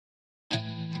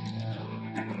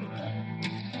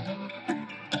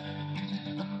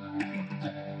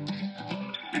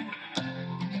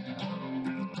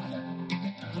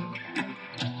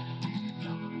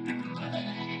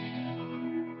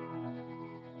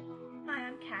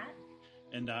Kat.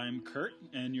 And I'm Kurt,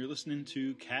 and you're listening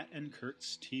to Kat and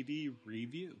Kurt's TV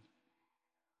Review.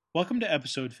 Welcome to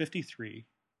episode 53,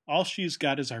 All She's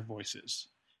Got Is Our Voices.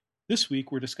 This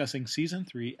week we're discussing Season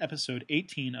 3, Episode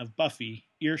 18 of Buffy,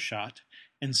 Earshot,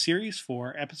 and Series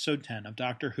 4, Episode 10 of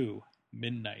Doctor Who,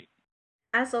 Midnight.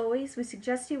 As always, we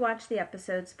suggest you watch the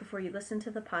episodes before you listen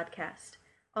to the podcast.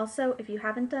 Also, if you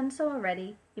haven't done so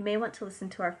already, you may want to listen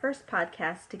to our first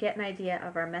podcast to get an idea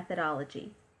of our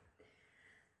methodology.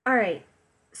 Alright,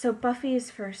 so Buffy is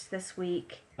first this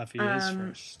week. Buffy is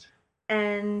first.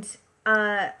 And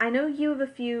I know you have a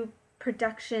few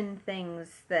production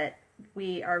things that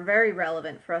are very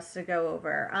relevant for us to go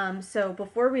over. So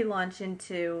before we launch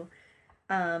into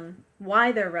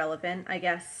why they're relevant, I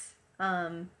guess,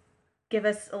 give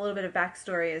us a little bit of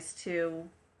backstory as to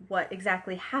what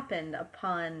exactly happened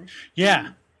upon...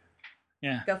 Yeah.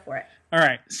 Go for it. All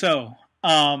right, so...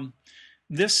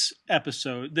 this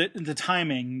episode, the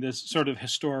timing, this sort of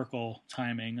historical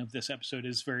timing of this episode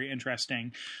is very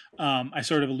interesting. I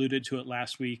sort of alluded to it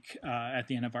last week at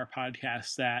the end of our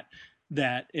podcast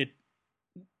that it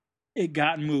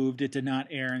got moved. It did not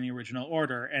air in the original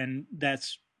order, and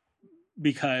that's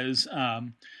because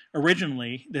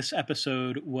originally this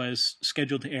episode was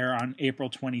scheduled to air on April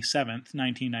 27th,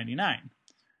 1999.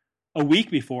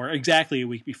 Exactly a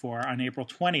week before, on April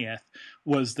 20th,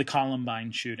 was the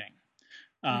Columbine shooting.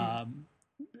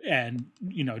 And,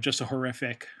 you know, just a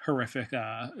horrific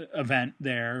event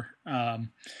there.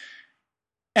 And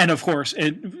of course,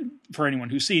 for anyone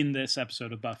who's seen this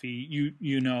episode of Buffy,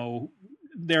 you know,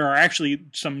 there are actually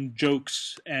some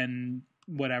jokes and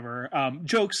whatever.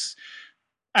 Jokes,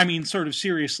 I mean, sort of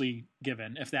seriously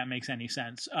given, if that makes any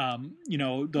sense. You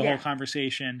know, the whole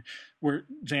conversation where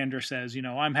Xander says, you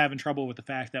know, I'm having trouble with the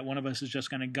fact that one of us is just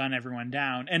going to gun everyone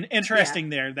down. And interesting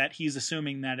there that he's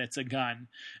assuming that it's a gun.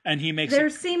 And he makes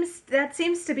that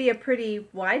seems to be a pretty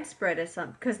widespread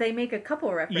assumption, because they make a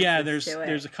couple references to it.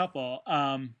 There's a couple.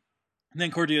 And then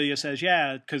Cordelia says,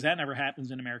 yeah, because that never happens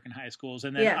in American high schools.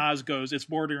 And then Oz goes, it's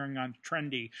bordering on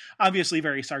trendy. Obviously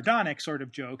very sardonic sort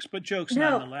of jokes, but jokes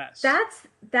nonetheless.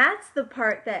 That's the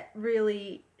part that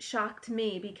really shocked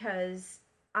me, because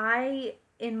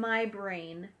in my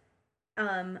brain,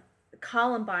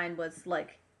 Columbine was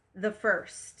like the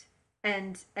first.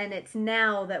 And it's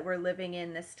now that we're living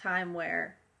in this time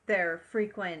where they're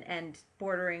frequent and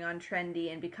bordering on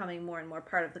trendy and becoming more and more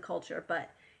part of the culture. But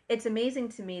it's amazing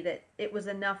to me that it was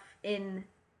enough in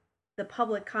the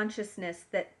public consciousness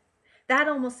that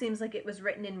almost seems like it was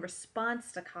written in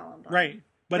response to Columbine. Right.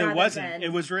 But it wasn't.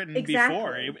 It was written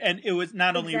before. And it was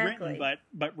not only written,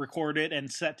 but recorded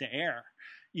and set to air,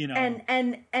 you know.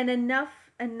 And enough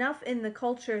in the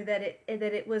culture that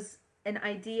it was an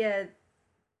idea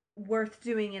worth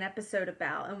doing an episode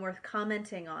about and worth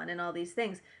commenting on and all these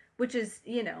things, which is,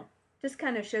 you know, just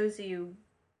kind of shows you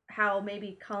how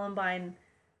maybe Columbine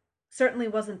certainly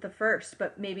wasn't the first,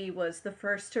 but maybe was the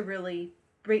first to really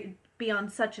be on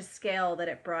such a scale that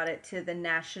it brought it to the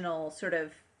national sort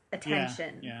of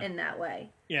attention in that way.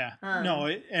 Yeah.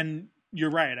 And you're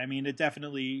right. I mean, it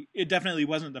definitely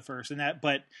wasn't the first,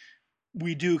 but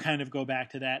we do kind of go back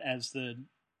to that as the,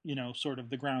 you know, sort of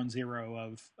the ground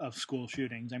zero of school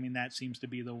shootings. I mean, that seems to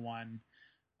be the one.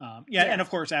 And of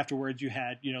course afterwards you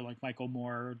had, you know, like Michael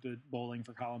Moore, the Bowling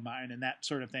for Columbine and that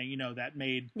sort of thing, you know, that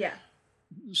made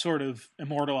sort of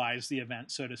immortalize the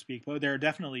event, so to speak. But there are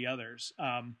definitely others.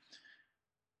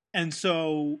 And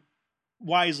so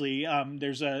wisely,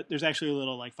 there's actually a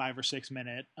little like 5 or 6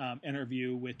 minute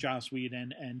interview with Joss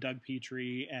Whedon and Doug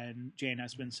Petrie and Jane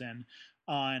Espenson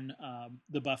on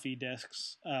the Buffy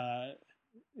discs,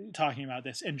 talking about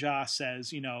this. And Joss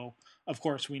says, you know, of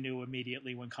course we knew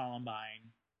immediately when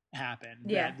Columbine happened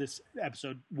that this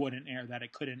episode wouldn't air, that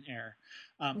it couldn't air.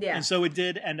 And so it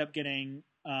did end up getting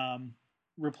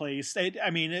replaced. I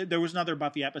mean, there was another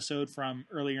Buffy episode from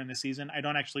earlier in the season. I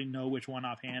don't actually know which one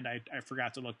offhand. I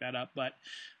forgot to look that up, but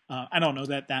I don't know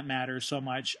that matters so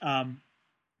much.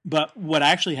 But what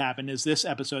actually happened is this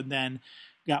episode then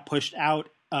got pushed out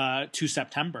to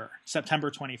September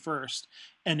 21st,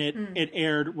 and it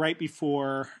aired right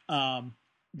before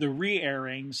the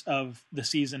re-airings of the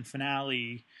season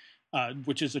finale,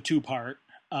 which is a 2-part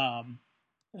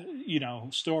you know,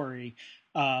 story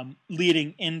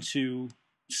leading into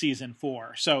season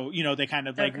 4. So, you know, they kind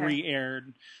of like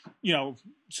re-aired, you know,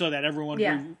 so that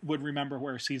everyone would remember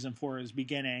where season 4 is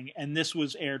beginning. And this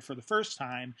was aired for the first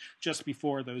time just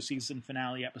before those season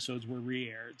finale episodes were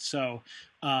re-aired. So,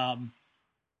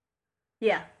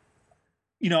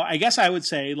 you know, I guess I would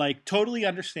say, like, totally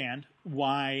understand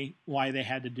why they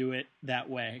had to do it that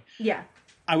way. Yeah.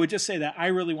 I would just say that I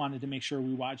really wanted to make sure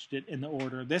we watched it in the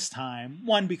order this time.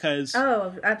 One, because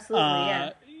Oh, absolutely,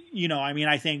 yeah. you know, I mean,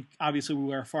 I think obviously we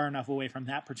were far enough away from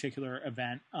that particular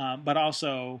event, but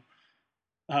also,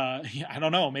 I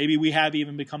don't know, maybe we have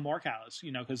even become more callous,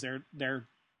 you know, because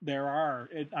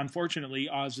unfortunately,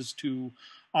 Oz is too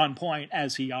on point,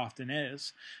 as he often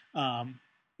is. You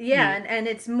Yeah,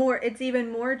 know, it's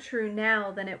even more true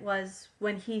now than it was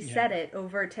when he yeah, said it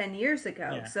over 10 years ago.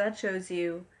 yeah. So that shows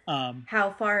you Um,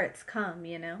 how far it's come,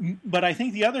 you know. but I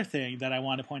think the other thing that I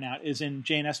want to point out is in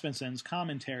Jane Espenson's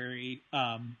commentary,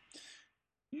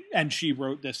 and she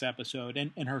wrote this episode.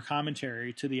 In her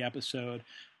commentary to the episode,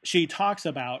 she talks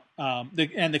about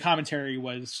the commentary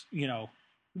was, you know,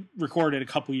 recorded a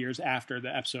couple years after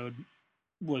the episode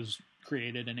was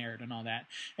created and aired and all that.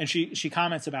 And she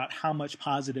comments about how much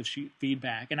positive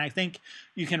feedback, and I think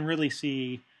you can really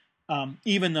see,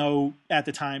 even though at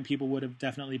the time people would have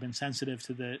definitely been sensitive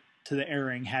to the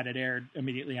airing had it aired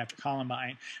immediately after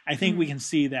Columbine, I think we can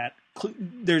see that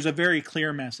there's a very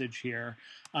clear message here,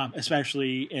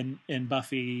 especially in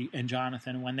Buffy and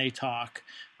Jonathan when they talk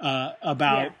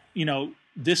about, you know,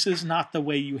 this is not the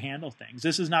way you handle things.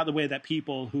 This is not the way that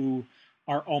people who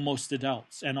are almost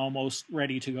adults and almost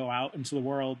ready to go out into the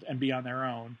world and be on their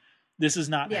own. This is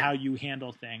not how you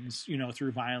handle things, you know,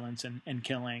 through violence and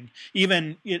killing.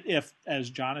 Even if, as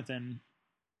Jonathan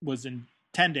was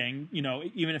intending, you know,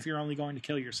 even if you're only going to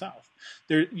kill yourself,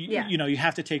 you know, you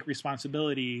have to take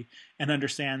responsibility and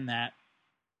understand that.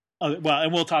 Well,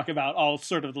 and we'll talk about all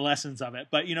sort of the lessons of it.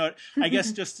 But, you know, I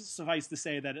guess just suffice to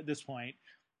say that at this point,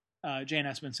 Jane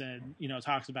Espenson, you know,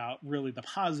 talks about really the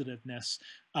positiveness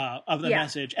of the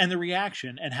message and the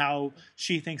reaction, and how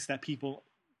she thinks that people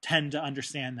tend to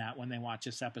understand that when they watch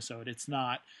this episode. It's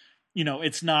not, you know,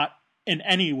 it's not in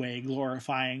any way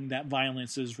glorifying that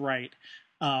violence is right,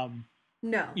 No.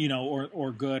 you know,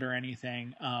 or good or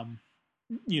anything,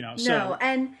 you know. So. No,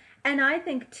 and I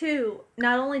think too,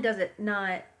 not only does it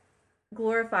not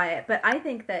glorify it, but I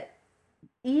think that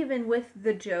even with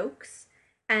the jokes,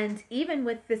 and even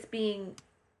with this being,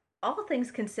 all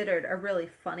things considered, a really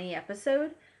funny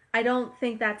episode, I don't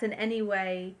think that's in any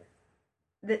way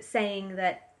that saying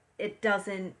that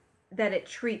that it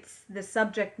treats the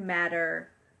subject matter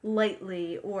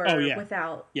lightly or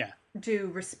without due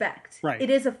respect. Right.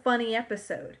 It is a funny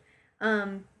episode.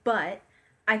 But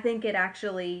I think it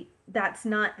actually, that's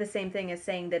not the same thing as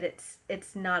saying that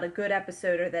it's not a good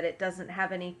episode, or that it doesn't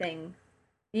have anything,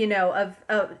 you know, of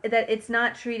that it's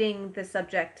not treating the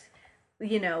subject,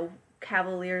 you know,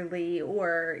 cavalierly,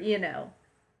 or, you know.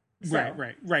 So.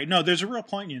 Right. No, there's a real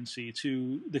poignancy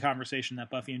to the conversation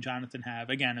that Buffy and Jonathan have,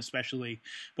 again, especially,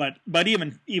 but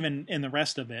even in the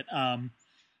rest of it,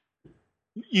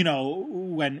 you know,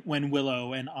 when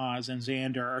Willow and Oz and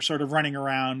Xander are sort of running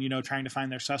around, you know, trying to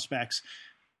find their suspects.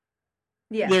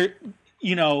 Yeah. There,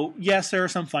 you know, yes, there are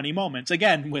some funny moments,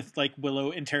 again, with like Willow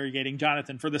interrogating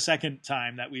Jonathan for the second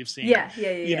time that we've seen.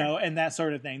 You know, and that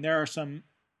sort of thing. There are some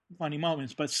funny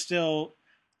moments, but still,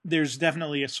 there's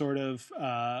definitely a sort of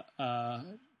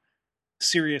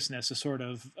seriousness, a sort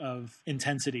of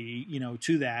intensity, you know,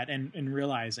 to that, and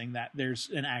realizing that there's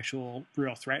an actual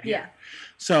real threat here.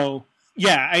 So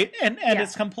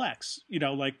it's complex, you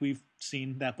know, like we've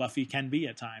seen that Buffy can be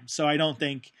at times. So I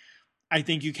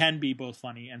think you can be both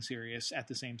funny and serious at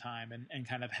the same time, and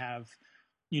kind of have,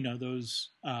 you know, those.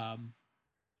 I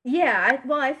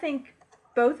think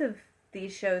both of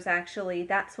these shows, actually,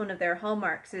 that's one of their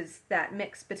hallmarks, is that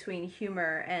mix between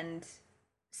humor and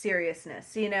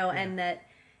seriousness, you know, and that,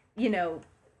 you know,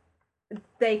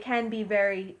 they can be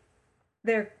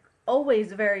they're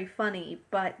always very funny,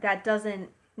 but that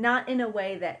doesn't, not in a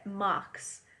way that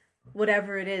mocks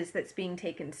whatever it is that's being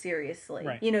taken seriously.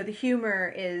 Right. You know, the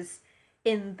humor is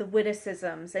in the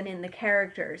witticisms and in the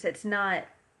characters. It's not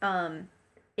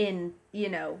in, you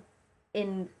know,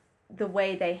 in the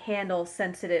way they handle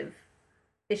sensitive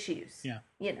issues.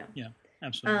 You know. Yeah,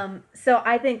 absolutely. So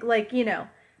I think, like, you know,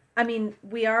 I mean,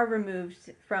 we are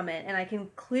removed from it, and I can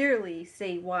clearly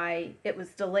see why it was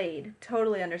delayed.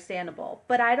 Totally understandable.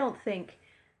 But I don't think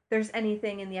there's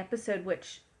anything in the episode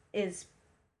which is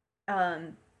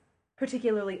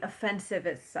particularly offensive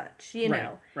as such, you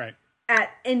know. Right.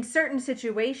 In certain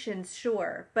situations,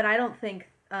 sure, but I don't think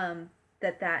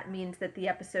that means that the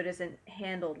episode isn't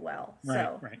handled well.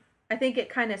 So I think it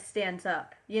kind of stands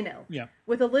up, you know.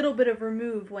 With a little bit of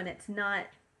remove when it's not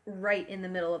right in the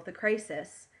middle of the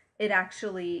crisis, it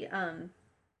actually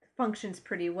functions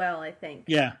pretty well, I think.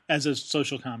 Yeah, as a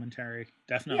social commentary,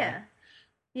 definitely.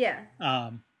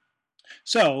 Yeah.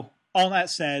 So all that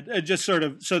said, just sort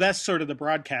of, so that's sort of the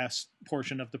broadcast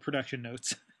portion of the production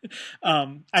notes.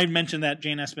 I mentioned that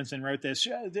Jane Espenson wrote this.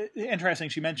 Interesting.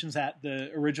 She mentions that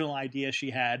the original idea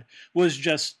she had was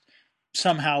just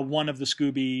somehow one of the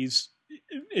Scoobies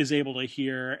is able to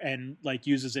hear and like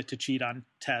uses it to cheat on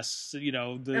tests,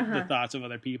 the thoughts of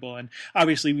other people. And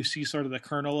obviously we see sort of the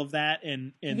kernel of that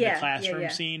in the classroom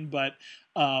scene, but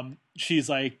she's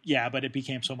like, yeah, but it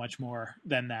became so much more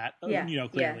than that,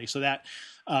 clearly. So that,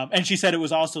 and she said it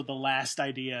was also the last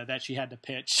idea that she had to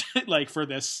pitch, like for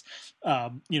this,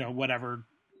 whatever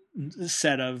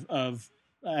set of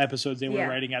episodes they were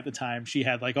writing at the time. She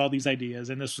had like all these ideas,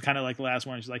 and this was kind of like the last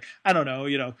one. She's like, I don't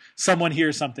know, someone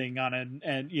hears something on it,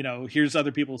 and here's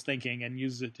other people's thinking and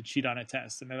uses it to cheat on a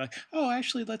test, and they're like, oh,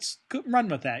 actually, let's run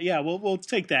with that. Yeah, we'll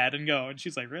take that and go. And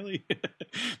she's like, really?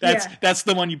 That's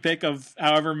the one you pick of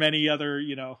however many other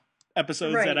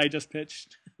episodes that I just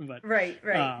pitched. But right.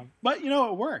 But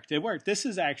it worked. It worked. This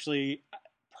is actually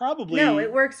probably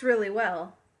it works really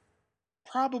well.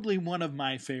 Probably one of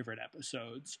my favorite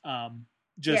episodes.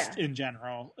 Just in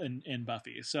general in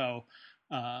Buffy. So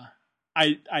I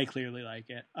clearly like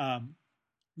it.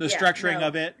 The structuring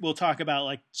of it, we'll talk about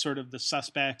like sort of the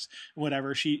suspects,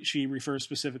 whatever. She refers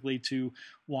specifically to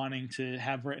wanting to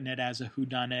have written it as a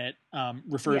whodunit,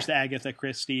 refers to Agatha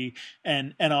Christie,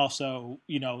 and also,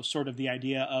 sort of the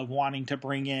idea of wanting to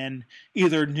bring in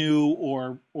either new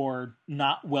or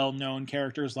not well-known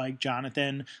characters like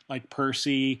Jonathan, like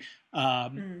Percy.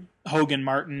 Hogan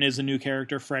Martin is a new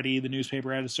character, Freddie, the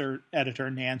newspaper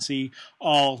editor, Nancy,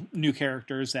 all new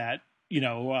characters that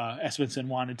Espenson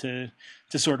wanted to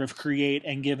sort of create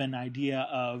and give an idea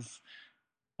of,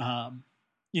 that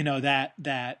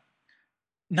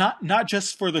not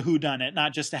just for the whodunit,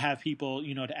 not just to have people,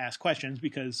 to ask questions,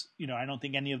 because, I don't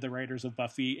think any of the writers of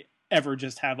Buffy ever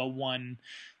just have a one,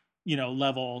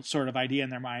 level sort of idea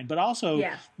in their mind, but also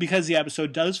because the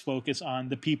episode does focus on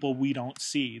the people we don't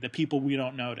see, the people we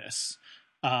don't notice.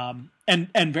 And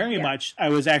very much, I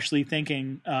was actually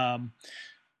thinking,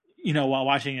 while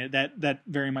watching it, that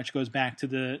very much goes back to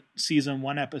the season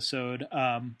 1 episode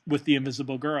with the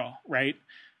Invisible Girl, right?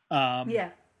 Oh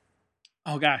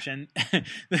gosh, and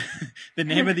the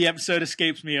name of the episode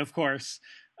escapes me, of course.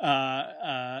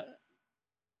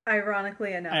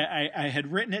 Ironically enough, I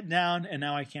had written it down, and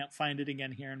now I can't find it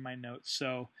again here in my notes.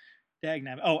 So,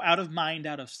 dagnab. Oh, Out of Mind,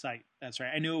 Out of Sight. That's right.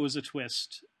 I knew it was a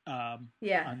twist on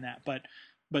that,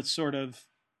 but sort of,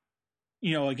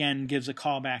 again, gives a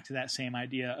call back to that same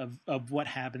idea of what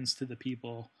happens to the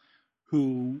people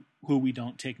who we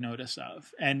don't take notice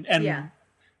of, and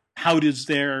how does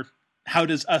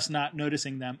us not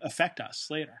noticing them affect us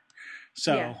later?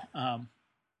 So,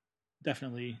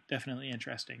 definitely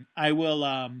interesting. I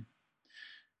will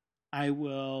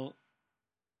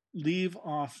leave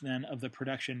off then of the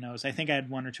production notes. I think I had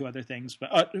one or two other things,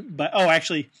 but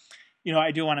actually,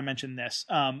 I do want to mention this.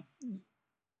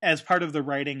 As part of the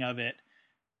writing of it,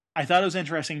 I thought it was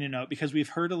interesting to note, because we've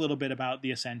heard a little bit about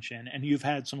the Ascension, and you've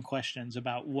had some questions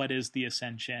about what is the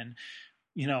Ascension.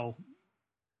 We've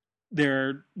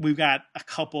got a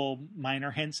couple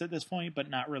minor hints at this point, but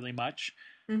not really much.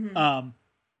 Mm-hmm.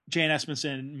 Jane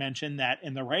Espenson mentioned that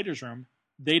in the writer's room,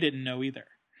 they didn't know either.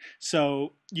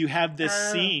 So you have this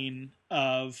scene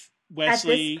of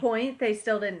Wesley. At this point, they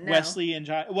still didn't know. Wesley and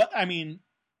Joss. Well, I mean,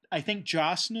 I think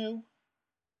Joss knew.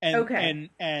 And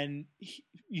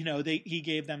he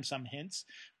gave them some hints,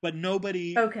 but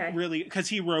nobody really, because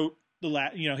he wrote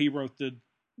he wrote the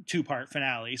 2-part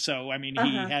finale. So, I mean,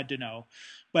 he had to know.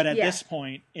 But at this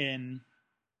point in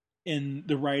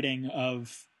the writing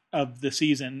of the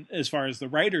season, as far as the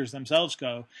writers themselves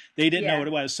go, they didn't know what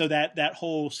it was. So that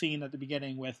whole scene at the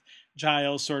beginning with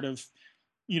Giles sort of,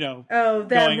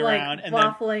 going around, and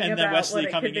then Wesley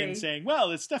coming in saying,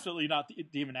 well, it's definitely not the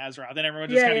Demon Azeroth, and everyone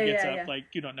just kind of gets up like,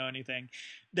 you don't know anything.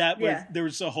 That was there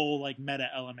was a whole like meta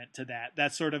element to that.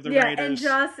 That's sort of the writers.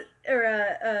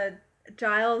 And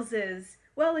Giles is,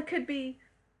 well, it could be,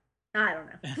 I don't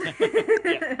know.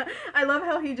 I love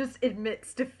how he just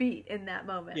admits defeat in that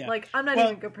moment. Yeah. Like, I'm not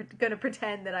even going to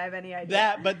pretend that I have any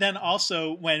idea. But then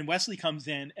also when Wesley comes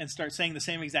in and starts saying the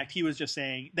same exact he was just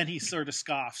saying, then he sort of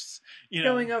scoffs,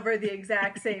 going over the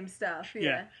exact same stuff.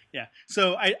 Yeah.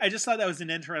 So I just thought that was an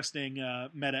interesting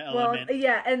meta element.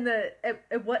 Well, and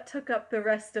what took up the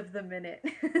rest of the minute,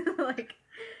 like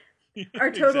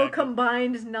our total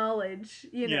combined knowledge,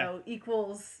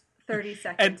 equals 30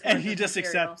 seconds. And he just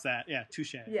accepts that. Yeah,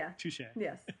 touche. Yeah. Touche.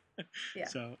 Yes. Yeah.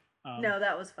 So, no,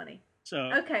 that was funny. So,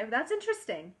 okay, that's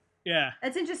interesting. Yeah.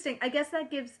 That's interesting. I guess that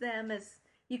gives them, as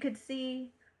you could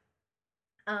see,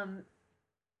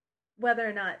 whether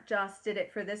or not Joss did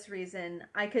it for this reason,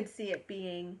 I could see it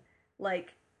being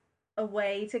like a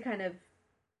way to kind of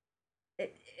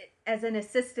as an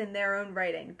assist in their own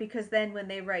writing, because then when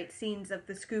they write scenes of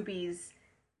the Scoobies,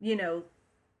 you know,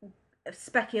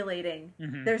 speculating,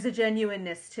 there's a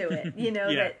genuineness to it, you know,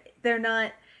 Yeah.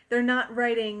 that they're not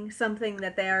writing something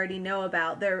that they already know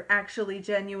about. They're actually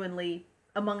genuinely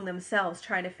among themselves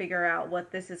trying to figure out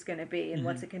what this is going to be and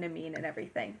what's it going to mean and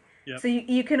everything. Yep. So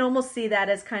you can almost see that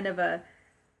as kind of a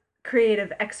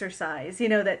creative exercise, you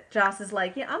know, that Joss is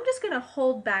like, yeah, I'm just going to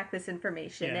hold back this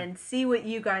information Yeah. and see what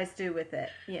you guys do with it,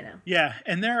 you know. Yeah,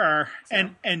 and there are So.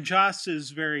 and Joss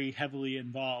is very heavily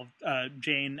involved.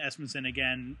 Jane Espenson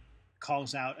again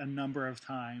calls out a number of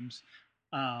times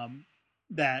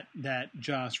that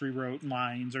Joss rewrote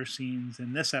lines or scenes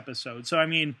in this episode. So I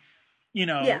mean, you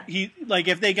know, Yeah. he like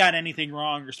if they got anything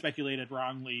wrong or speculated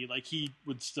wrongly, like he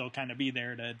would still kind of be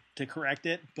there to correct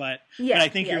it. But I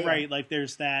think you're right. Like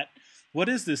there's that. What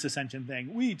is this ascension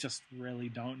thing? We just really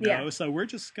don't know. So we're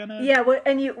just gonna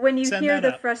and when you hear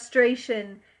the up.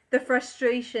 frustration,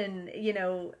 you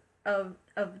know, of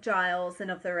Giles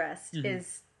and of the rest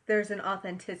is there's an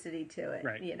authenticity to it,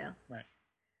 right? You know, right.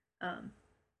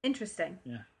 Interesting.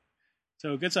 Yeah.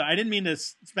 So good. So I didn't mean to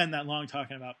spend that long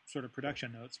talking about sort of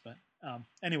production notes, but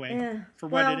anyway, for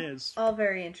what it is, all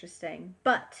very interesting.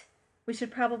 But we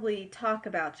should probably talk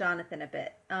about Jonathan a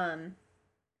bit.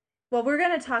 Well, we're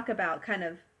going to talk about kind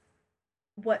of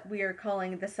what we are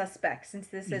calling the suspect, since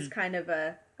this is kind of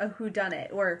a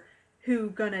whodunit, or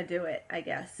who gonna do it, I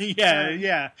guess.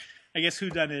 Yeah. I guess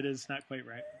whodunit is not quite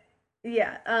right.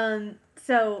 Yeah.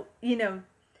 So, you know,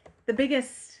 the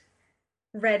biggest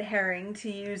red herring, to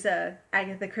use a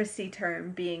Agatha Christie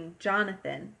term, being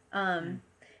Jonathan.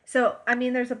 So, I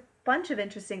mean, there's a bunch of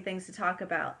interesting things to talk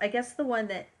about. I guess the one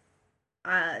that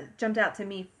jumped out to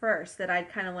me first that I'd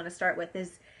kind of want to start with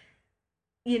is,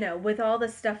 you know, with all the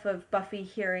stuff of Buffy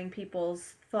hearing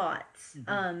people's thoughts,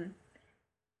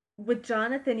 with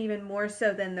Jonathan even more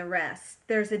so than the rest,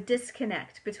 there's a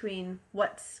disconnect between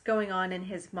what's going on in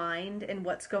his mind and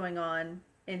what's going on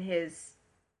in his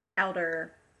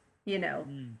outer, you know,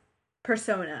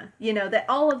 persona. You know, that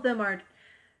all of them are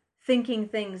thinking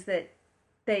things that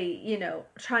they, you know,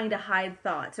 trying to hide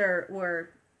thoughts or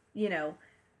you know,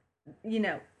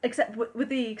 except with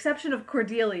the exception of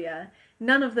Cordelia,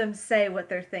 none of them say what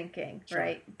they're thinking, sure.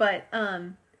 Right? But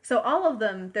so all of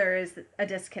them, there is a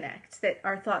disconnect, that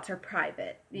our thoughts are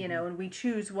private, you know, and we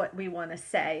choose what we want to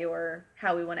say or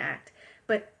how we want to act.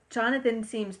 But Jonathan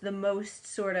seems the most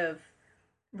sort of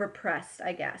repressed,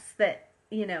 I guess, that,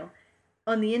 you know,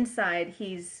 on the inside,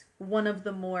 he's one of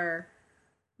the more,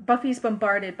 Buffy's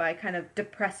bombarded by kind of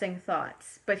depressing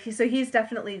thoughts, but he's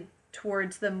definitely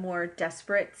towards the more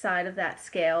desperate side of that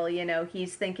scale. You know,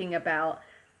 he's thinking about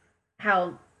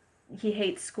how he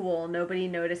hates school, nobody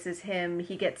notices him,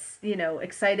 he gets, you know,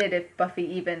 excited if Buffy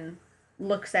even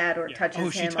looks at or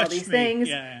touches him, all these things.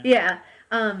 Yeah.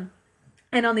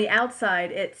 And on the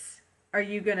outside, it's, are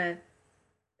you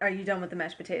done with the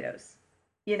mashed potatoes?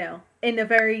 You know, in a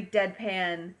very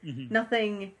deadpan,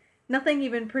 nothing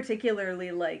even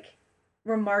particularly like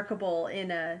remarkable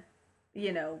in a,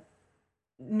 you know,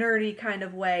 nerdy kind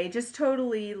of way, just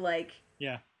totally like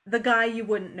the guy you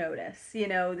wouldn't notice, you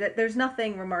know, that there's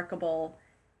nothing remarkable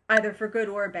either for good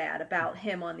or bad about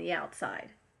him on the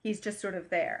outside. He's just sort of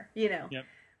there, you know.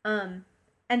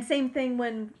 And same thing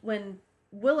when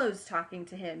Willow's talking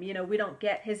to him, you know, we don't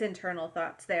get his internal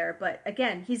thoughts there, but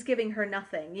again, he's giving her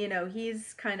nothing, you know,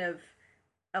 he's kind of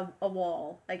a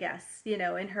wall, I guess, you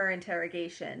know, in her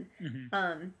interrogation.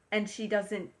 And she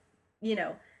doesn't, you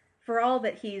know, for all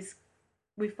that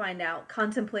we find out,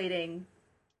 contemplating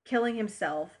killing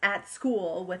himself at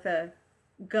school with a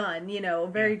gun, you know,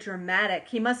 very dramatic.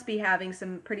 He must be having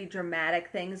some pretty dramatic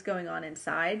things going on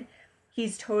inside.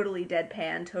 He's totally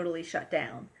deadpan, totally shut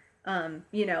down,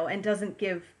 you know, and doesn't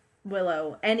give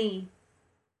Willow any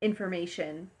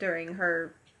information during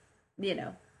her, you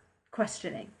know,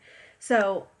 questioning.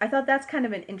 So I thought that's kind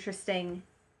of an interesting,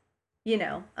 you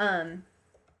know,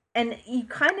 and you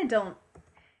kind of don't,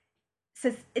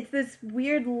 it's this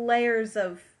weird layers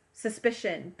of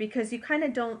suspicion, because you kind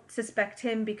of don't suspect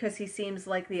him because he seems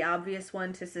like the obvious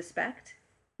one to suspect,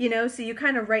 you know, so you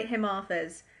kind of write him off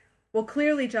as, well,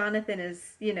 clearly Jonathan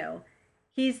is, you know,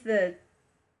 he's the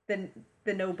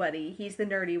nobody, he's the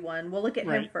nerdy one, we'll look at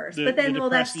him first, but then, well,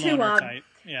 that's too obvious.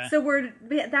 So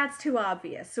that's too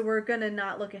obvious, so we're gonna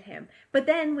not look at him. But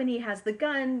then when he has the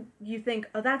gun, you think,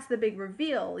 oh, that's the big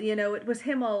reveal, you know, it was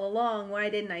him all along, why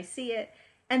didn't I see it?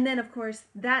 And then, of course,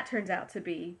 that turns out to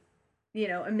be, you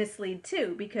know, a mislead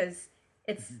too, because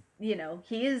it's, you know,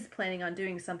 he is planning on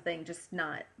doing something, just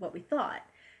not what we thought.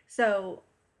 So,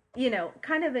 you know,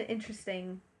 kind of an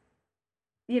interesting,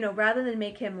 you know, rather than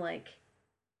make him like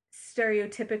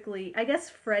stereotypically, I guess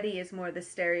Freddie is more the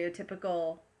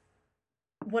stereotypical,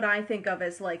 what I think of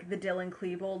as like the Dylan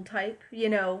Klebold type,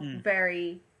 Mm,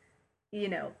 very, you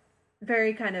know,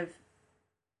 very kind of,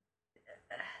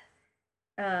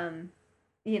 um,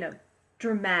 you know,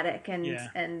 dramatic yeah.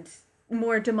 and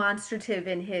more demonstrative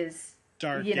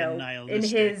Dark and in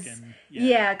nihilistic his, and yeah.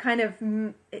 yeah, kind of,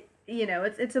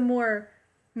 it's a more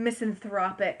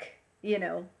misanthropic,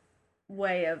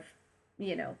 way of,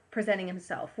 presenting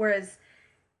himself. Whereas,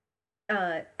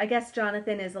 I guess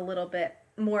Jonathan is a little bit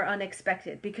more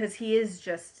unexpected because he is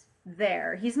just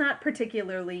there. He's not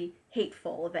particularly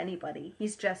hateful of anybody.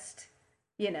 He's just,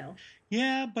 you know.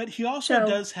 Yeah, but he also So,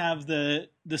 does have the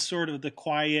sort of the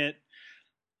quiet,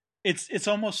 it's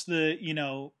almost the,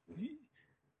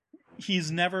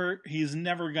 he's never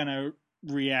gonna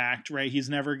react, right? He's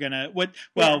never gonna what yeah.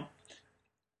 well,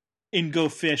 in Go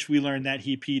Fish we learned that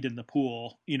he peed in the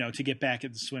pool, to get back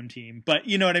at the swim team. But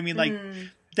you know what I mean? Like Mm,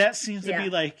 that seems to be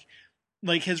yeah.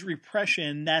 like his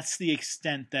repression, that's the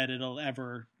extent that it'll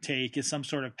ever take, is some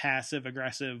sort of passive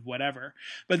aggressive whatever.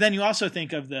 But then you also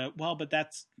think of but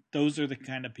those are the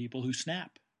kind of people who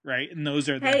snap, right? And those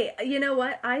are the Hey, you know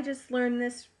what? I just learned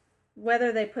this,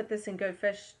 whether they put this in Go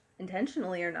Fish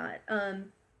intentionally or not.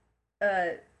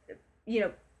 Uh, you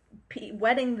know,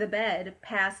 wetting the bed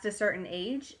past a certain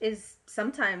age is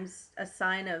sometimes a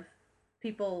sign of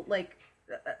people like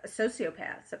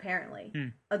sociopaths. Apparently,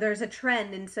 hmm. there's a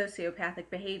trend in sociopathic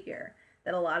behavior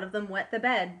that a lot of them wet the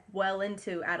bed well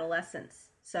into adolescence.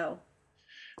 So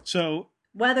So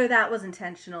whether that was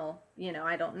intentional,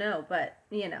 I don't know, but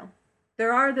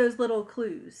there are those little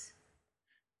clues.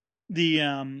 the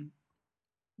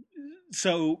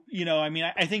so I mean,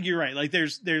 I think you're right. Like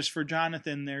there's for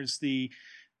Jonathan, there's the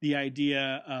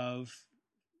idea of,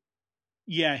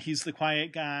 yeah, he's the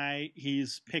quiet guy,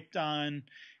 he's picked on,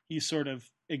 he's sort of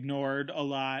ignored a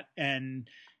lot, and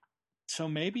so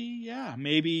maybe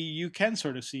you can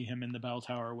sort of see him in the bell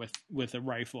tower with a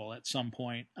rifle at some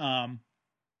point,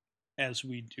 as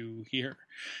we do here.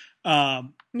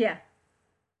 um Yeah.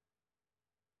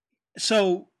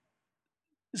 so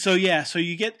so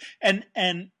you get,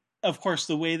 and of course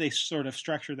the way they sort of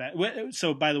structure that.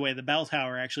 So by the way, the bell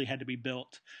tower actually had to be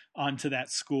built onto that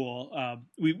school.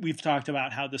 We've talked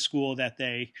about how the school that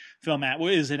they film at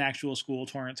is an actual school,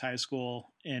 Torrance High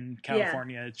School in Yeah.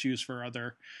 California. It's used for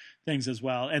other things as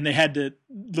well, and they had to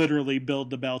literally build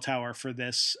the bell tower for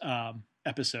this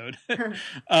episode.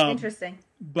 um, Interesting.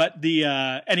 but the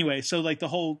anyway, so like the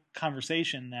whole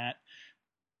conversation that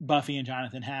Buffy and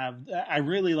Jonathan have, I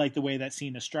really like the way that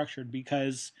scene is structured,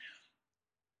 because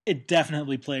it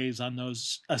definitely plays on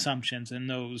those assumptions and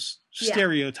those Yeah.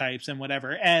 stereotypes and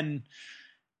whatever. And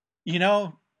you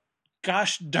know,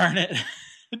 gosh darn it,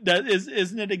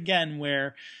 isn't it again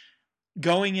where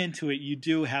going into it you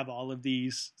do have all of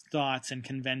these thoughts and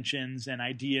conventions and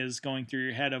ideas going through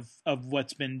your head of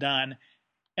what's been done,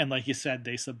 and like you said,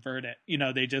 they subvert it.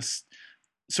 They just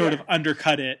sort Yeah. of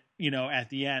undercut it, at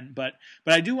the end. But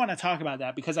I do want to talk about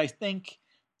that, because I think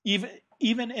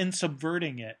even in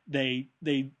subverting it,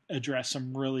 they address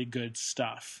some really good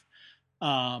stuff.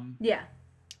 Um, Yeah.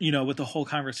 with the whole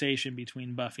conversation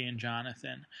between Buffy and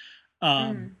Jonathan.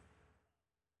 Um, Mm.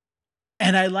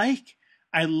 and I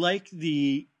like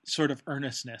the sort of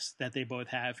earnestness that they both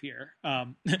have here.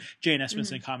 Jane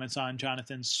Espenson Mm. comments on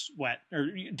Jonathan Sweat, or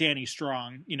Danny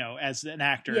Strong, as an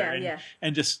actor, Yeah. and Yeah.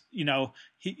 just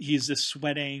he's this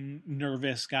sweating,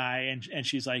 nervous guy, and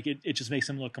she's like, it just makes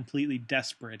him look completely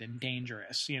desperate and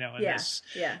dangerous, in Yeah. this,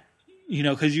 Yeah.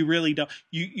 because you really don't,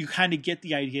 you kind of get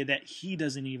the idea that he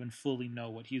doesn't even fully know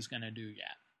what he's going to do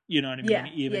yet. You know what I mean? Yeah.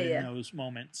 Even Yeah. in Yeah. those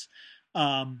moments.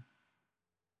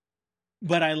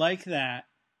 But I like that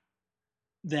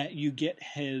you get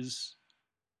his,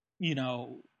 you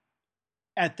know,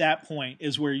 at that point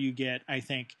is where you get, I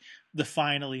think,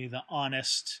 the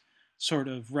honest sort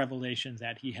of revelations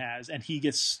that he has, and he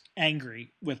gets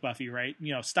angry with Buffy, right?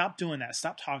 Stop doing that.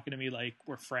 Stop talking to me like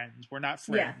we're friends. We're not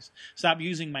Yeah. friends. Stop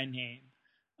using my name.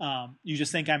 You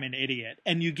just think I'm an idiot,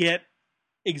 and you get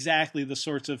exactly the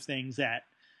sorts of things that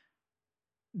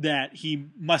he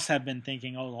must have been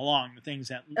thinking all along, the things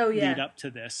that Oh lead yeah. up to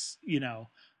this,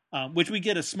 which we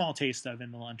get a small taste of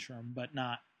in the lunchroom, but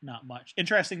not much.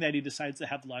 Interesting that he decides to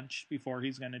have lunch before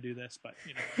he's going to do this,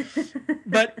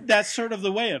 but that's sort of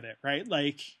the way of it, right?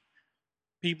 Like,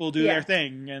 people do their Yeah.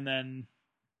 thing, and then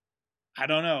I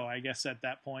don't know. I guess at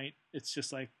that point, it's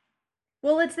just like,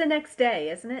 Well, it's the next day,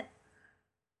 isn't it?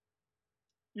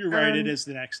 you're right. It Um, is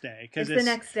the next day, because it's the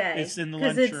next it's day in the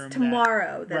because it's lunchroom that,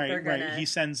 tomorrow that they're right. He gonna.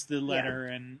 sends the Yeah. letter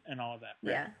and all of that,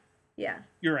 right? Yeah. Yeah.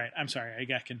 You're right. I'm sorry. I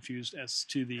got confused as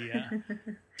to the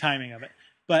timing of it.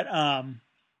 But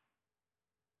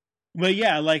but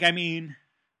yeah, like, I mean,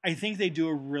 I think they do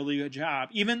a really good job,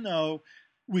 even though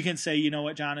we can say, you know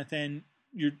what, Jonathan,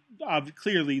 you're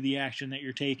clearly the action that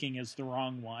you're taking is the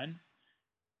wrong one.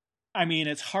 I mean,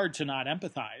 it's hard to not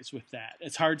empathize with that.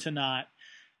 It's hard to not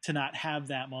have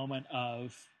that moment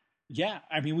of, yeah.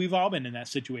 I mean, we've all been in that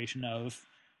situation of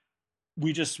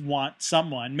we just want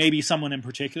someone, maybe someone in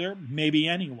particular, maybe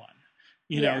anyone,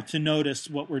 you know, Yeah. to notice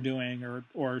what we're doing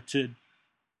or to,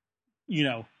 you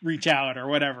know, reach out or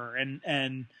whatever.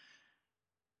 And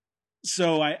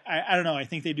so I don't know. I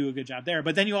think they do a good job there.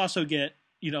 But then you also get,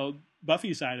 you know,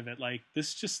 Buffy's side of it. Like,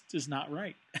 this just is not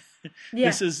right.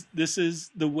 Yeah. This is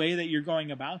the way that you're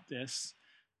going about this.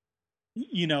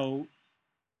 You know,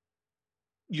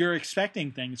 you're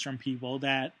expecting things from people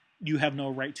that you have no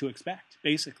right to expect,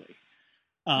 basically.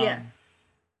 Yeah. Um,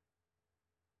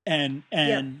 and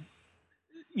Yep.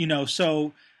 you know,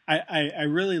 so I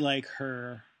really like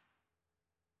her.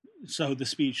 So the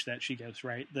speech that she gives,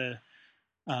 right? The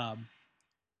um,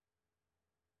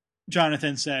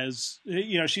 Jonathan says,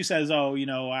 you know, she says, "Oh, you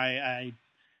know, I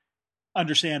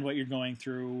understand what you're going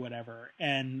through, whatever."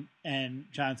 And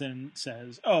Jonathan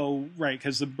says, "Oh, right,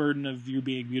 because the burden of you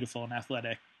being beautiful and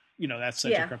athletic, you know, that's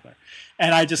such a Yeah. crippler."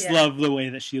 And I just Yeah. love the way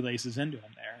that she laces into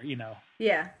him there. You know,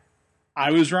 Yeah.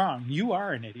 I was wrong. You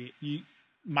are an idiot.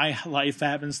 My life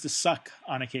happens to suck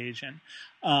on occasion.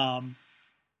 Um,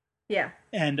 Yeah.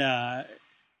 and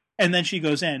and then she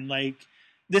goes in like,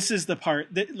 this is the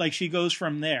part that, like, she goes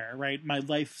from there, right? My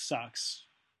life sucks,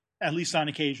 at least on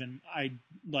occasion. I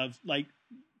love, like,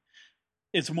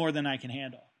 it's more than I can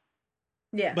handle.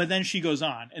 Yeah. But then she goes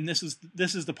on, and this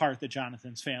is the part that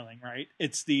Jonathan's failing, right?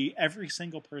 It's the every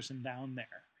single person down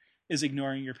there is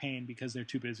ignoring your pain because they're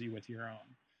too busy with your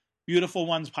own. Beautiful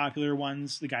ones, popular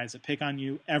ones, the guys that pick on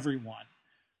you, everyone.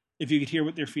 If you could hear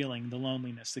what they're feeling, the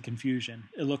loneliness, the confusion,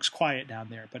 it looks quiet down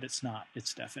there, but it's not.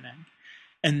 It's deafening.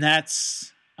 And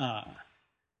that's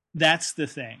the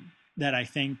thing that I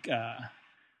think,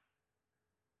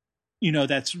 you know,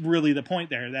 that's really the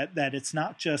point there, that it's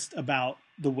not just about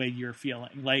the way you're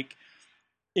feeling. Like,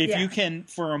 if Yeah. you can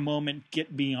for a moment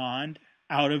get beyond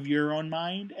out of your own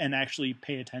mind and actually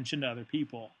pay attention to other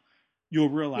people, you'll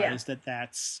Yeah. realize that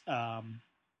that's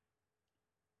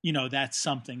you know, that's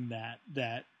something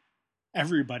that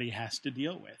everybody has to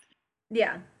deal with.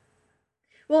 Yeah.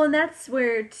 Well, and that's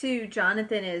where too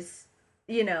Jonathan is,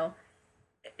 you know,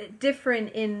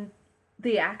 different in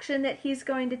the action that he's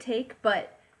going to take,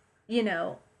 but you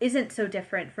know, isn't so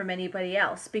different from anybody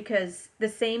else because the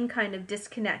same kind of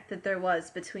disconnect that there was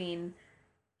between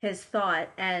his thought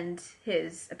and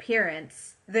his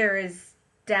appearance, there is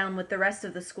down with the rest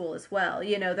of the school as well.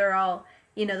 You know, they're all,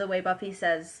 you know, the way Buffy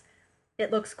says, it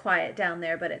looks quiet down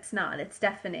there, but it's not. It's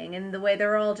deafening. And the way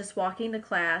they're all just walking to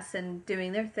class and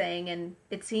doing their thing, and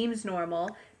it seems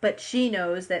normal, but she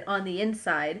knows that on the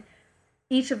inside,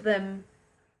 each of them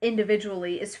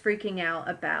individually is freaking out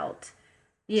about,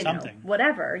 you know, Something.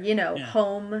 whatever, you know, Yeah.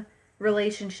 home,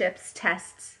 relationships,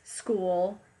 tests,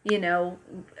 school, you know,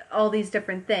 all these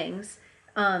different things.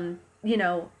 You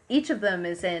know, each of them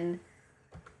is in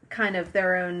kind of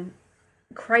their own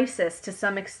crisis to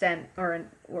some extent, or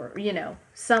you know,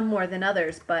 some more than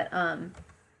others, but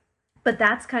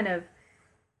that's kind of,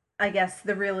 I guess,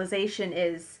 the realization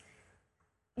is,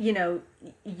 you know,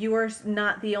 you're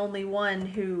not the only one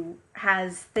who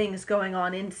has things going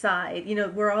on inside. You know,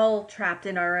 we're all trapped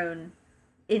in our own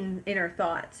inner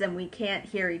thoughts and we can't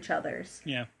hear each other's.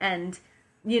 Yeah. And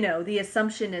you know, the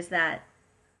assumption is that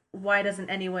why doesn't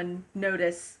anyone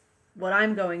notice what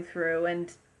I'm going through?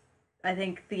 And I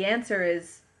think the answer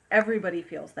is everybody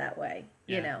feels that way,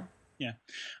 you Yeah. know. Yeah.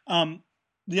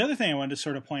 The other thing I wanted to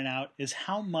sort of point out is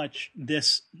how much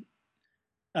this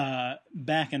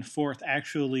back and forth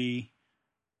actually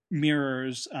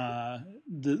mirrors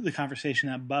the conversation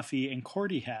that Buffy and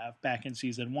Cordy have back in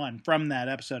season 1 from that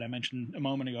episode I mentioned a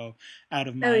moment ago, Out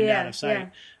of Oh Mind, Out yeah, of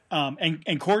Sight. yeah.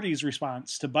 And Cordy's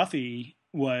response to Buffy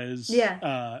was,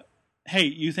 Yeah. "Hey,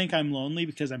 you think I'm lonely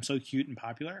because I'm so cute and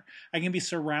popular? I can be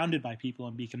surrounded by people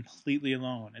and be completely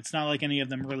alone. It's not like any of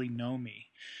them really know me.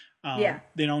 Yeah.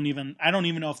 They don't even, I don't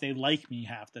even know if they like me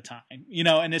half the time, you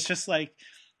know." And it's just like,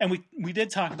 and we did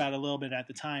talk about it a little bit at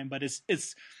the time, but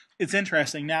it's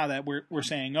interesting now that we're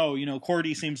saying, oh, you know,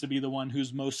 Cordy seems to be the one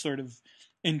who's most sort of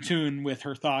in tune with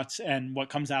her thoughts and what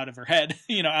comes out of her head,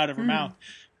 you know, out of her Mm. mouth.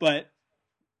 But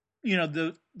you know,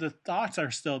 the thoughts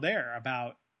are still there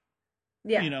about,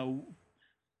 Yeah. you know,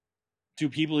 do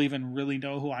people even really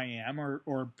know who I am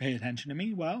or pay attention to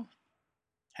me? Well,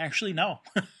 actually, no.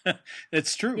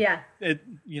 It's true. Yeah.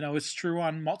 You know, it's true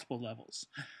on multiple levels.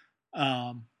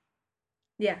 Um,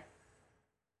 Yeah.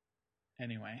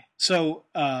 anyway, so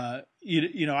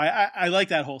you know, I like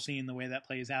that whole scene, the way that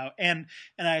plays out, and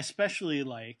I especially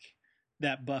like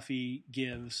that Buffy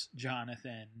gives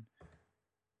Jonathan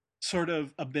sort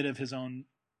of a bit of his own,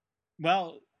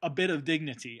 well, a bit of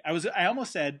dignity. I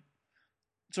almost said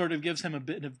sort of gives him a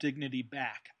bit of dignity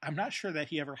back. I'm not sure that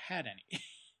he ever had any.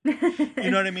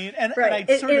 You know what I mean? And Right.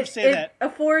 I sort of say it that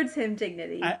affords him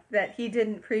dignity that he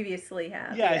didn't previously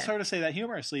have. Yeah, I sort of say that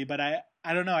humorously, but I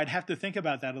don't know. I'd have to think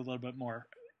about that a little bit more.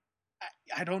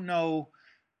 I don't know.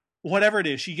 Whatever it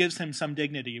is, she gives him some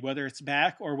dignity, whether it's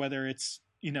back or whether it's,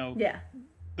 you know,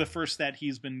 the first that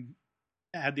he's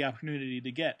had the opportunity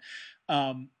to get.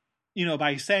 You know,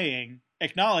 by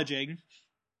acknowledging,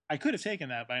 I could have taken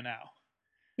that by now.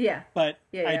 Yeah. But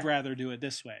I'd rather do it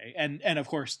this way. And of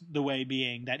course, the way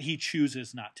being that he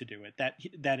chooses not to do it,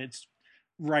 that it's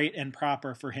right and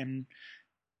proper for him.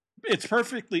 It's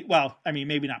perfectly, well, I mean,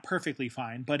 maybe not perfectly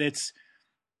fine, but it's,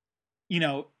 you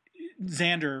know,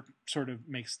 Xander sort of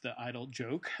makes the idle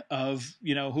joke of,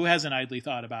 you know, who hasn't idly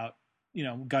thought about, you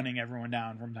know, gunning everyone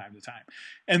down from time to time.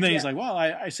 And then he's like, well,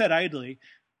 I said idly.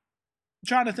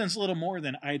 Jonathan's a little more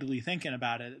than idly thinking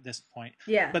about it at this point.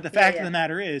 Yeah. But the fact of the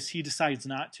matter is, he decides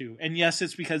not to. And yes,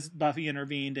 it's because Buffy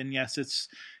intervened, and yes, it's,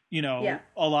 you know,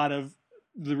 a lot of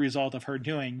the result of her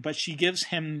doing. But she gives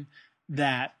him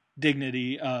that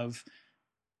dignity of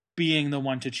being the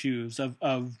one to choose,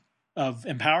 of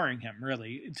empowering him,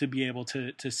 really, to be able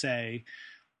to say,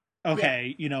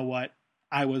 okay, you know what,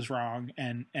 I was wrong,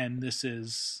 and this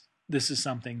is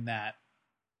something that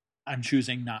I'm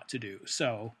choosing not to do.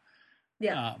 So.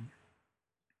 Yeah.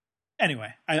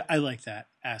 Anyway, I like that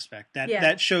aspect.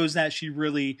 That shows that she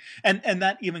really, and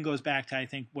that even goes back to, I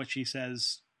think, what she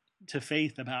says to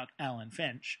Faith about Alan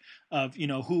Finch, of, you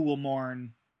know, who will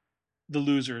mourn the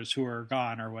losers who are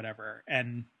gone or whatever.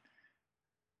 And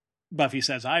Buffy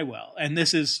says, I will. And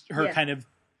this is her kind of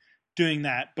doing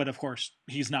that, but of course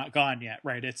he's not gone yet,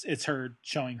 right? It's her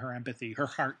showing her empathy, her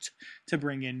heart, to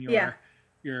bring in your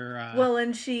well,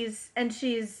 and she's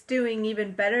doing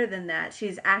even better than that.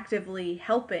 She's actively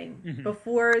helping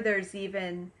before there's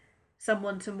even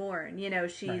someone to mourn. You know,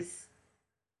 she's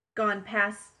gone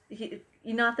past.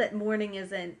 Not that mourning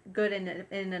isn't good in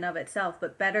and of itself,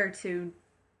 but better to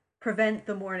prevent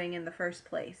the mourning in the first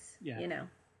place. Yeah. You know.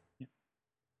 Yeah.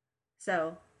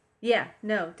 So, yeah,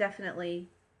 no, definitely.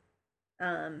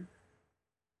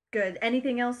 Good.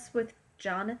 Anything else with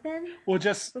Jonathan? Well,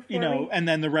 just, you know, and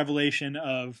then the revelation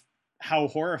of how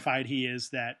horrified he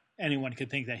is that anyone could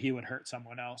think that he would hurt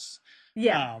someone else.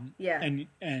 Yeah.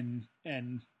 And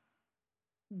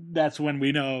that's when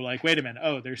we know, like, wait a minute,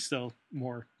 oh, there's still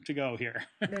more to go here.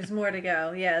 There's more to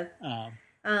go. Yeah.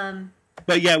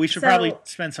 But yeah, we should probably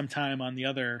spend some time on the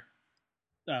other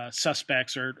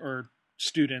suspects or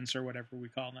students or whatever we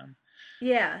call them.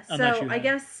 Yeah. So I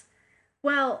guess,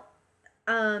 well,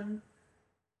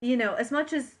 you know, as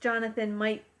much as Jonathan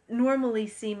might normally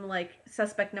seem like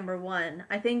suspect number one,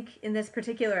 I think in this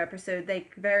particular episode, they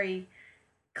very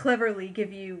cleverly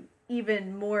give you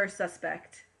even more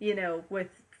suspect, you know,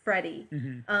 with Freddy,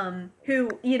 who,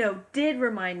 you know, did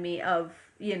remind me of,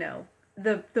 you know,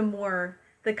 the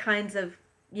kinds of,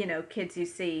 you know, kids you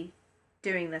see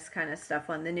doing this kind of stuff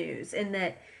on the news, in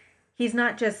that he's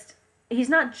not just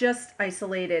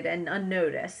isolated and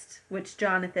unnoticed, which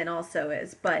Jonathan also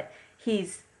is, but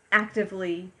he's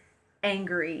actively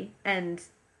angry and,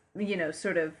 you know,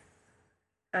 sort of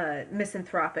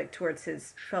misanthropic towards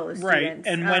his fellow students.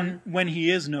 Right, and when he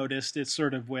is noticed, it's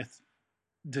sort of with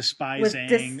despising,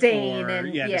 with disdain, or,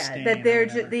 and disdain,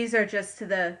 that these are just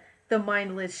the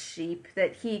mindless sheep,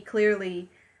 that he clearly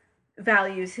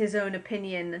values his own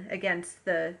opinion against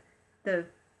the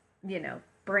you know,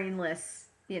 brainless,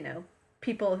 you know,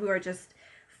 people who are just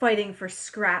fighting for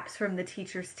scraps from the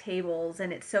teachers' tables,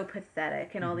 and it's so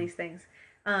pathetic, and all these things.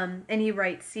 And he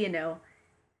writes, you know,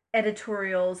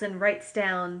 editorials and writes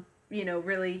down, you know,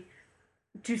 really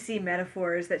juicy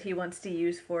metaphors that he wants to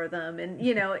use for them, and,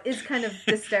 you know, is kind of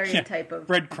the stereotype of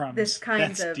breadcrumbs. This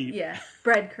kind of deep.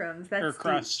 Breadcrumbs. That's or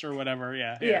crusts deep. Or whatever.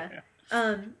 Yeah.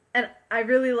 And I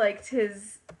really liked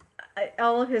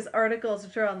all of his articles,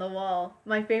 which are on the wall.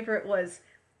 My favorite was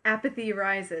 "Apathy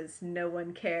rises, no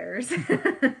one cares."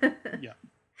 Yeah.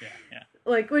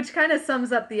 Like, which kind of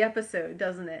sums up the episode,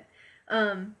 doesn't it?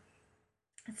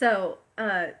 So,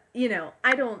 you know,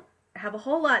 I don't have a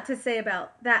whole lot to say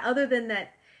about that, other than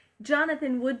that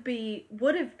Jonathan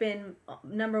would have been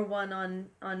number one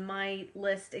on my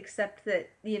list, except that,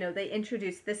 you know, they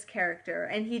introduced this character,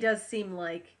 and he does seem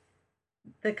like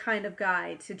the kind of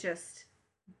guy to just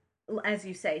as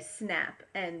you say, snap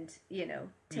and,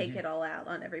 take Mm-hmm. it all out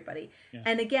on everybody. Yeah.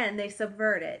 And again, they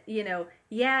subvert it.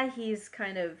 Yeah, he's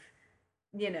kind of,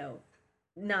 you know,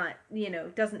 not,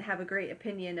 doesn't have a great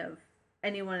opinion of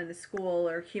anyone in the school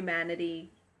or humanity.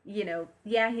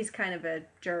 Yeah, he's kind of a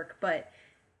jerk, but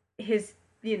his,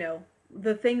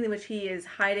 the thing which he is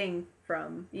hiding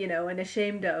from, and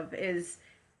ashamed of is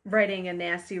writing a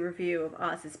nasty review of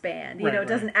Oz's band. Right, It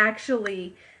doesn't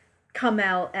actually come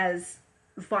out as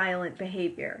violent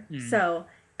behavior. So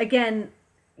again,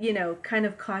 kind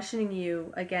of cautioning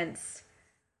you against,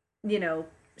 That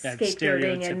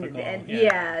scapegoating stereotypical, and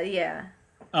yeah.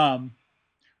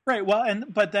 Right. Well,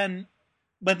 but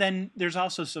then there's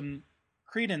also some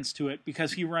credence to it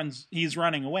because he's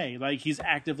running away. Like he's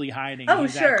actively hiding. Oh,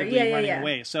 he's sure. actively Yeah, running yeah.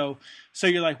 away. So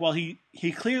you're like, well, he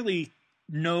clearly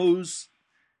knows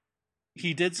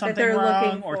he did That something they're wrong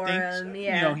looking or for thinks, him.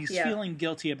 Yeah, he's yeah, feeling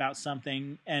guilty about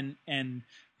something and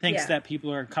thinks yeah, that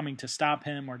people are coming to stop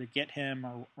him or to get him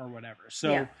or whatever.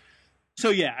 yeah. So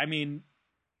yeah, I mean,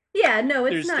 Yeah, no,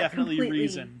 it's there's not definitely completely.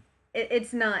 reason.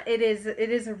 It's not. It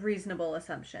is a reasonable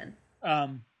assumption.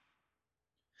 Um,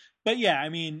 but yeah, I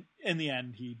mean, in the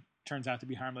end, he turns out to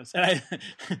be harmless. And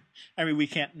I mean, we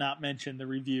can't not mention the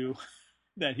review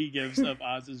that he gives of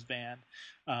Oz's band,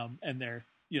 and they're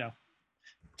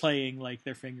playing like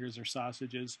their fingers are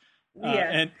sausages.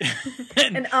 Yeah.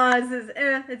 And And Oz is,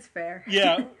 it's fair.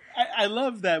 yeah, I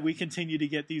love that we continue to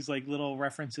get these like little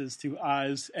references to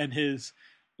Oz and his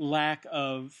lack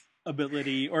of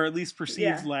ability, or at least perceived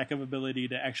Yeah. lack of ability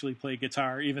to actually play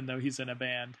guitar, even though he's in a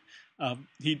band.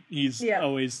 He's Yeah.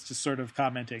 always just sort of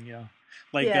commenting,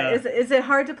 like Yeah, is it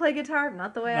hard to play guitar?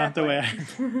 Not the way I not the play way it.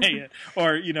 I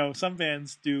play it, or some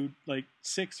bands do like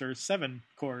 6 or 7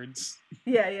 chords.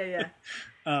 Yeah.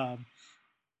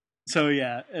 So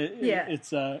yeah, Yeah. it's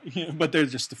but they're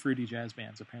just the fruity jazz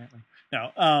bands apparently.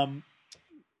 No,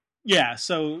 yeah,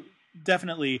 so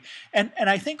definitely, and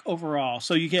I think overall,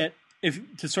 so you get, if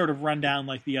to sort of run down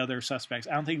like the other suspects,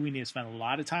 I don't think we need to spend a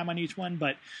lot of time on each one,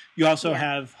 but you also Yeah.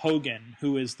 have Hogan,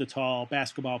 who is the tall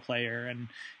basketball player,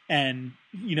 and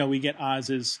we get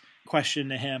Oz's question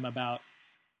to him about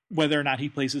whether or not he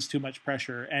places too much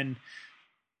pressure, and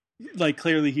like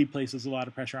clearly he places a lot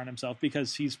of pressure on himself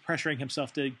because he's pressuring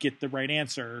himself to get the right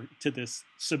answer to this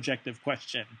subjective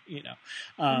question.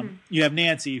 You have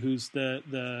Nancy, who's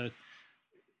the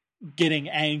getting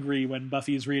angry when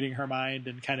Buffy's reading her mind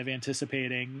and kind of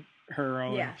anticipating her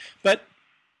own. Yeah. But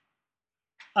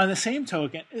on the same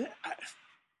token,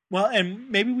 well, and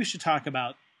maybe we should talk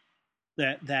about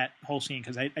that whole scene,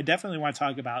 because I definitely want to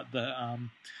talk about the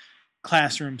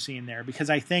classroom scene there, because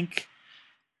I think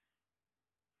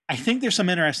there's some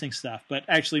interesting stuff, but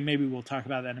actually maybe we'll talk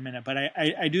about that in a minute. But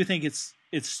I do think it's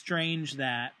strange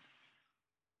that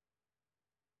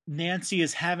Nancy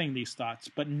is having these thoughts,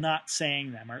 but not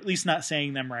saying them, or at least not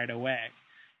saying them right away.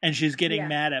 And she's getting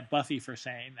mad at Buffy for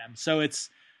saying them. So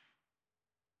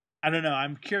I don't know.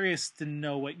 I'm curious to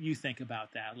know what you think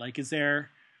about that. Like, is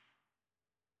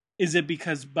it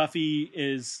because Buffy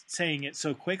is saying it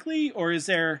so quickly, or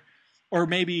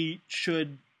maybe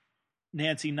should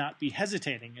Nancy not be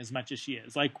hesitating as much as she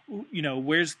is? Like,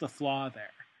 where's the flaw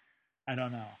there? I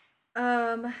don't know.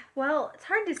 Well, it's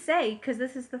hard to say because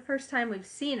this is the first time we've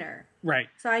seen her. Right.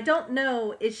 So I don't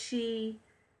know, is she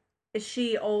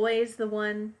always the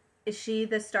one, is she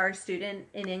the star student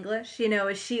in English?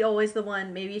 Is she always the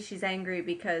one, maybe she's angry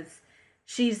because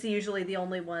she's usually the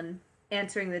only one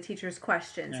answering the teacher's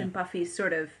questions, and Buffy's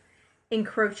sort of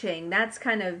encroaching. That's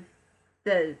kind of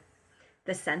the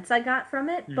sense I got from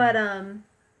it.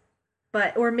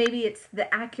 But or maybe it's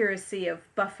the accuracy of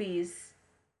Buffy's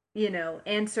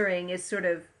answering is sort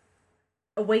of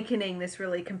awakening this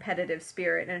really competitive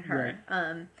spirit in her.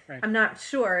 Right. I'm not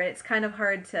sure. It's kind of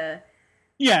hard to.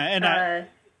 Yeah,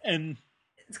 and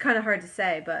it's kind of hard to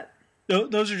say, but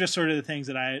those are just sort of the things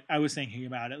that I was thinking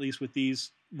about, at least with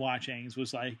these watchings,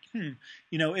 was like,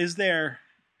 is there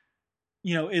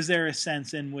a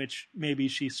sense in which maybe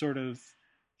she's sort of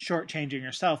shortchanging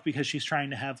herself because she's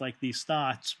trying to have like these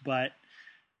thoughts, but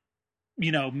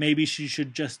maybe she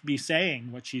should just be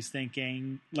saying what she's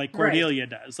thinking, like Cordelia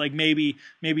does. Like maybe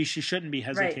she shouldn't be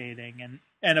hesitating. Right.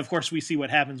 And of course we see what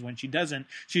happens when she doesn't.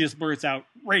 She just blurts out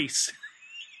race,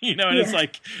 and it's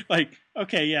like,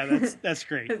 okay, yeah, that's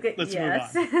great. Okay, Let's move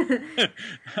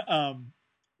on.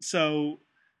 So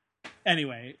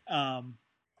anyway,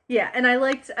 yeah, and I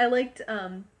liked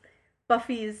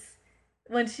Buffy's,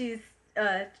 when she's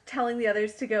telling the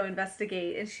others to go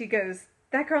investigate, and she goes,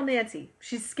 "That girl Nancy,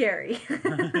 she's scary."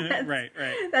 right.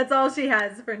 That's all she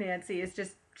has for Nancy, is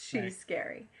just she's Right.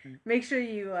 scary. Make sure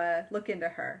you look into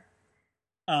her.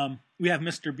 We have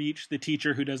Mr. Beach, the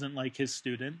teacher who doesn't like his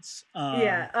students.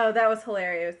 Yeah. Oh, that was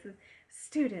hilarious.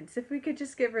 Students, if we could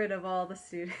just get rid of all the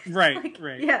students. Right, Like,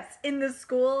 right, yes, in the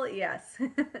school, yes.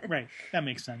 right. That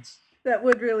makes sense. That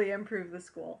would really improve the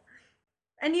school.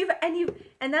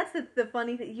 And that's the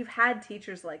funny thing. You've had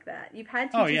teachers like that. You've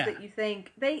had Oh, teachers yeah. that you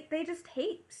think they just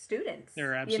hate students.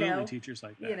 There are you absolutely know? teachers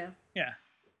like that. You know. Yeah.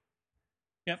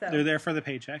 Yep. So. They're there for the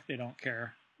paycheck. They don't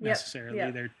care Yep, necessarily.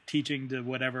 yep. They're teaching to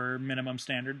whatever minimum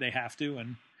standard they have to,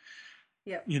 and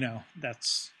Yep. you know,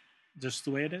 that's just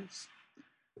the way it is.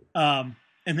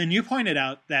 And then you pointed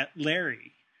out that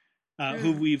Larry,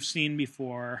 who we've seen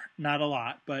before, not a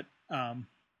lot, but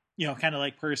you know, kind of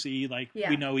like Percy, like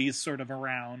we know he's sort of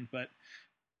around, but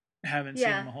haven't seen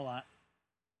him a whole lot.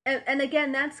 And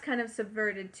again, that's kind of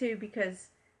subverted too, because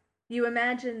you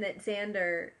imagine that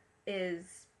Xander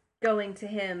is going to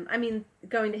him. I mean,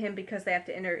 going to him because they have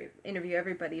to interview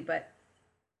everybody, but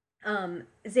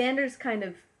Xander's kind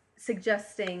of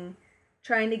suggesting,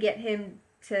 trying to get him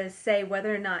to say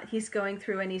whether or not he's going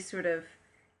through any sort of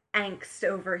angst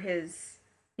over his,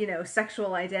 you know,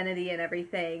 sexual identity and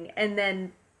everything. And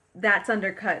then that's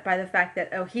undercut by the fact that,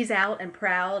 oh, he's out and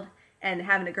proud and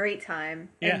having a great time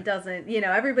and doesn't, you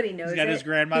know, everybody knows he's got it. His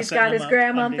grandma he's got his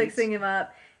grandma fixing dates. him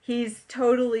up. He's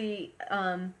totally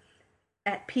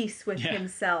at peace with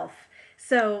himself.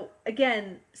 So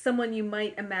again, someone you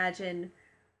might imagine,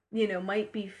 you know,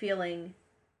 might be feeling,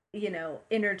 you know,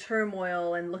 inner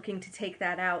turmoil and looking to take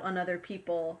that out on other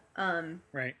people.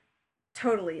 Right.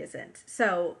 Totally isn't.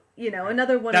 So, you know,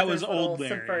 another one that of those was little old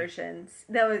Larry. subversions.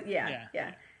 That was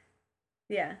yeah.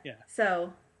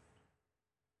 So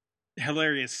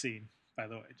hilarious scene, by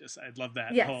the way. Just I love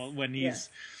that whole when he's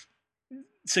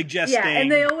suggesting. Yeah,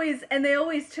 and they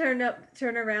always turn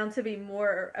around to be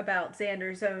more about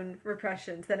Xander's own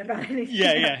repressions than about anything.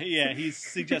 Yeah. He's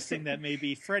suggesting that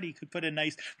maybe Freddie could put a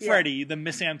nice Freddie, the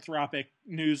misanthropic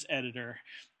news editor,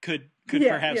 could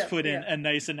perhaps put in a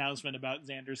nice announcement about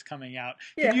Xander's coming out.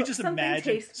 Can you just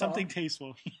imagine something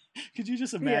tasteful? Could you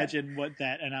just imagine what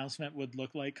that announcement would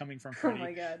look like coming from Freddie? Oh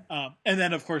my god! And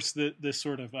then of course the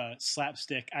sort of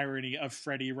slapstick irony of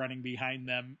Freddie running behind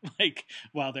them like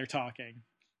while they're talking.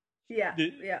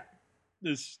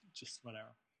 This just whatever.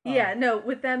 No,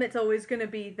 with them it's always going to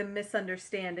be the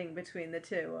misunderstanding between the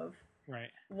two of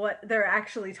what they're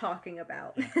actually talking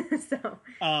about. So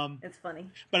it's funny.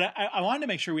 But I wanted to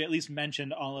make sure we at least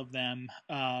mentioned all of them,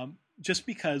 just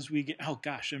because we get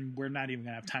and we're not even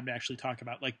gonna have time to actually talk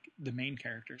about like the main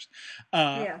characters.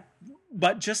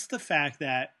 But just the fact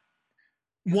that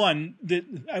one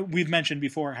that we've mentioned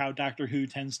before how Doctor Who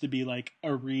tends to be like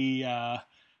a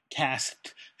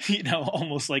cast, you know,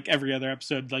 almost like every other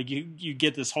episode, like you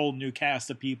get this whole new cast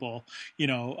of people, you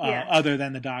know, other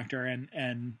than the Doctor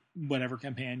and whatever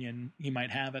companion he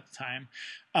might have at the time.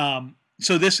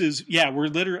 So this is,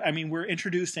 we're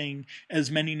introducing as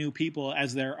many new people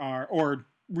as there are, or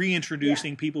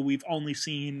reintroducing people we've only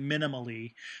seen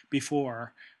minimally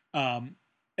before,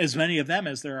 as many of them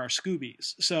as there are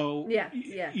Scoobies. So,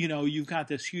 you know, you've got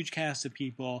this huge cast of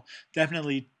people,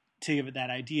 definitely to give it that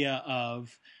idea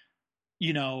of,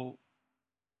 you know,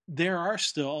 there are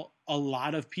still a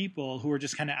lot of people who are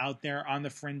just kind of out there on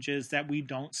the fringes that we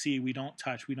don't see, we don't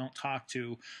touch, we don't talk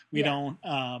to, we don't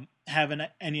have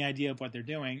any idea of what they're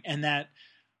doing, and that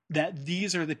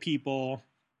these are the people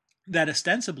that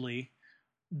ostensibly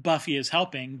Buffy is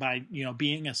helping by, you know,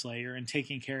 being a Slayer and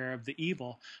taking care of the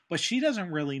evil, but she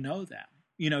doesn't really know them.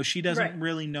 You know, she doesn't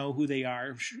really know who they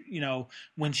are. You know,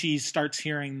 when she starts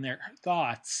hearing their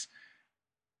thoughts,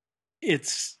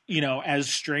 it's, you know, as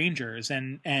strangers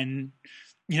and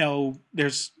you know,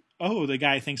 there's, oh, the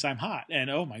guy thinks I'm hot, and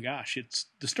oh my gosh, it's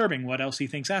disturbing what else he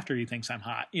thinks after he thinks I'm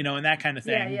hot, you know, and that kind of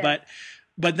thing.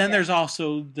 But then there's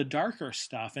also the darker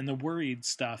stuff and the worried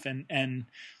stuff and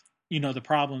you know, the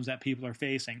problems that people are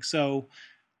facing. So,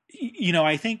 you know,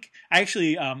 I think I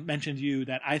actually mentioned to you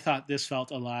that I thought this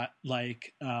felt a lot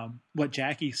like what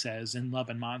Jackie says in Love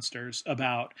and Monsters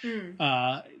about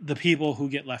the people who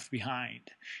get left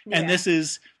behind. And this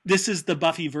is the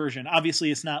Buffy version.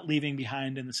 Obviously, it's not leaving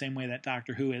behind in the same way that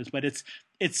Doctor Who is, but it's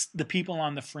the people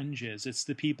on the fringes. It's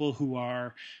the people who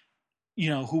are, you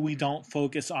know, who we don't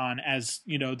focus on as,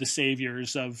 you know, the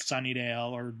saviors of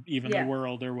Sunnydale or even the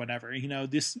world or whatever. You know,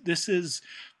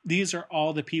 these are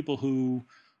all the people who,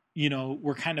 you know,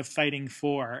 we're kind of fighting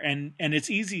for, and it's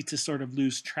easy to sort of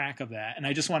lose track of that. And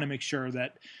I just want to make sure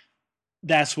that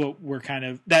that's what we're kind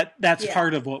of, that's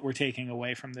part of what we're taking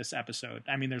away from this episode.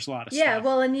 I mean, there's a lot of stuff.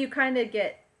 Well, and you kind of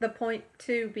get the point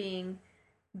too being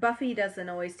Buffy doesn't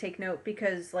always take note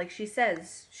because, like she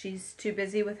says, she's too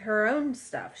busy with her own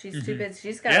stuff. She's too Hmm. busy.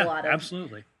 She's got a Yeah, lot of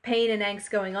absolutely. pain and angst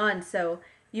going on. So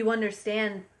you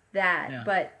understand that, Yeah.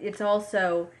 but it's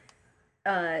also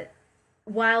uh,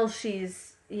 while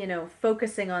she's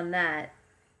focusing on that,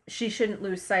 she shouldn't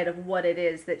lose sight of what it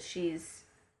is that she's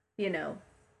you know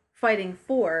fighting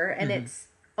for, and Hmm. it's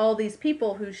all these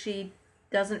people who she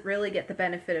doesn't really get the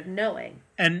benefit of knowing.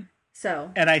 And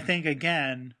So and I think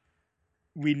again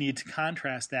we need to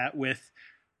contrast that with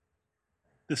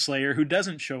the Slayer who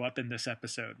doesn't show up in this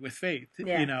episode with Faith.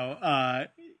 yeah,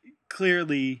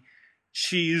 Clearly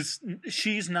she's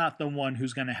not the one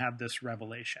who's going to have this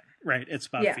revelation, right? It's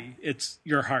yeah, Buffy. It's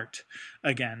your heart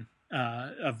again,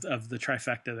 of the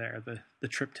trifecta there, the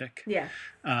triptych. yeah.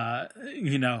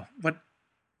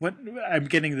 What I'm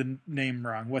getting the name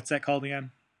wrong. What's that called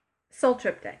again? Soul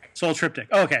Triptych. Soul Triptych.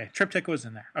 Oh, okay, Triptych was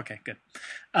in there. Okay, good.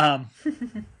 Um,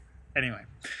 anyway,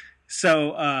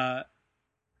 so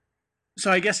so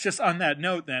I guess just on that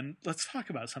note, then let's talk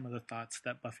about some of the thoughts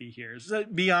that Buffy hears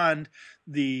beyond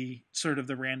the sort of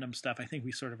the random stuff. I think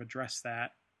we sort of addressed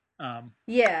that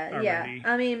Yeah, yeah. already.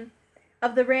 I mean,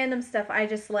 of the random stuff, I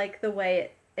just like the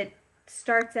way it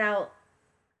starts out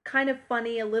kind of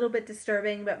funny, a little bit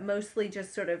disturbing, but mostly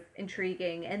just sort of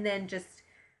intriguing, and then just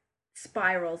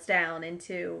spirals down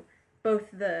into both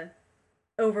the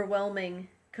overwhelming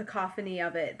cacophony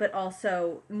of it, but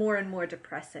also more and more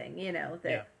depressing, Yeah.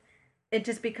 that it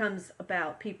just becomes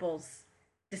about people's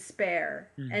despair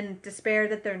Mm. and despair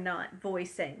that they're not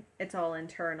voicing. It's all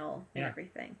internal and Yeah.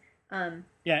 everything.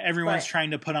 Yeah, everyone's But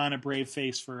trying to put on a brave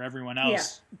face for everyone yeah,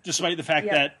 else, despite the fact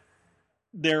yeah, that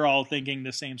they're all thinking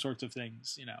the same sorts of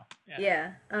things, Yeah.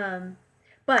 yeah.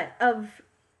 But of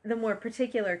the more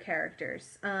particular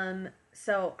characters,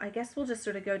 so I guess we'll just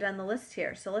sort of go down the list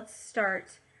here. So let's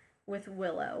start with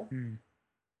Willow. Mm.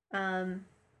 Um,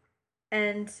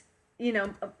 and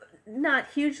not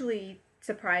hugely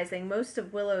surprising. Most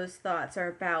of Willow's thoughts are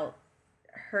about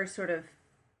her sort of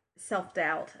self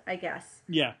doubt, I guess.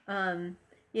 Yeah.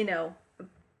 You know,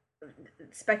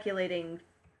 speculating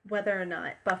whether or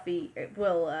not Buffy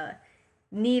will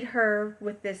need her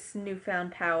with this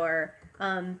newfound power.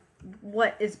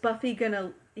 What is Buffy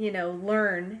gonna,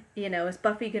 learn? Is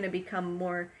Buffy gonna become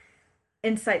more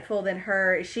insightful than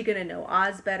her? Is she gonna know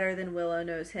Oz better than Willow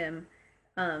knows him?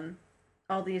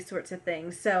 All these sorts of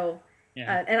things. So,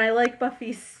 Yeah. and I like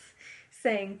Buffy's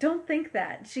saying, "Don't think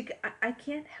that." I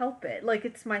can't help it. Like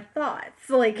it's my thoughts.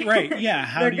 Like Right. Yeah.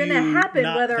 How they're do gonna you happen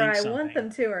not whether think I want something?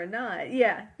 them to or not.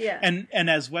 Yeah, yeah, And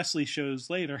as Wesley shows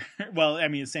later, well, I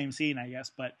mean, same scene, I guess,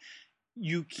 but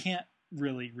you can't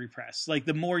really repress. Like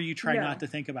the more you try not no. to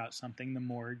think about something, the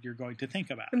more you're going to think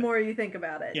about The it. more you think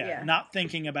about it, Yeah. yeah, Not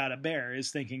thinking about a bear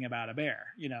is thinking about a bear.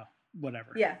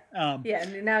 Whatever. yeah, Um, yeah.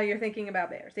 And now you're thinking about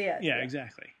bears. Yeah, yeah.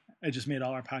 Exactly. I just made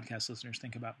all our podcast listeners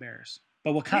think about bears.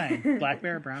 But what kind? Black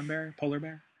bear, brown bear, polar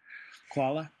bear,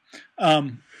 koala.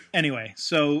 Anyway,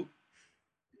 so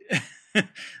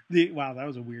wow, that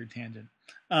was a weird tangent.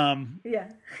 Yeah.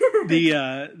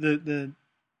 The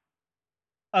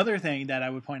other thing that I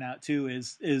would point out too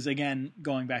is again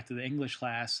going back to the English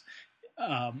class,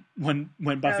 when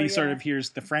Buffy sort yeah. of hears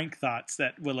the Frank thoughts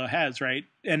that Willow has, right?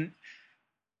 And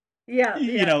Yeah,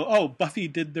 yeah. oh, Buffy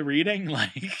did the reading,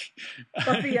 like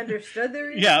Buffy understood the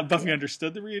reading. yeah, Buffy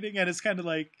understood the reading, and it's kind of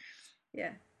like,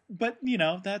 Yeah, but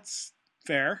that's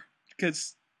fair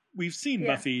because we've seen yeah,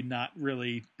 Buffy not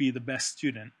really be the best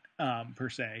student, per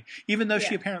se, even though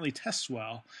she yeah, apparently tests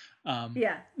well.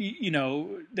 yeah,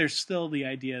 There's still the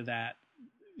idea that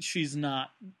she's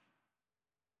not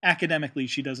academically,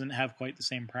 she doesn't have quite the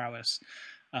same prowess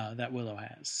that Willow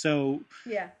has. So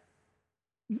yeah,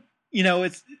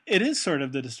 it is sort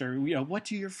of the disturbing. What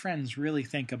do your friends really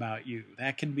think about you?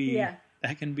 That can be yeah,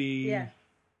 that can be yeah.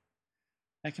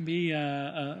 that can be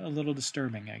a little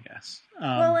disturbing, I guess.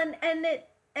 Well,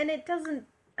 and it doesn't,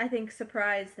 I think,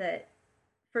 surprise that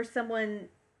for someone,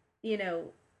 you know,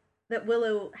 that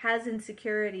Willow has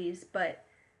insecurities, but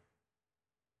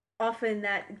often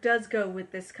that does go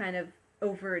with this kind of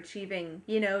overachieving,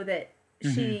 that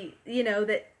Mm-hmm. she,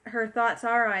 that her thoughts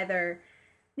are either,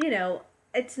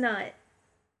 it's not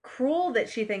cruel that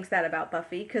she thinks that about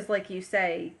Buffy, because, like you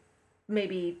say,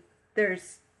 maybe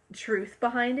there's truth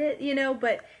behind it,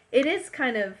 but it is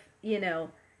kind of,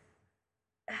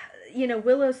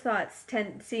 Willow's thoughts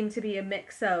seem to be a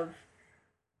mix of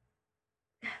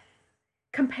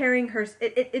comparing her.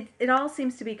 It all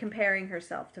seems to be comparing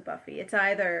herself to Buffy. It's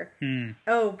either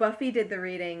oh, Buffy did the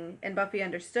reading and Buffy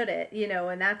understood it,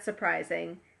 and that's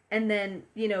surprising, and then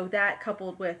that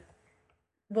coupled with,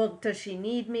 well, does she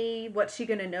need me? What's she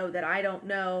gonna know that I don't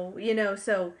know?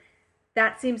 So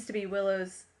that seems to be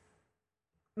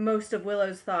most of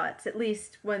Willow's thoughts, at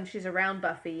least when she's around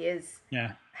Buffy, is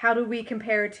Yeah. how do we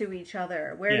compare to each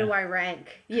other? Where Yeah. do I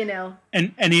rank? You know?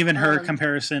 And even her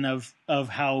comparison of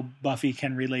how Buffy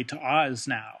can relate to Oz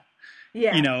now.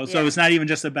 Yeah. You know, so it's not even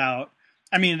just about,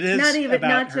 I mean, it is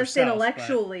not just herself,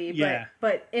 intellectually, but,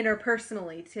 but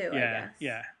interpersonally too, yeah, I guess.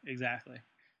 Yeah, exactly.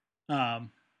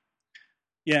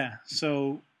 Yeah,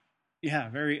 so,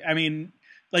 yeah, I mean,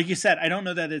 like you said, I don't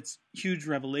know that it's huge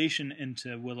revelation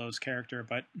into Willow's character,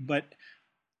 but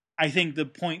I think the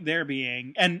point there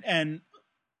being, and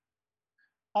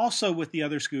also with the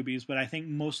other Scoobies, but I think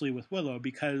mostly with Willow,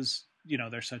 because, you know,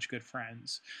 they're such good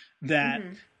friends, that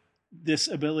this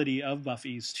ability of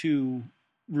Buffy's to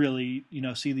really, you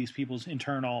know, see these people's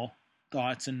internal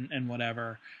thoughts and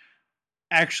whatever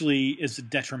actually is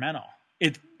detrimental.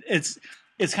 It's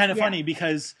kind of funny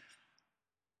because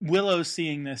Willow's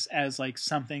seeing this as like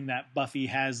something that Buffy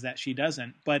has that she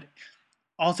doesn't, but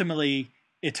ultimately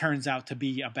it turns out to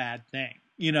be a bad thing.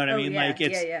 You know what I mean? Yeah, like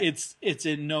it's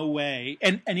in no way,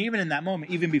 and even in that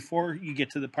moment, even before you get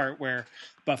to the part where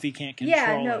Buffy can't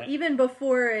control it. Even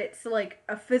before it's like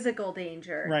a physical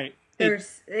danger, right?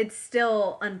 It's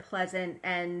still unpleasant,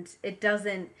 and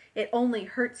it only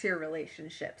hurts your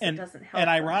relationships. It doesn't help. And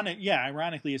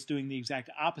ironically, it's doing the exact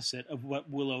opposite of what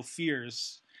Willow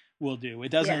fears will do. It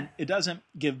doesn't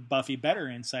give Buffy better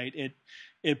insight.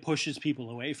 It pushes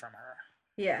people away from her.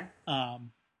 Yeah.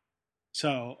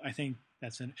 So I think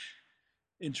that's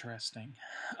interesting.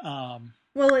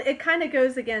 Well, it kind of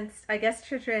goes against, I guess,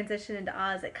 to transition into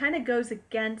Oz. It kind of goes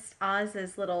against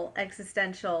Oz's little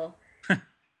existential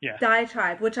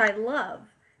diatribe, which I love.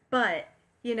 But,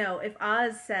 you know, if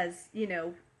Oz says, you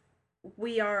know,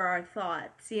 we are our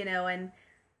thoughts, you know, and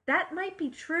that might be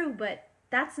true, but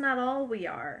that's not all we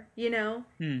are, you know?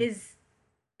 Is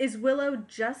Willow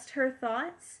just her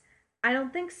thoughts? I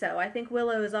don't think so. I think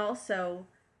Willow is also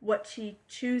what she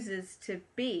chooses to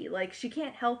be. Like, she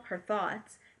can't help her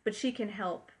thoughts, but she can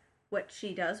help what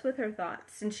she does with her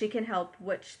thoughts, and she can help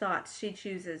which thoughts she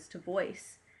chooses to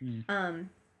voice.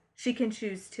 She can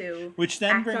choose to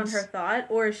act on her thought,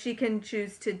 or she can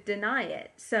choose to deny it.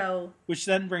 So, which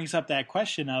then brings up that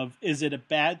question of, is it a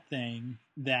bad thing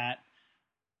that,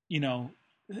 you know,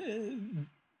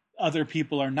 other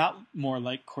people are not more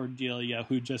like Cordelia,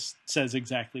 who just says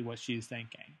exactly what she's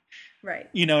thinking? Right.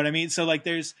 You know what I mean? So like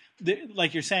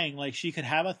like you're saying, like she could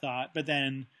have a thought, but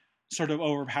then sort of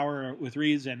overpower it with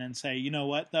reason and say, you know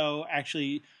what, though,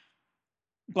 actually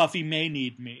Buffy may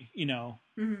need me, you know.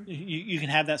 You can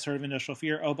have that sort of initial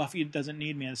fear, oh, Buffy doesn't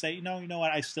need me, and say, you know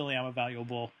what, I still am a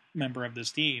valuable member of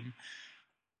this team.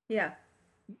 Yeah.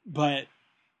 But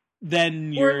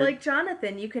then or like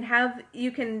Jonathan, you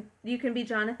can be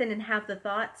Jonathan and have the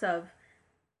thoughts of,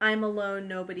 I'm alone,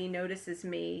 nobody notices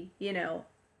me, you know,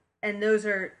 and those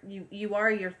are you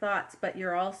are your thoughts, but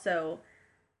you're also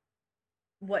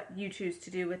what you choose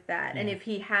to do with that. And if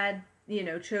he had, you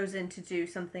know, chosen to do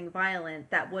something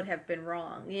violent, that would have been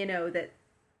wrong, you know, that,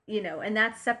 you know, and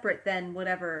that's separate than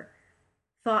whatever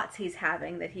thoughts he's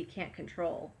having that he can't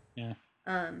control.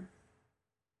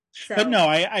 So, but no,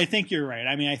 I think you're right.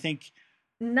 I mean, I think,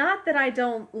 not that I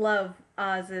don't love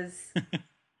Oz's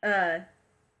you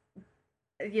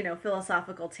know,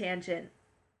 philosophical tangent,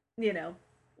 you know,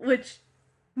 which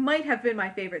might have been my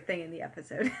favorite thing in the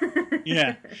episode.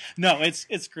 Yeah. No,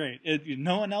 it's great.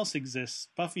 No one else exists.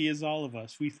 Buffy is all of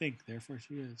us. We think, therefore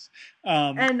she is.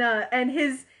 And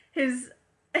his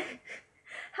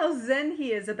how zen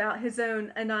he is about his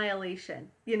own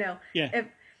annihilation. You know, if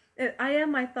I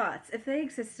am my thoughts. If they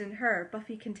exist in her,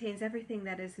 Buffy contains everything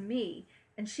that is me,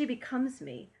 and she becomes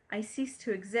me. I cease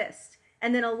to exist.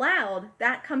 And then aloud,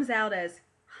 that comes out as,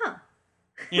 huh.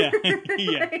 Yeah,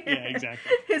 exactly.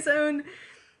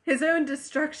 His own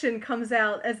destruction comes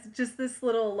out as just this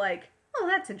little, like, oh,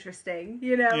 that's interesting,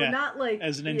 you know, not like,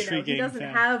 as an intriguing, you know,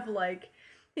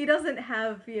 he doesn't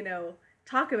have, you know,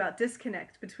 talk about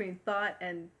disconnect between thought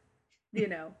and, you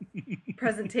know,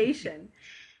 presentation.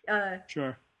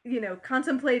 Sure. You know,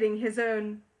 contemplating his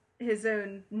own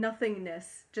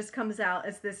nothingness just comes out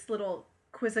as this little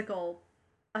quizzical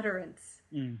utterance.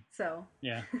 So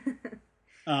yeah.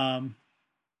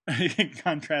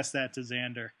 Contrast that to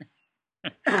Xander.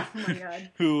 Oh my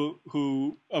god.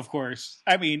 Who of course,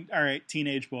 I mean, all right,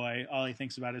 teenage boy, all he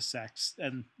thinks about is sex,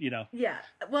 and you know. Yeah.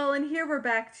 Well, and here we're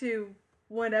back to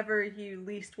whatever you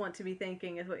least want to be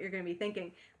thinking is what you're going to be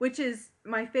thinking, which is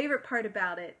my favorite part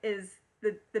about it is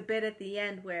the bit at the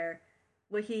end where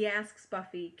he asks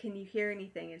Buffy, "Can you hear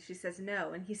anything?" and she says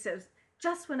no, and he says,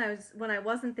 just when I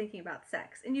wasn't thinking about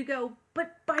sex. And you go,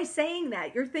 but by saying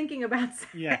that, you're thinking about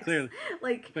sex. Yeah, clearly.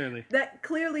 Like, clearly. that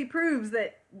clearly proves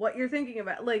that what you're thinking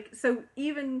about. Like, so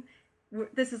even,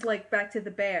 this is like back to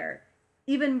the bear.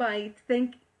 Even by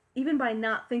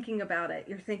not thinking about it,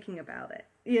 you're thinking about it.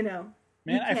 You know?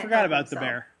 Man, I forgot about the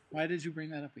bear. Why did you bring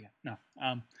that up again? No.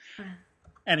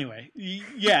 Anyway,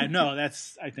 yeah, no,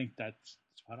 I think that's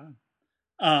spot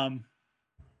on.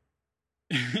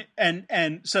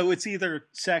 And so it's either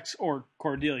sex or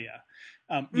Cordelia.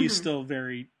 He's still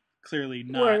very clearly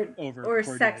not over or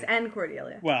Cordelia. Sex and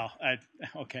Cordelia. Well,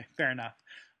 okay, fair enough.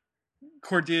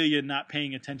 Cordelia not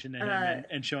paying attention to him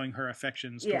and showing her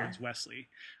affections towards Wesley,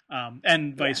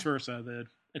 and vice versa. The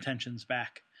attention's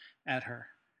back at her.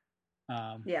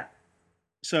 Yeah.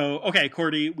 So, okay,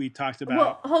 Cordy, we talked about...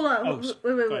 Well, hold on.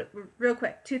 Wait. Real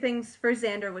quick. 2 things for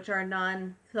Xander, which are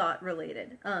non-thought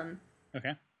related.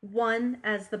 Okay. One,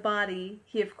 as the body,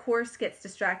 he of course gets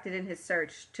distracted in his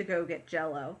search to go get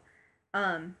Jell-O.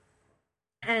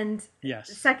 And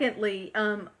yes. Secondly,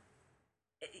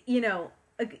 you know,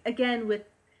 again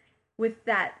with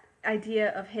that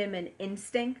idea of him and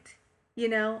instinct, you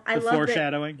know, I love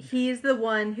foreshadowing. That he's the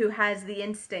one who has the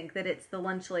instinct that it's the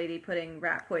lunch lady putting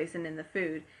rat poison in the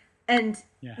food, and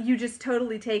you just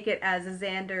totally take it as a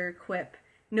Xander quip.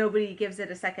 Nobody gives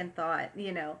it a second thought,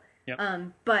 you know.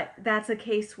 Yep. But that's a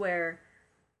case where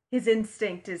his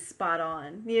instinct is spot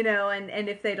on, you know, and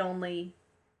if they'd only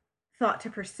thought to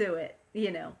pursue it,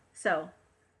 you know. So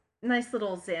nice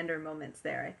little Xander moments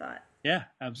there, I thought. Yeah,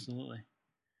 absolutely.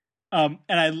 And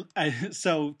I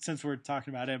so since we're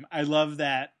talking about him, I love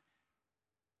that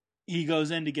he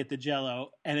goes in to get the Jell-O,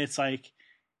 and it's like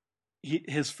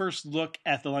his first look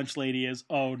at the lunch lady is,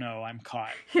 oh no, I'm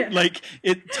caught. Yeah. Like,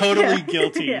 it totally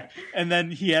guilty. Yeah. And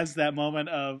then he has that moment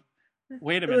of,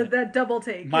 wait a minute. That double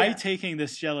take. My taking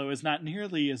this Jell-O is not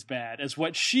nearly as bad as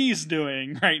what she's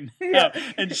doing right now.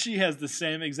 Yeah. And she has the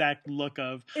same exact look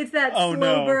of, it's that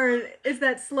slow burn. It's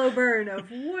that slow burn of,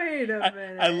 wait a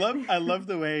minute. I love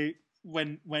the way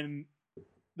when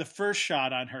the first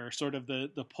shot on her, sort of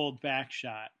the pulled back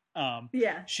shot,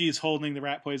 she's holding the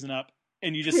rat poison up,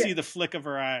 and you just see the flick of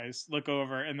her eyes, look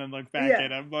over, and then look back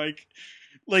at him.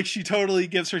 Like she totally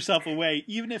gives herself away,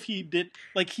 even if he did,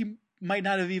 like, he might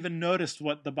not have even noticed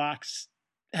what the box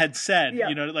had said,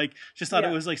 you know, like, just thought it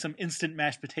was like some instant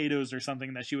mashed potatoes or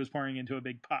something that she was pouring into a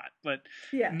big pot. But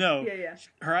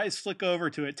her eyes flick over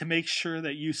to it to make sure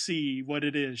that you see what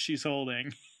it is she's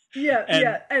holding. And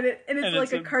it's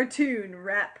like a cartoon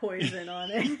rat poison on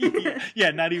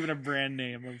it. Not even a brand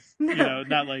name of, you know,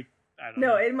 not like, I don't know.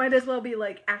 No, it might as well be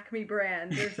like Acme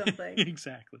brand or something.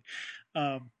 Exactly.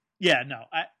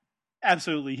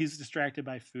 Absolutely. He's distracted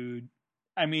by food.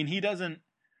 I mean, he doesn't,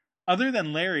 other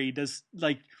than Larry, does,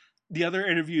 like, the other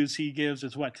interviews he gives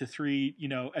is to 3, you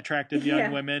know, attractive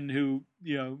young women who,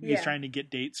 you know, he's trying to get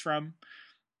dates from.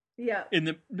 Yeah. In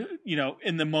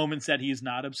the moments that he's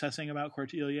not obsessing about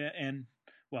Cordelia, and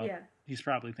he's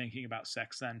probably thinking about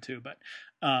sex then too, but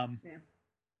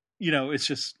you know, it's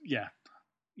just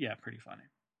pretty funny.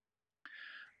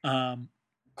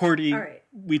 Cordy,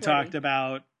 we talked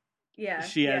about. Yeah,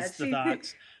 she has the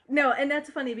thoughts. No, and that's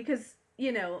funny because,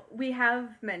 you know, we have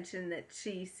mentioned that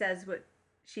she says what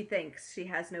she thinks. She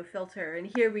has no filter,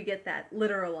 and here we get that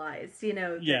literalized. You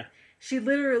know, she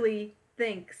literally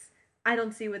thinks, I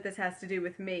don't see what this has to do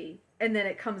with me. And then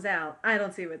it comes out, I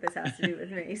don't see what this has to do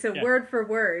with me. So word for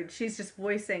word, she's just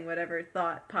voicing whatever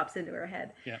thought pops into her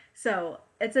head. Yeah. So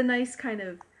it's a nice kind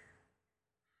of,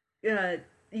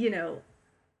 you know,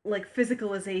 like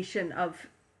physicalization of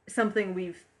something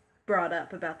we've brought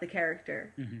up about the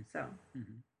character. Mm-hmm. So.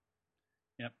 Mm-hmm.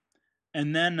 Yep.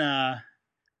 And then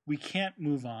we can't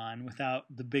move on without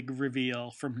the big reveal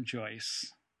from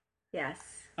Joyce. Yes.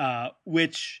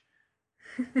 Which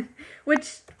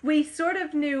we sort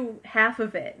of knew half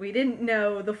of it. We didn't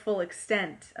know the full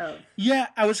extent of. Yeah,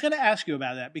 I was going to ask you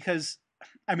about that because,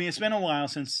 I mean, it's been a while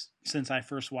since I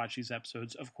first watched these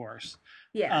episodes, of course.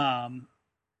 Yeah.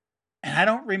 And I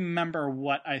don't remember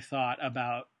what I thought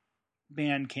about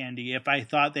Band Candy. If I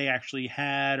thought they actually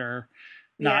had or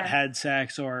not had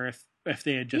sex, or if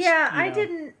they had just. Yeah, I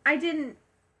didn't I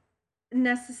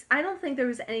don't think there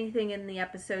was anything in the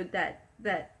episode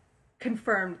that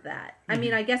confirmed that. I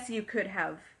mean, I guess you could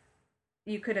have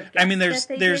guessed. I mean, there's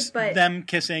did, but them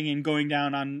kissing and going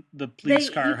down on the police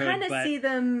car hood. You kind of see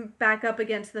them back up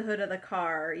against the hood of the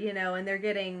car, you know, and they're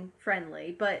getting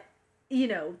friendly. But, you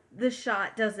know, the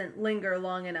shot doesn't linger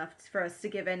long enough for us to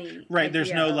give any right.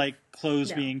 There's no like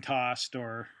clothes being tossed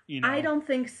or, you know. I don't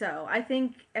think so. I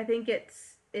think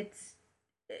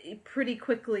pretty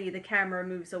quickly the camera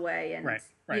moves away, and Right.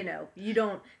 Right. you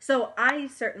don't. So I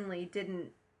certainly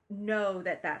didn't know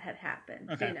that had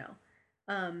happened. Okay.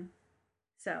 Um,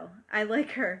 so I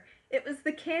like her. It was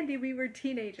the candy, we were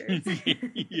teenagers.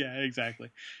 Yeah,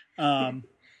 exactly. And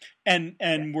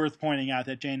Yeah. worth pointing out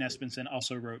that Jane Espenson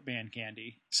also wrote Band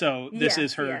Candy. So this Yeah,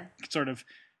 is her yeah. sort of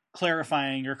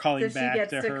clarifying or calling So she back gets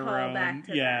to to her call own. back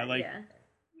to Yeah, that. like Yeah.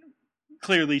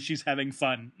 clearly she's having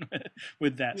fun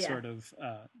with that Yeah. sort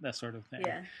of thing.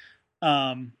 Yeah.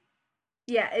 Um,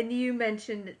 Yeah, and you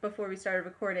mentioned before we started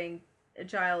recording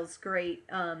Giles' great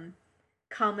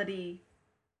comedy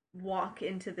walk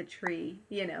into the tree,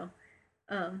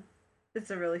 Um it's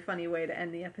a really funny way to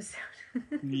end the episode.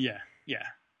 yeah,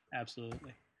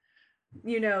 absolutely.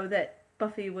 You know that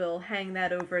Buffy will hang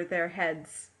that over their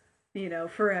heads,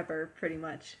 forever, pretty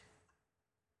much.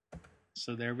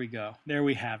 So there we go. There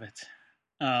we have it.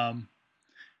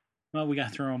 Well, we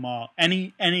got through them all.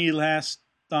 Any last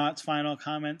thoughts, final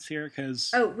comments here?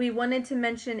 Because we wanted to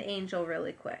mention Angel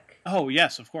really quick. Oh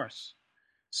yes, of course.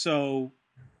 So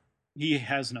he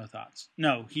has no thoughts.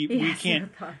 No, we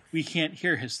can't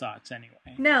hear his thoughts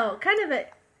anyway. No, kind of a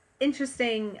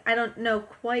interesting. I don't know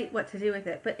quite what to do with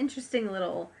it, but interesting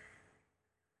little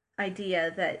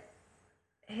idea that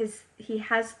he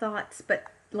has thoughts, but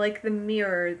like the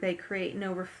mirror, they create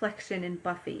no reflection in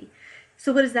Buffy.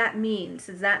 So what does that mean?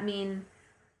 Does that mean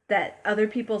that other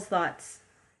people's thoughts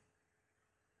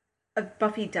of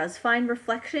Buffy does find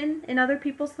reflection in other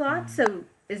people's thoughts? Mm-hmm. So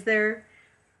is there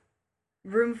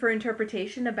room for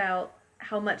interpretation about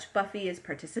how much Buffy is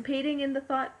participating in the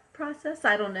thought process?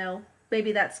 I don't know.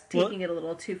 Maybe that's taking it a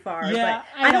little too far. Yeah,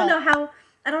 but I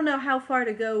don't know how far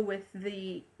to go with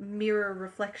the mirror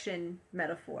reflection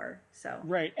metaphor. So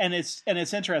right, and it's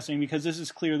interesting because this is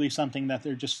clearly something that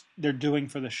they're doing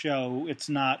for the show. It's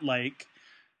not like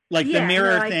the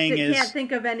mirror thing is. I can't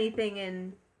think of anything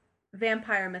in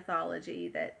vampire mythology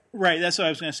that. Right, that's what I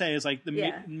was going to say. Is like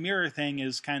the mirror thing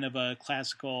is kind of a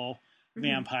classical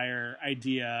vampire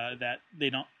idea that they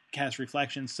don't cast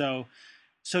reflections. So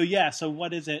yeah. So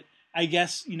what is it? I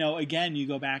guess again you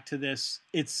go back to this.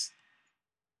 It's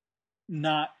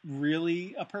not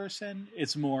really a person.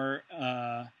 It's more,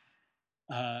 the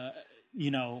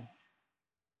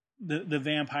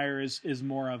vampire is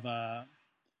more of a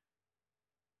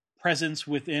presence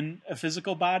within a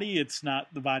physical body. It's not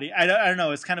the body. I don't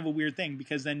know. It's kind of a weird thing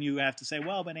because then you have to say,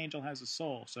 well, but Angel has a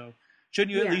soul. So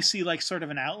shouldn't you at least see like sort of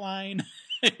an outline,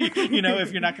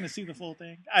 if you're not going to see the full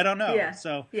thing? I don't know. Yeah.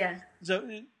 So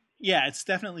yeah, it's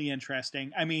definitely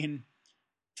interesting. I mean,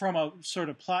 from a sort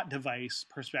of plot device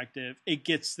perspective, it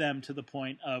gets them to the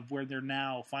point of where they're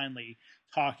now finally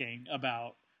talking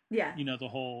about, the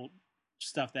whole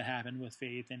stuff that happened with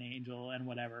Faith and Angel and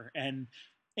whatever. And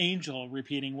Angel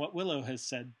repeating what Willow has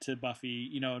said to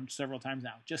Buffy, several times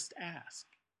now, just ask.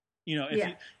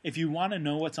 If you want to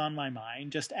know what's on my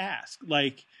mind, just ask.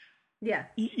 Like, yeah,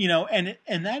 and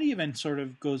that even sort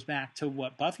of goes back to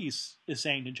what Buffy is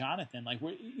saying to Jonathan. Like,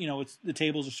 it's the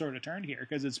tables are sort of turned here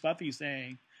because it's Buffy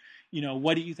saying,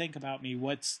 what do you think about me?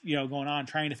 What's going on?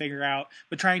 Trying to figure out,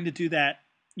 but trying to do that,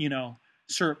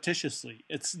 surreptitiously.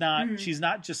 It's not. She's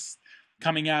not just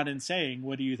coming out and saying,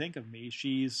 "What do you think of me?"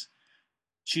 She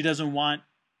doesn't want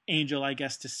Angel, I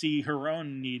guess, to see her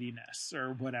own neediness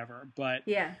or whatever. But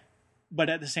But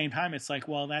at the same time, it's like,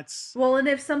 well, that's... Well, and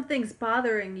if something's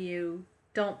bothering you,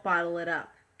 don't bottle it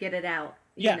up. Get it out,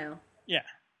 you know? Yeah.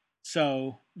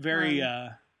 So, very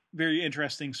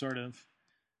interesting sort of,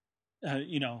 I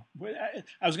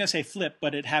was going to say flip,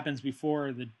 but it happens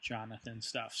before the Jonathan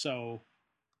stuff. So,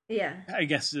 yeah. I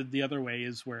guess the other way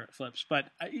is where it flips. But,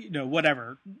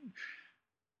 whatever.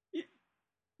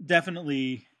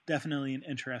 Definitely an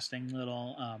interesting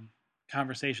little...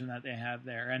 conversation that they have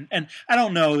there, and I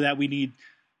don't know that we need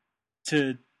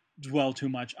to dwell too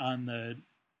much on the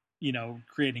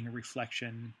creating a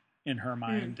reflection in her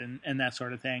mind and that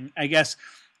sort of thing. I guess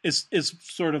it's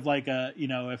sort of like a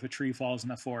if a tree falls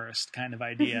in a forest kind of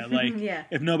idea. Like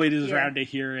if nobody's around to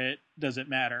hear it, does it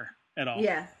matter at all?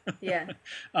 Yeah.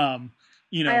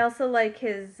 I also like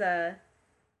his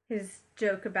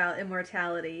joke about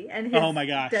immortality and his oh my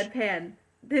gosh deadpan.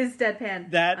 His deadpan.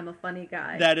 That I'm a funny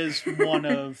guy. That is one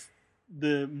of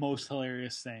the most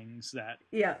hilarious things that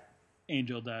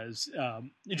Angel does.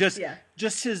 Just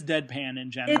his deadpan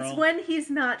in general. It's when he's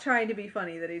not trying to be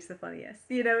funny that he's the funniest.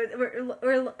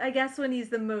 Or I guess when he's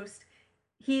most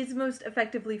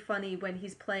effectively funny when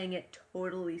he's playing it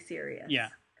totally serious. Yeah.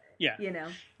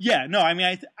 Yeah, no, I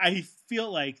mean, I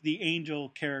feel like the Angel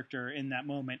character in that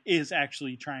moment is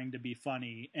actually trying to be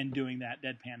funny and doing that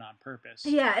deadpan on purpose.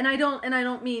 Yeah, and I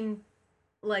don't mean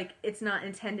like it's not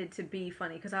intended to be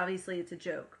funny because obviously it's a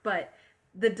joke, but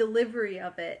the delivery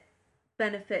of it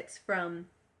benefits from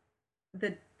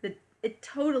the it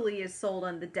totally is sold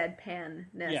on the Yeah,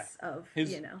 deadpanness of,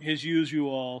 his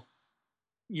usual,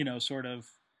 sort of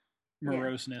yeah,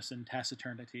 moroseness and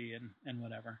taciturnity and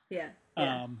whatever. yeah,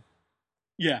 yeah. Um,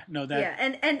 yeah, no, that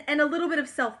Yeah, and a little bit of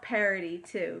self-parody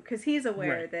too, because he's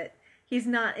aware right. that he's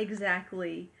not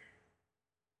exactly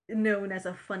known as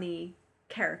a funny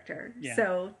character. Yeah.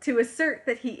 So to assert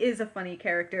that he is a funny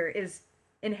character is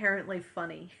inherently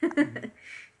funny. Mhm.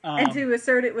 And Um, to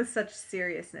assert it with such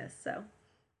seriousness. So,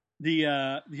 the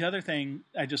other thing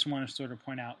I just want to sort of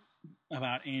point out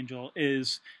about Angel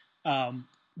is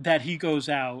that he goes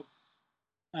out,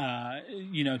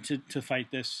 to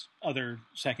fight this other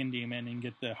second demon and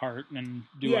get the heart and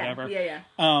do yeah, whatever. yeah, yeah.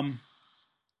 Um,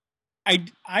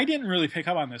 I didn't really pick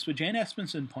up on this, but Jane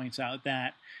Espenson points out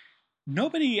that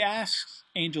nobody asks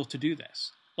Angel to do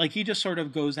this. Like he just sort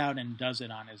of goes out and does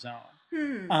it on his own.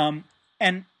 Hmm.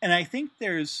 And I think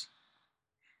there's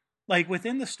like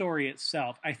within the story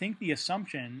itself, I think the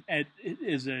assumption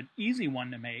is an easy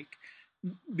one to make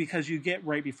because you get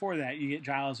right before that, you get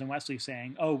Giles and Wesley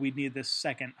saying, "Oh, we need this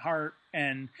second heart,"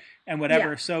 and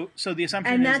whatever. Yeah. So the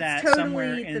assumption And is that's that somewhere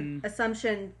totally the in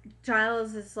assumption.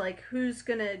 Giles is like, who's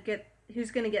gonna get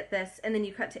this? And then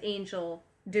you cut to Angel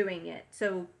doing it.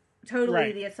 So totally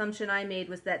right, the assumption I made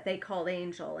was that they called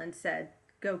Angel and said,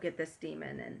 go get this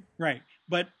demon. And right,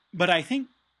 but I think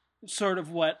sort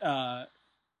of what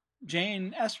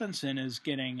Jane Espenson is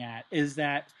getting at is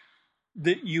that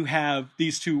you have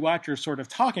these two watchers sort of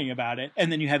talking about it,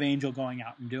 and then you have Angel going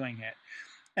out and doing it,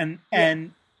 and yeah,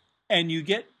 and and you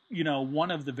get one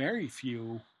of the very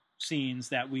few scenes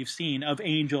that we've seen of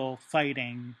Angel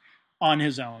fighting on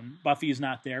his own. Buffy's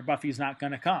not there. Buffy's not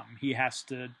going to come. He has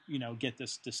to get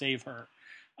this to save her.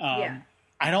 yeah, Um,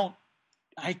 I don't.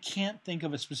 I can't think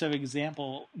of a specific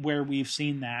example where we've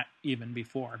seen that even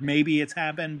before. Maybe it's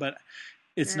happened, but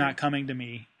it's eh, not coming to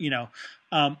me.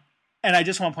 Um, and I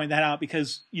just want to point that out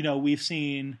because we've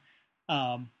seen,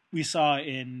 we saw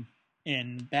in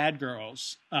Bad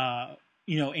Girls,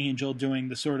 Angel doing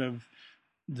the sort of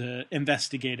the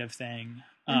investigative thing.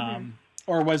 mm-hmm.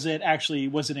 Or was it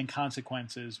in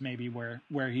Consequences maybe where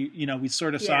he we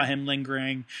sort of saw Yeah, him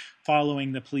lingering,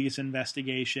 following the police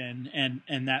investigation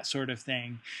and that sort of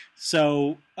thing.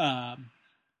 So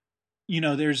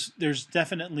there's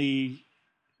definitely,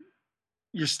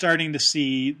 you're starting to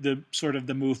see the sort of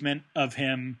the movement of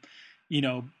him, you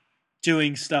know,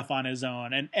 doing stuff on his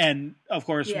own, and of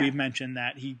course yeah. we've mentioned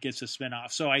that he gets a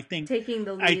spinoff. So I think Taking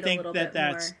the I lead a think little that bit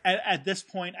that's more. at this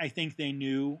point I think they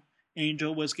knew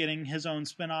Angel was getting his own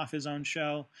spinoff, his own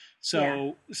show.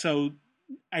 Yeah, So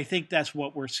I think that's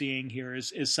what we're seeing here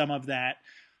is some of that,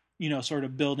 sort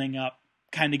of building up,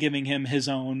 kind of giving him his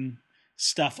own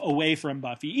stuff away from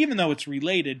Buffy, even though it's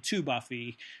related to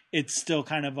Buffy. It's still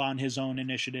kind of on his own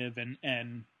initiative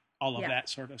and all of yeah, that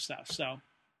sort of stuff. So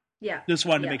yeah, just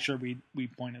wanted to yeah. make sure we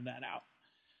pointed that out.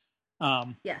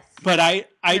 Um, Yes. but I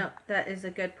No, that is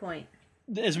a good point.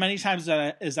 as many times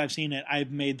as I've seen it,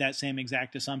 I've made that same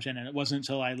exact assumption, and it wasn't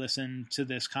until I listened to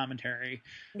this commentary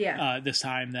Yeah, this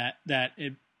time that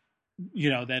it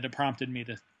that it prompted me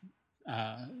to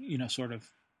sort of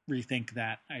rethink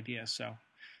that idea. So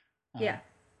yeah.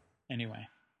 anyway,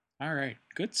 all right,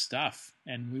 good stuff,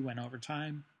 and we went over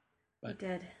time, We but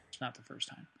did. it's not the first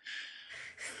time.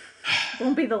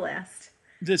 Won't be the last.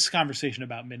 This conversation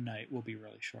about midnight will be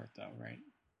really short, though, right?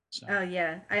 So Oh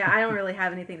yeah, I don't really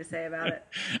have anything to say about it.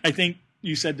 I think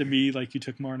you said to me like you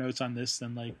took more notes on this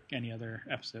than like any other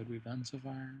episode we've done so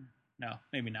far. No,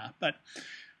 maybe not. But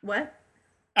What?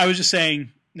 I was just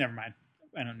saying, never mind.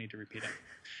 I don't need to repeat it.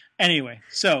 Anyway,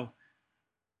 so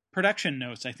production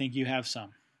notes. I think you have some.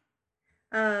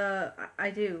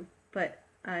 I do, but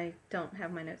I don't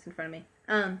have my notes in front of me.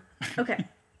 Okay.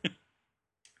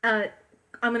 I'm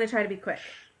gonna try to be quick.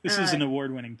 This is Uh, an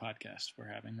award-winning podcast we're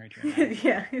having right here now.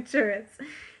 yeah, it sure is.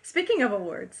 Speaking of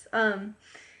awards,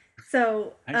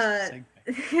 so Nice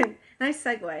segue. nice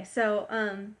segue.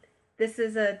 So, this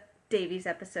is a Davies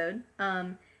episode.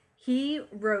 He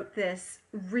wrote this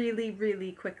really,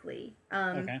 really quickly,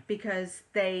 Okay. because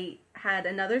they had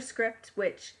another script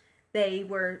which they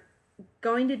were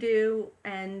going to do,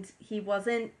 and he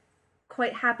wasn't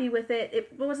quite happy with it.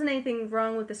 It wasn't anything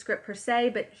wrong with the script per se,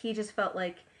 but he just felt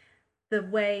like the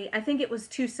way, I think it was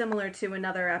too similar to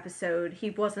another episode.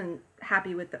 He wasn't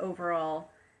happy with the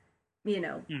overall,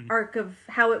 Mm. arc of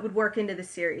how it would work into the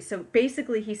series. So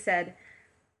basically, he said,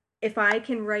 if I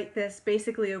can write this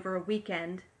basically over a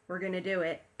weekend, we're going to do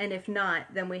it. And if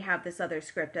not, then we have this other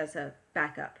script as a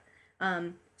backup.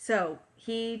 So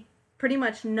he pretty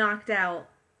much knocked out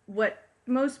what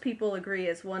most people agree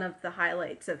is one of the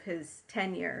highlights of his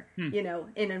tenure, you know,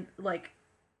 in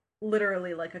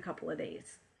literally like a couple of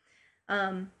days.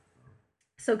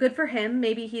 So good for him.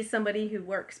 Maybe he's somebody who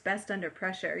works best under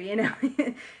pressure, you know.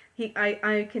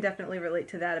 I can definitely relate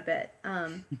to that a bit.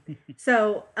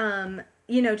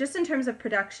 You know, just in terms of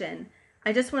production,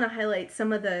 I just want to highlight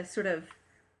some of the sort of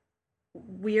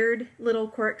weird little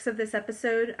quirks of this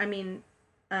episode.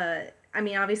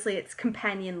 Obviously it's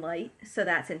companion light, so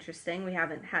that's interesting. We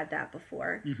haven't had that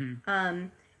before.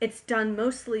 It's done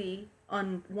mostly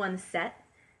on one set,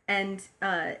 and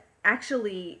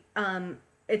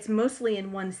it's mostly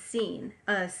in one scene.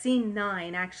 Scene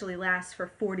 9 actually lasts for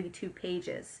 42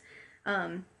 pages.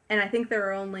 And I think there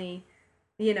are only,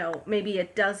 you know, maybe a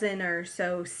dozen or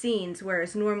so scenes,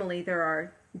 whereas normally there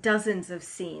are dozens of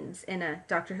scenes in a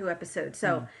Doctor Who episode.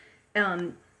 So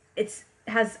it's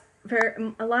has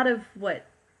a lot of what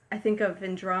I think of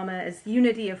in drama as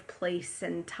unity of place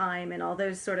and time and all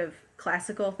those sort of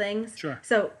classical things. Sure.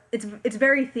 So it's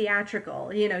very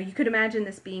theatrical. You know, you could imagine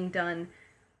this being done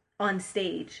on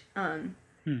stage,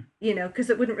 you know, because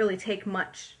it wouldn't really take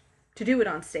much to do it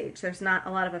on stage. There's not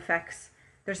a lot of effects.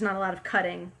 There's not a lot of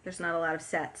cutting. There's not a lot of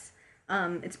sets.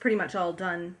 It's pretty much all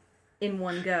done in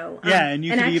one go. Yeah, and you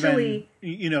could actually,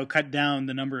 even, you know, cut down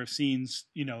the number of scenes,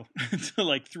 you know, to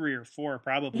like 3 or 4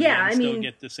 probably. Yeah, and still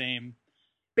get the same.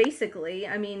 Basically,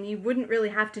 I mean, you wouldn't really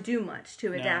have to do much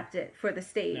to adapt it for the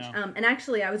stage. No. And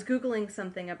actually, I was Googling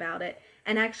something about it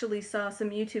and actually saw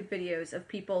some YouTube videos of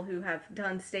people who have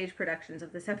done stage productions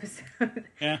of this episode.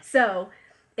 Yeah. So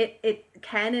it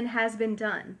can and has been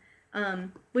done,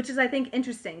 which is, I think,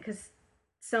 interesting because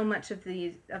so much of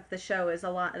the show is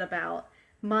a lot about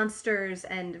monsters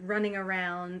and running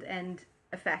around and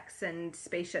effects and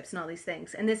spaceships and all these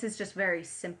things. And this is just very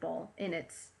simple in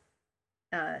its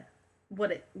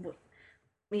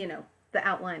you know, the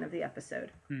outline of the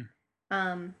episode.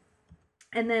 And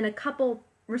then a couple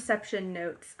reception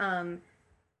notes.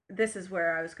 This is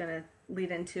where I was going to lead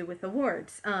into with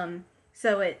awards.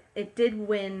 So it did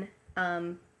win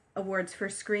awards for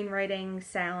screenwriting,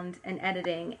 sound, and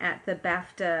editing at the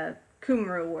BAFTA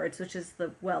Cymru Awards, which is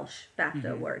the Welsh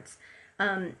BAFTA Awards.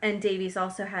 And Davies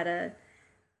also had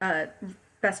a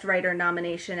Best Writer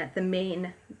nomination at the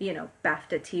main, you know,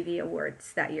 BAFTA TV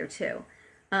Awards that year too.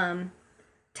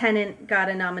 Tennant got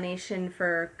a nomination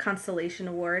for Constellation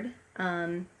Award.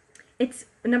 It's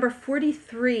number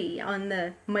 43 on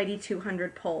the Mighty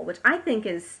 200 poll, which I think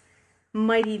is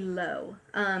mighty low.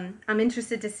 I'm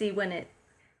interested to see when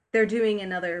they're doing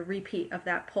another repeat of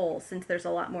that poll, since there's a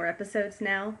lot more episodes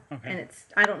now. Okay. And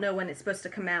I don't know when it's supposed to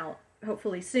come out,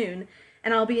 hopefully soon.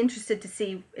 And I'll be interested to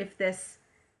see if this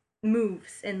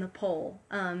moves in the poll.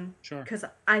 Sure. Because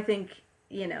I think,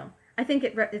 you know,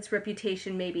 its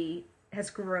reputation maybe has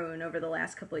grown over the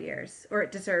last couple of years, or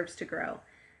it deserves to grow.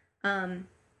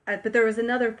 But there was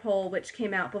another poll which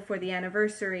came out before the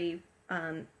anniversary.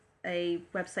 A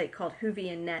website called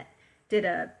Whovian.net did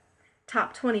a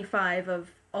top 25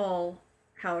 of all,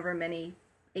 however many,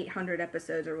 800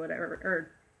 episodes or whatever,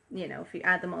 or, you know, if you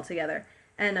add them all together.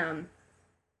 And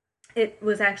it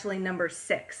was actually number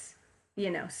 6, you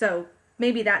know. So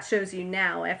maybe that shows you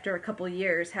now, after a couple of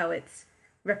years, how its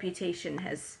reputation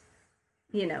has,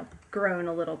 you know, grown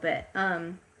a little bit.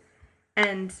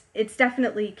 And it's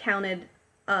definitely counted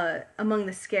among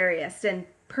the scariest, and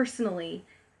personally,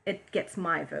 it gets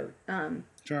my vote.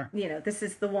 Sure. You know, this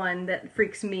is the one that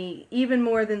freaks me even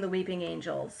more than the Weeping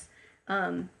Angels.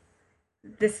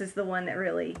 This is the one that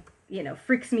really, you know,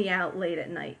 freaks me out late at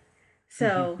night.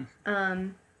 So,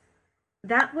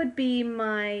 that would be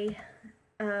my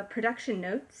production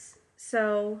notes.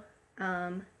 So,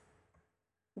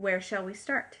 where shall we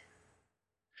start?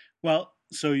 Well,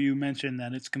 so you mentioned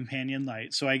that it's companion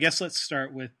light. So I guess let's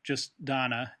start with just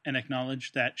Donna and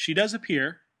acknowledge that she does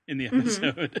appear in the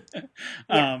episode,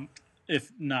 if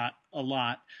not a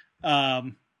lot.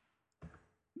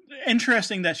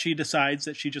 Interesting that she decides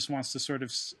that she just wants to sort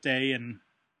of stay and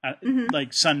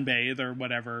like sunbathe or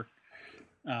whatever,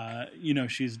 you know,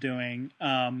 she's doing.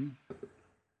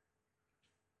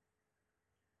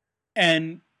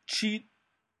 And she,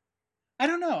 I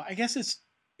don't know, I guess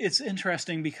it's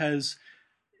interesting because,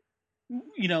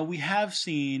 you know, we have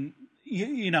seen,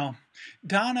 you know,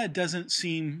 Donna doesn't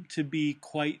seem to be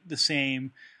quite the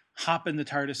same hop in the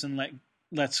TARDIS and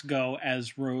let's go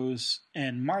as Rose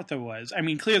and Martha was. I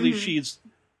mean, clearly she's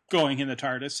going in the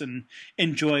TARDIS and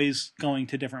enjoys going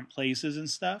to different places and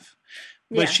stuff,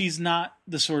 but she's not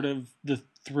the sort of the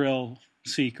thrill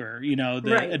seeker, you know,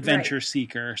 the adventure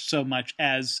seeker so much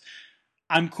as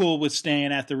I'm cool with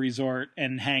staying at the resort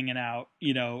and hanging out,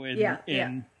 you know,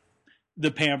 in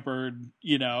the pampered,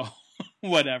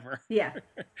 whatever. Yeah.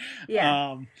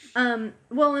 Yeah.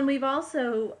 Well, and we've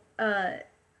also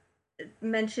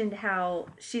mentioned how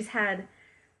she's had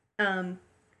kind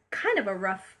of a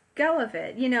rough go of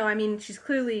it. I mean, she's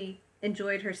clearly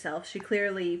enjoyed herself. She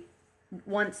clearly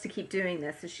wants to keep doing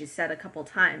this, as she's said a couple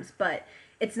times, but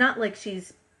it's not like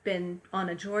she's been on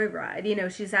a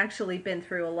joyride. She's actually been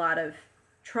through a lot of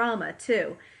trauma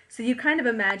too. So you kind of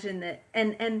imagine that,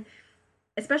 and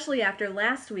especially after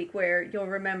last week, where you'll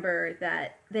remember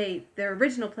that their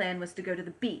original plan was to go to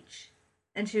the beach,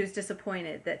 and she was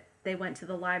disappointed that they went to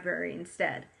the library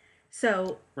instead.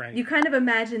 So right. You kind of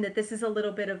imagine that this is a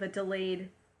little bit of a delayed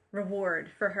reward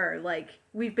for her. Like,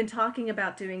 we've been talking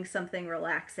about doing something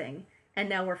relaxing, and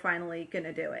now we're finally going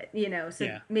to do it, So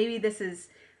yeah. Maybe this is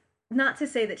not to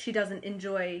say that she doesn't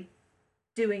enjoy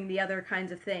doing the other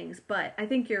kinds of things, but I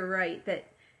think you're right that,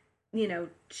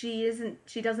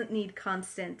 she doesn't need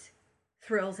constant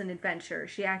thrills and adventure.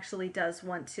 She actually does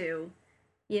want to,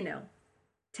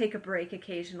 take a break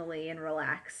occasionally and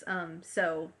relax.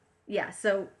 So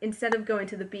instead of going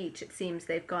to the beach, it seems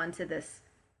they've gone to this,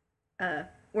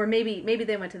 or maybe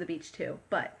they went to the beach too,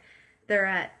 but they're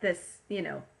at this,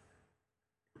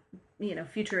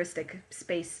 futuristic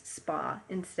space spa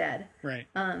instead. Right.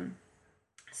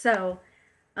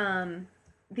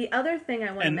 The other thing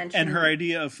I want to mention, and her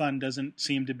idea of fun doesn't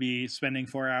seem to be spending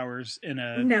 4 hours in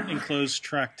a enclosed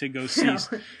truck to go see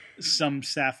some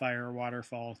sapphire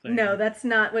waterfall thing. No, that's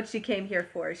not what she came here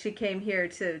for. She came here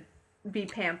to be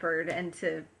pampered and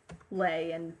to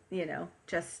lay and,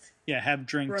 just have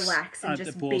drinks, relax and at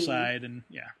just the poolside, and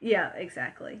yeah,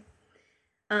 exactly.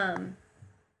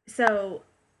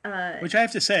 Which I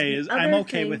have to say is I'm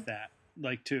okay with that.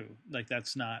 Like, too. Like,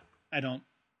 that's not. I don't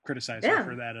criticize her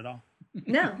for that at all.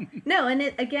 No, and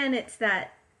it's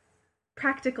that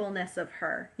practicalness of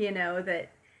her, that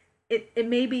it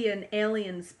may be an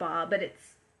alien spa, but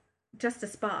it's just a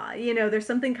spa. There's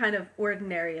something kind of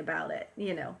ordinary about it,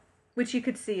 which you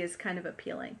could see is kind of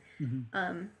appealing.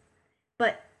 Mm-hmm.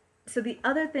 But so the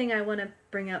other thing I want to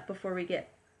bring up before we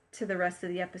get to the rest of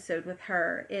the episode with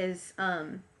her is,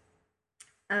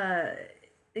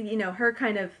 her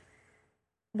kind of,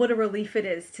 what a relief it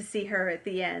is to see her at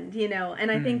the end,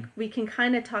 and I think we can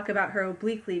kind of talk about her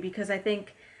obliquely, because I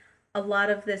think a lot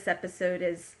of this episode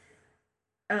is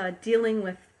dealing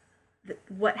with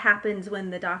what happens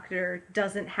when the Doctor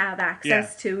doesn't have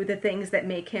access to the things that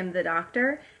make him the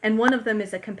Doctor, and one of them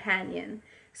is a companion.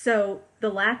 So the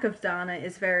lack of Donna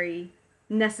is very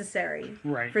necessary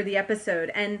for the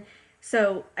episode, and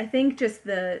so I think just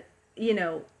the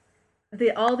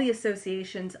all the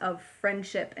associations of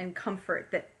friendship and comfort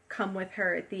that come with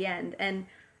her at the end. And,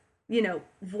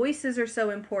 voices are so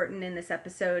important in this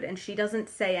episode, and she doesn't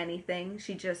say anything.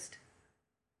 She just,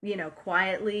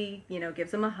 quietly,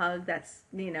 gives him a hug. That's,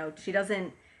 she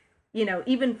doesn't,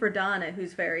 even for Donna,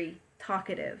 who's very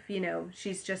talkative,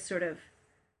 she's just sort of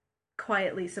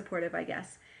quietly supportive, I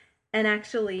guess. And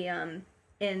actually, in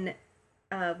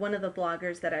one of the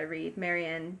bloggers that I read,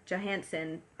 Marianne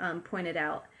Johansson, pointed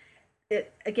out,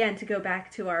 again, to go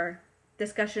back to our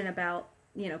discussion about,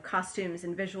 costumes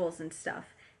and visuals and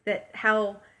stuff, that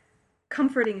how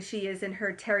comforting she is in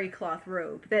her terry cloth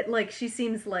robe, that, like, she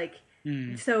seems like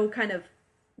so kind of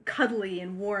cuddly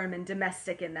and warm and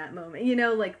domestic in that moment,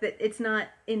 like that it's not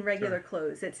in regular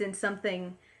clothes, it's in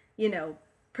something,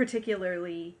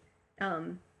 particularly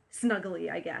snuggly,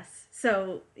 I guess.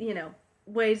 So,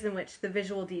 ways in which the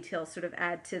visual details sort of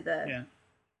add to the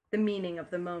meaning of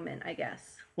the moment, I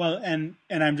guess. Well, and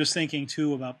I'm just thinking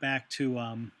too about back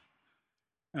to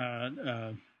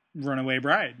Runaway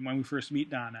Bride, when we first meet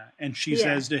Donna, and she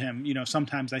says to him,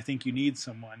 sometimes I think you need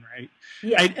someone, right?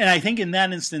 Yeah. And I think in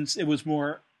that instance it was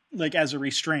more like as a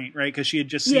restraint, right? Because she had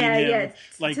just seen him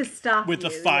like to stop with the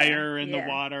fire and the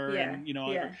water and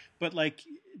but like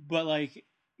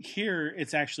here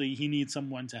it's actually he needs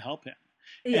someone to help him.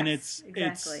 Yes, and it's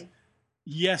exactly.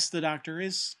 Yes, the Doctor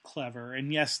is clever,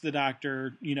 and yes, the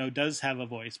Doctor, does have a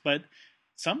voice, but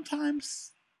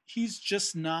sometimes he's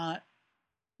just not.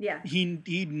 Yeah, he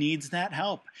needs that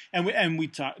help, and we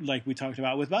talked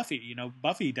about with Buffy.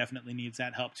 Buffy definitely needs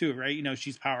that help too, right?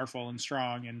 She's powerful and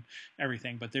strong and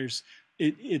everything, but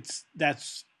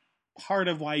that's part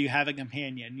of why you have a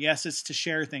companion. Yes, it's to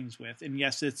share things with, and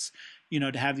yes, it's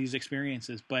to have these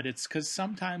experiences, but it's because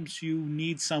sometimes you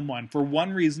need someone for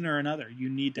one reason or another. You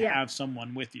need to have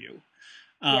someone with you.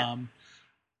 And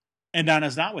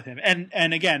Donna's not with him.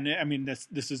 And again, I mean,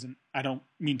 this isn't, I don't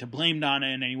mean to blame Donna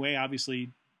in any way.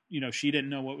 Obviously, she didn't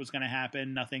know what was going to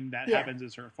happen. Nothing that happens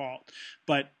is her fault.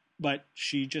 But but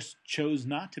she just chose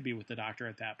not to be with the doctor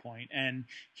at that point, and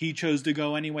he chose to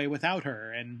go anyway without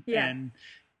her, and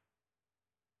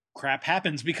crap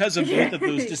happens because of both of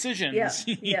those decisions.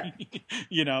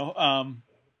 You know,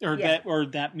 or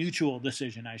that mutual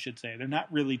decision, I should say. They're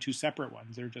not really two separate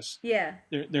ones. They're just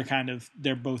they're kind of,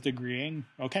 they're both agreeing,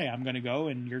 okay, I'm going to go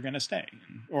and you're going to stay,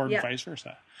 or vice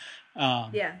versa.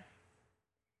 And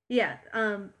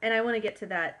I want to get to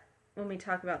that when we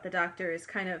talk about the doctor, is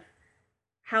kind of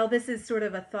how this is sort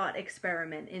of a thought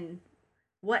experiment in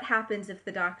what happens if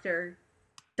the doctor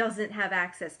doesn't have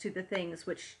access to the things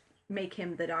which make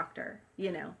him the doctor, you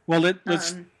know. Well,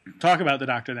 let's talk about the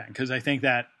doctor then, because I think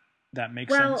that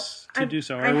makes sense to do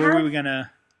so. Or were we gonna?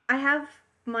 I have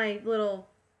my little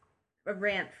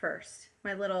rant first,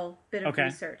 my little bit of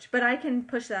research, but I can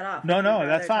push that off. No,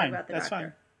 that's fine. That's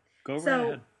fine. Go right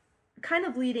ahead. Kind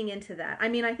of leading into that, I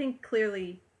mean, I think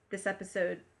clearly this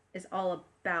episode is all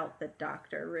about the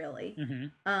doctor, really.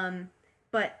 Mm-hmm.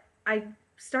 But I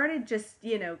started just,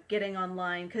 getting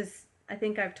online, because I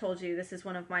think I've told you this is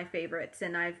one of my favorites,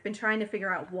 and I've been trying to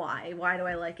figure out why. Why do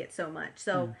I like it so much?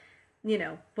 So,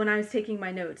 when I was taking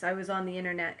my notes, I was on the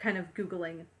internet kind of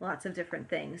Googling lots of different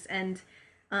things. And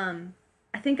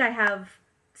I think I have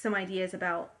some ideas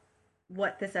about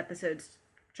what this episode's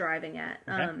driving at.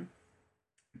 Okay.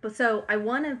 But so I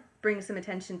want to bring some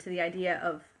attention to the idea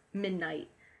of midnight,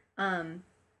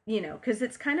 because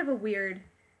it's kind of a weird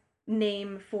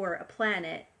name for a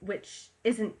planet which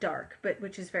isn't dark, but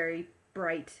which is very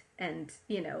bright, and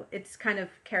it's kind of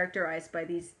characterized by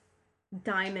these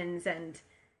diamonds and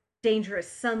dangerous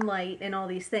sunlight and all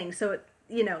these things. So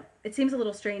it seems a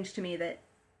little strange to me that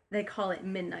they call it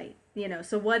midnight.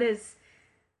 So what is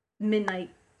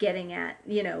midnight getting at?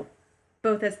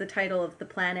 Both as the title of the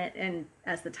planet and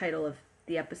as the title of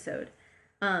the episode.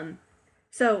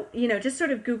 So, just sort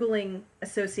of Googling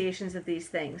associations of these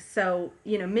things. So,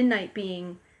 midnight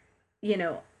being,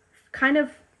 kind of,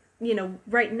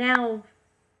 right now,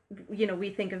 we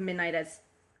think of midnight as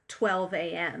 12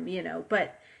 a.m.,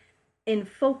 but in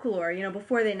folklore,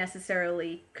 before they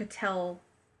necessarily could tell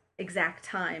exact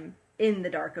time in the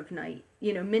dark of night,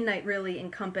 midnight really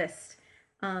encompassed,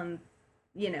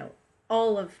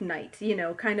 all of night,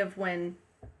 kind of when,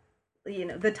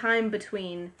 the time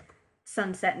between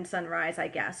sunset and sunrise, I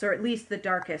guess, or at least the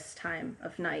darkest time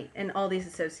of night, and all these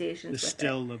associations with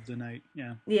still of the night.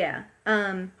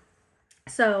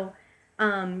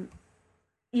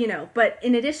 But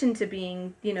in addition to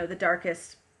being, the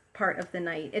darkest part of the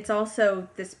night, it's also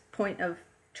this point of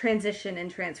transition and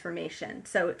transformation.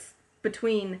 So it's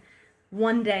between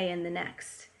one day and the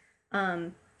next.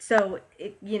 So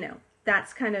it,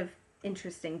 that's kind of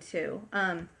interesting too.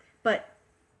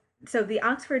 So the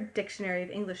Oxford Dictionary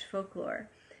of English Folklore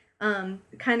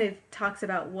kind of talks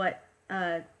about what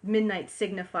midnight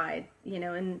signified,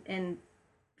 in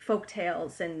folk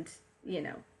tales and,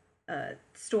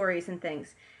 stories and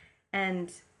things.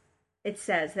 And it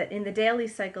says that in the daily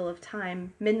cycle of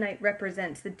time, midnight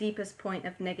represents the deepest point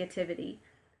of negativity,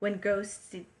 when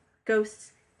ghosts,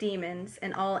 demons,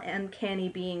 and all uncanny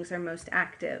beings are most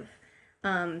active.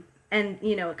 And,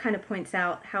 it kind of points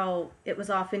out how it was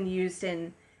often used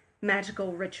in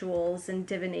magical rituals and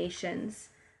divinations,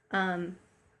 and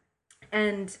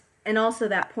also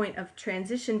that point of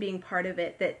transition being part of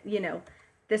it, that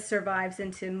this survives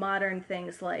into modern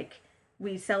things, like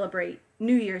we celebrate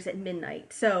New Year's at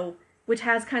midnight, so which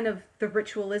has kind of the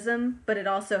ritualism, but it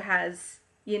also has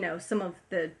some of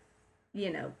the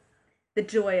the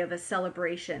joy of a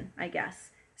celebration, I guess.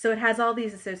 So it has all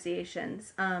these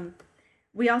associations.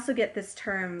 We also get this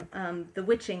term, the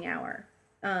witching hour,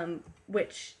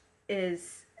 which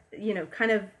is,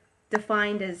 kind of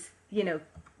defined as,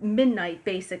 midnight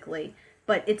basically,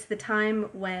 but it's the time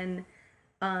when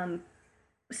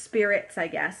spirits, I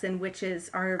guess, and witches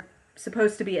are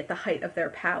supposed to be at the height of their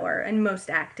power and most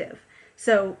active.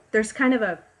 So there's kind of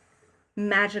a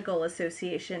magical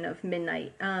association of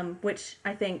midnight, which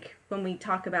I think when we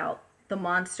talk about the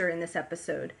monster in this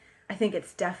episode, I think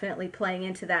it's definitely playing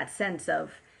into that sense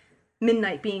of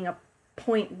midnight being a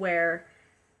point where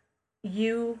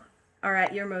you are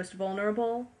at your most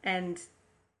vulnerable and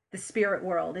the spirit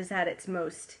world is at its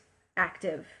most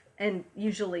active, and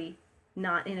usually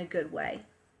not in a good way.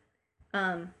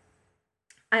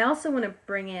 I also want to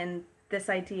bring in this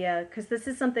idea, because this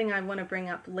is something I want to bring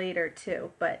up later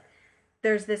too, but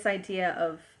there's this idea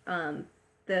of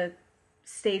the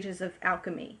stages of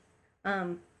alchemy,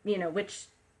 which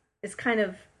is kind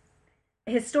of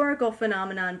a historical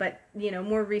phenomenon, but,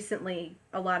 more recently,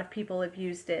 a lot of people have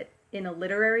used it in a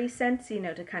literary sense,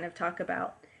 to kind of talk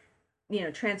about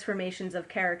transformations of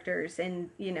characters and,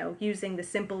 using the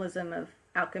symbolism of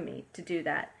alchemy to do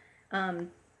that.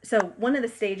 So one of the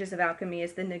stages of alchemy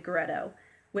is the Nigretto,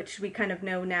 which we kind of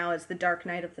know now as the Dark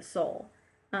Night of the Soul.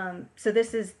 So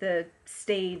this is the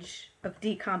stage of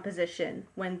decomposition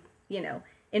when,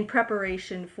 in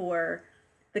preparation for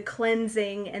the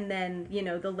cleansing and then,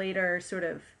 the later sort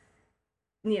of,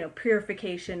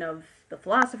 purification of the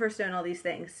Philosopher's Stone, all these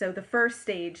things. So the first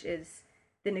stage is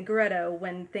the Nigretto,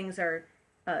 when things are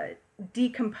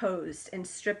decomposed and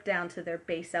stripped down to their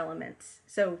base elements.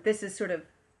 So this is sort of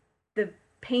the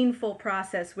painful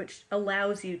process which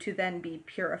allows you to then be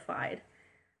purified.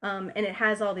 And it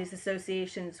has all these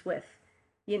associations with,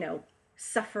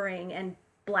 suffering and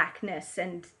blackness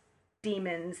and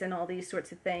demons and all these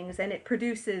sorts of things. And it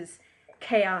produces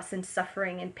chaos and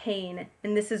suffering and pain.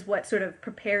 And this is what sort of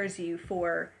prepares you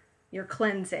for your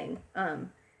cleansing,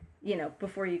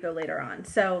 before you go later on.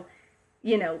 So,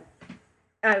 then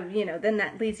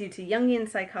that leads you to Jungian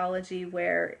psychology,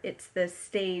 where it's the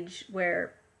stage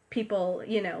where people,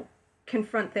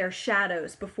 confront their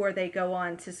shadows before they go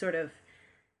on to sort of,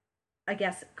 I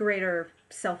guess, greater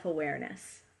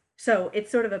self-awareness. So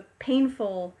it's sort of a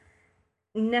painful,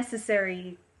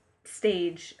 necessary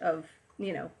stage of,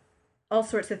 all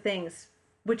sorts of things,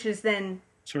 which is then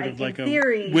sort of like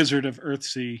theory, a Wizard of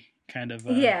Earthsea kind of.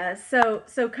 Yeah, so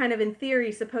kind of in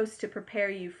theory supposed to prepare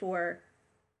you for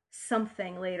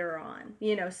something later on,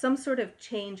 some sort of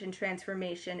change and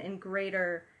transformation and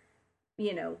greater,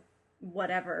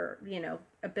 whatever,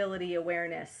 ability,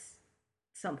 awareness,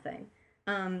 something.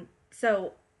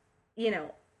 So,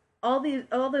 all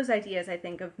those ideas, I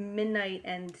think, of midnight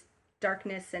and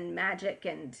darkness and magic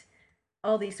and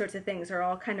all these sorts of things are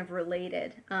all kind of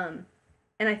related. And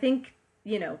I think,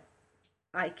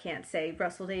 I can't say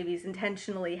Russell Davies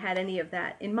intentionally had any of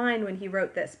that in mind when he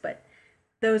wrote this, but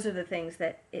those are the things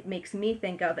that it makes me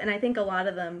think of. And I think a lot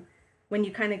of them, when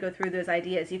you kind of go through those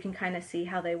ideas, you can kind of see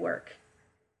how they work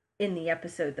in the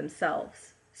episode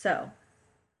themselves. So,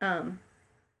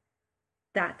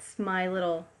 that's my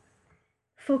little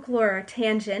folklore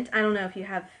tangent. I don't know if you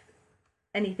have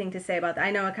anything to say about that.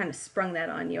 I know I kind of sprung that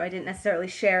on you. I didn't necessarily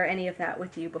share any of that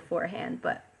with you beforehand,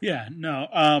 but yeah, no.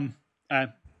 I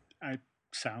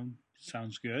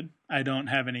sounds good. I don't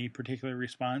have any particular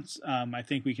response. I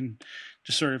think we can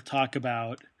just sort of talk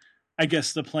about, I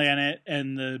guess, the planet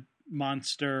and the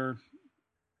monster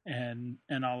and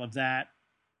all of that,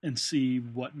 and see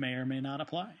what may or may not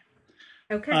apply.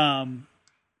 Okay.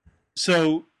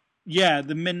 So yeah,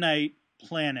 the Midnight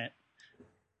Planet,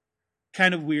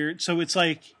 kind of weird. So it's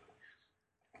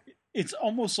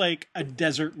almost like a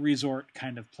desert resort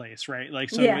kind of place, right? Like,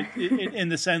 so yeah. in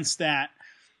the sense that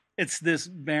it's this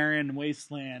barren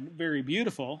wasteland, very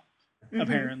beautiful,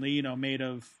 apparently, made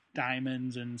of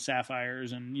diamonds and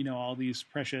sapphires and, all these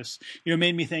precious,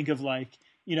 made me think of like,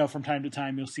 from time to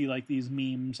time you'll see like these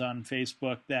memes on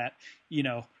Facebook that,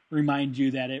 remind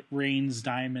you that it rains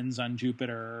diamonds on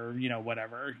Jupiter or,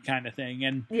 whatever kind of thing.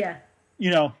 And, yeah,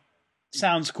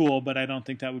 sounds cool, but I don't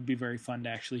think that would be very fun to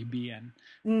actually be in.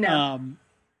 No.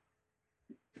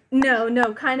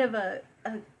 No, kind of a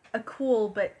cool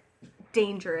but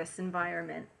dangerous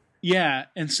environment. Yeah,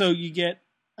 and so you get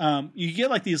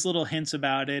like these little hints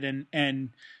about it, and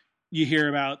you hear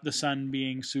about the sun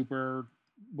being super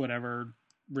whatever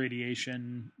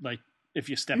radiation. Like if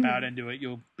you step out into it,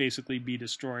 you'll basically be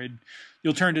destroyed.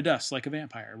 You'll turn to dust like a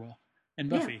vampire will. And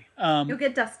Buffy, you'll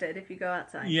get dusted if you go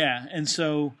outside. Yeah, and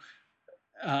so,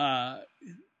 a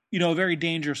very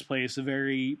dangerous place, a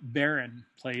very barren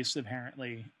place,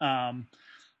 apparently.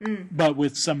 But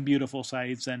with some beautiful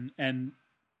sights, and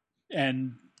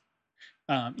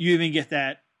you even get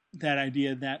that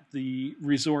idea that the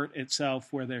resort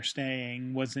itself where they're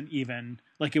staying wasn't even,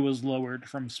 like, it was lowered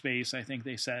from space, I think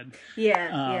they said.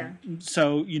 Yeah.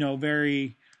 So,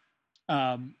 very,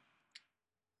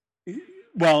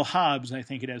 well, Hobbes, I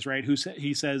think it is, right?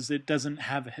 He says it doesn't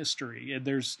have a history.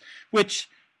 Which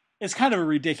is kind of a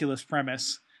ridiculous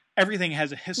premise. Everything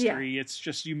has a history. Yeah. It's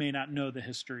just you may not know the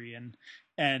history,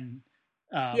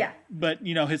 But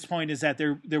his point is that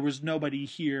there was nobody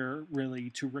here really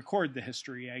to record the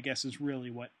history, I guess, is really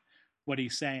what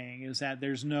he's saying, is that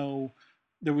there was no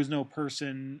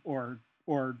person or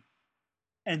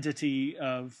entity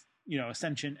of, a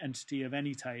sentient entity of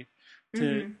any type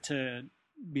to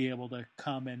be able to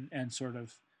come and sort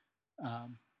of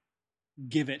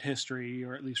give it history,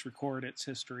 or at least record its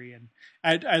history. And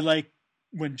I like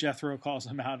when Jethro calls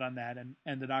him out on that,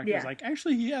 and the doctor's like,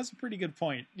 actually, he has a pretty good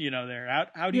point, there.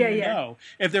 How do you know?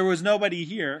 If there was nobody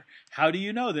here, how do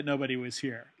you know that nobody was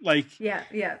here? Like,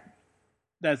 yeah.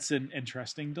 That's an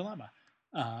interesting dilemma.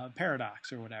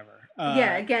 paradox or whatever.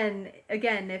 Yeah, again,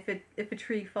 if a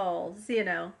tree falls,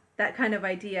 that kind of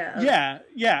idea of Yeah.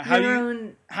 How do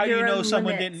you your know own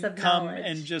someone limits didn't of come and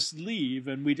knowledge. just leave,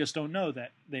 and we just don't know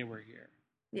that they were here?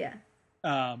 Yeah.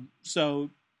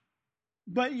 So,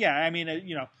 but yeah, I mean,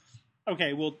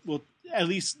 okay, we'll at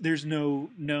least there's no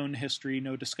known history,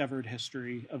 no discovered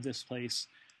history of this place.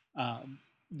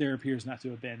 There appears not to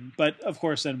have been, but of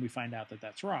course, then we find out that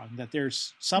that's wrong. That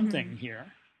there's something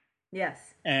here,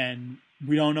 Yes. and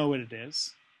we don't know what it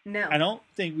is. No. I don't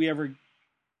think we ever.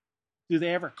 Do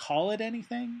they ever call it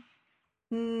anything?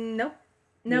 Nope.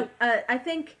 Nope. I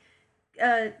think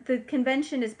the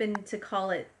convention has been to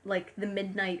call it like the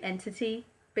Midnight Entity,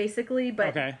 basically, but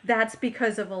Okay. that's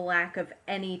because of a lack of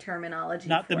any terminology.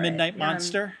 Not for the Midnight it.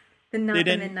 Monster. The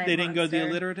Midnight They didn't go the Monster.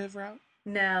 alliterative route.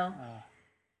 No.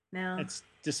 No. It's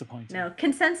disappointing. No.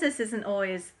 Consensus isn't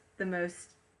always the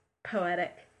most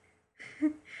poetic,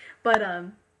 but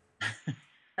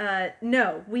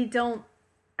no, we don't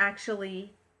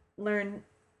actually learn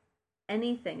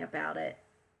anything about it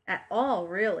at all,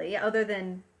 really, other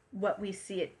than what we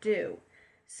see it do.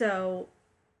 So,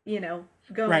 going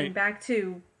Right. back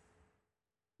to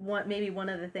maybe one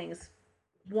of the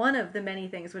many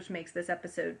things which makes this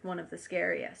episode one of the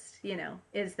scariest,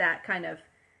 is that kind of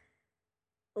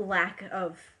lack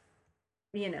of,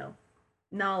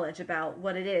 knowledge about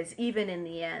what it is, even in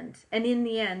the end. And in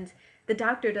the end, the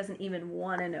doctor doesn't even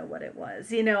want to know what it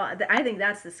was. I think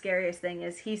that's the scariest thing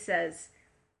is he says,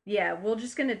 yeah, we're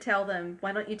just going to tell them,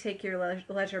 why don't you take your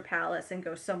leisure palace and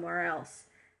go somewhere else?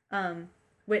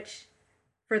 Which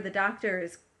for the doctor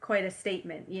is quite a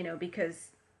statement,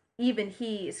 because even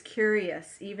he is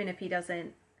curious, even if he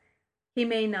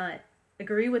may not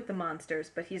agree with the monsters,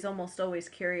 but he's almost always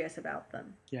curious about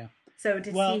them. Yeah. So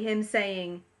to see him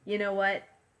saying, you know what,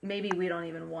 maybe we don't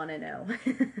even want to know.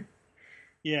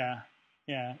 Yeah.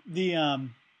 It's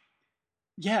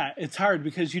hard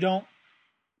because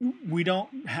we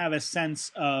don't have a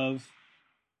sense of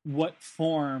what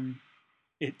form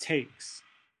it takes,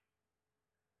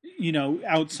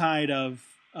 outside of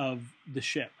the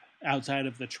ship, outside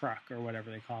of the truck or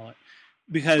whatever they call it,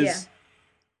 because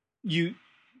the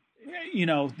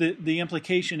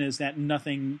implication is that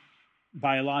nothing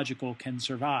biological can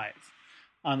survive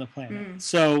on the planet.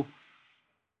 So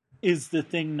is the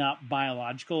thing not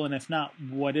biological? And if not,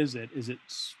 what is it? Is it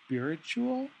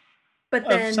spiritual? But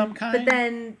then, of some kind? But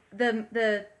then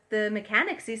the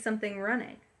mechanic sees something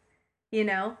running,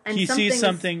 and he sees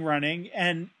something running,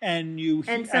 and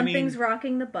something's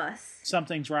rocking the bus.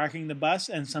 Something's rocking the bus,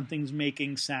 and something's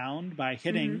making sound by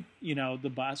hitting,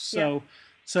 the bus.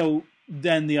 So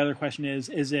then the other question is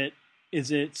it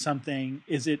something?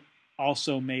 Is it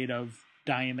also made of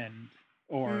diamond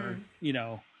or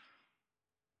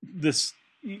this?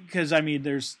 Because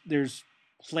there's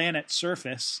planet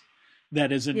surface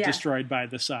that isn't destroyed by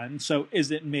the sun. So is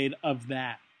it made of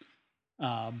that?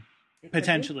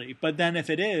 Potentially. But then if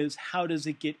it is, how does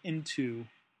it get into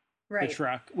the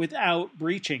truck without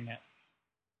breaching it?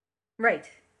 Right.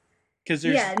 Because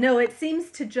there's... it seems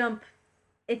to jump.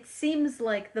 It seems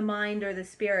like the mind or the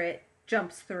spirit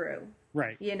jumps through.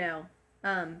 Right.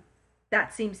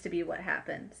 That seems to be what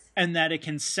happens. And that it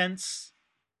can sense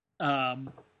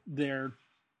their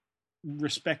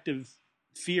respective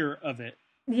fear of it.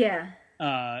 Yeah.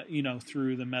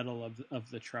 Through the metal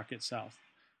of the truck itself.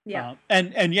 Yeah.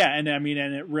 And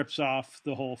it rips off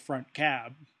the whole front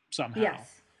cab somehow.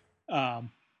 Yes.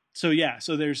 So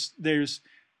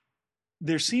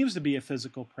there seems to be a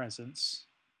physical presence,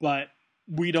 but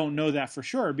we don't know that for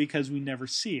sure because we never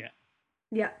see it.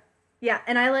 Yeah. Yeah,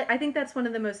 and I think that's one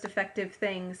of the most effective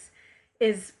things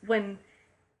is when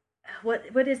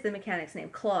what is the mechanic's name?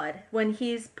 Claude. When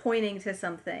he's pointing to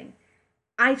something,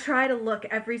 I try to look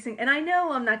and I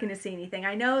know I'm not going to see anything.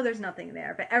 I know there's nothing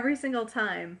there, but every single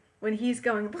time when he's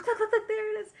going, look,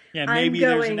 there it is. Yeah, maybe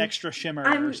there's an extra shimmer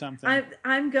or something.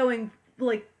 I'm going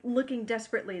like looking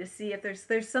desperately to see if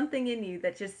there's something in you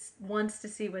that just wants to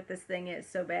see what this thing is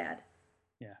so bad.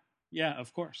 Yeah. Yeah,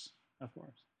 of course.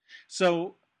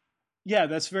 So, yeah,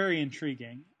 that's very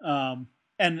intriguing.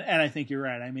 And I think you're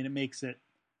right. I mean, it makes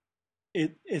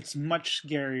it's much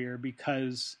scarier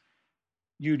because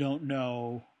you don't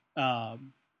know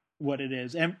what it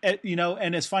is. And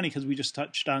and it's funny because we just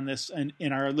touched on this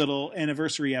in our little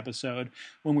anniversary episode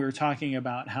when we were talking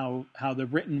about how the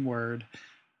written word,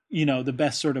 the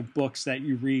best sort of books that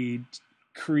you read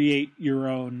create your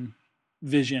own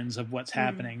visions of what's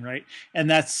happening, right? And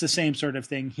that's the same sort of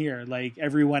thing here. Like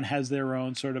everyone has their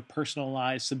own sort of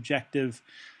personalized, subjective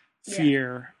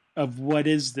fear of what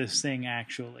is this thing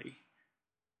actually.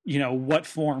 what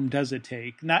form does it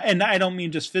take? Not, and I don't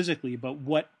mean just physically, but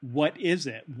what is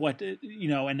it?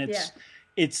 And Yeah.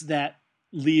 it's that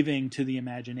leaving to the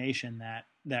imagination that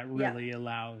Yeah. really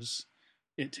allows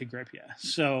it to grip you.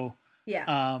 So,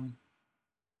 Yeah.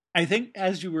 I think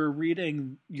as you were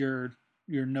reading your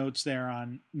notes there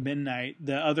on Midnight,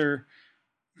 the other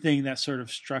thing that sort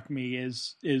of struck me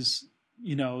is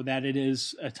that it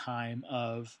is a time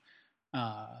of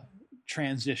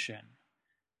transition,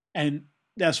 and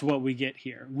that's what we get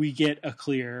here. We get a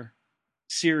clear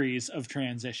series of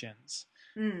transitions,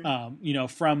 Mm.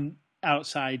 from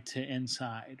outside to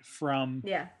inside, from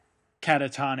Yeah.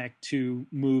 catatonic to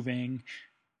moving,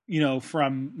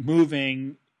 from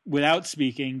moving without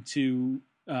speaking to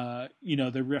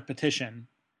the repetition,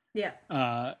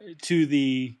 Yeah. to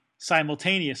the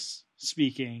simultaneous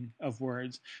speaking of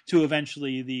words, to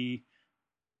eventually the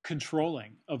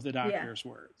controlling of the Yeah. doctor's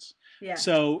words. Yeah.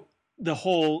 So the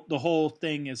whole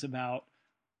thing is about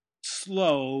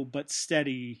slow but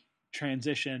steady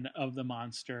transition of the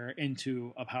monster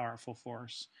into a powerful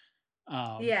force.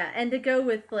 Yeah. And to go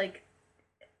with like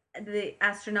the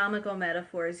astronomical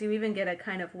metaphors, you even get a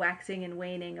kind of waxing and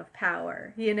waning of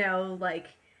power.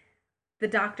 Like the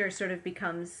doctor sort of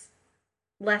becomes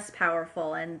less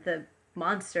powerful and the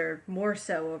monster more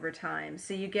so over time.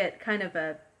 So you get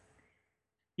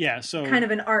Yeah, so kind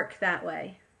of an arc that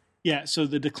way. yeah, so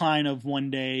the decline of one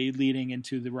day leading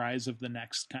into the rise of the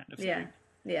next kind of Yeah. thing.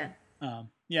 Yeah.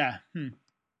 Yeah,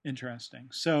 interesting.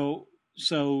 So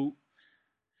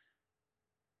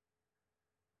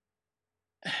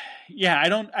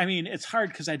yeah, I mean, it's hard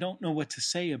because I don't know what to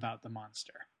say about the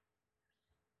monster.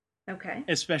 Okay.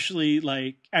 Especially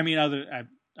like, I mean,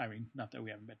 I mean, not that we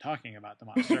haven't been talking about the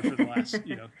monster for the last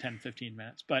 10, 15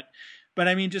 minutes, but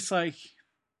I mean, just like,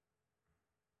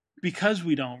 because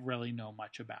we don't really know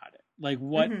much about it, like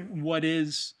Mm-hmm. what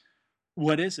is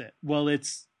it? Well,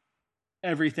 it's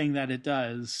everything that it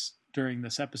does during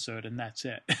this episode, and that's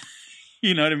it.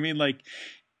 You know what I mean? Like,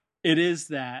 it is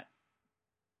that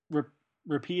re-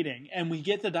 repeating, and we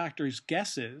get the doctor's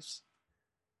guesses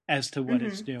as to what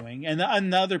it's Mm-hmm. doing, and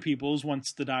the other people's,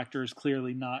 once the doctor is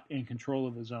clearly not in control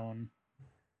of his own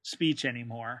speech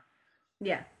anymore.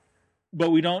 Yeah. But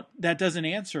that doesn't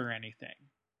answer anything,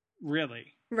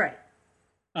 really. Right.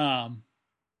 Um,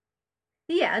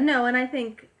 Yeah, no, and I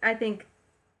think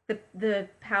the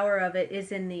power of it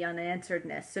is in the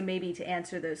unansweredness. So maybe to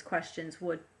answer those questions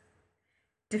would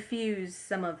diffuse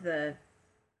some of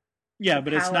yeah, the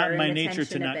but it's not power in and my the nature to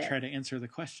tension a not bit. try to answer the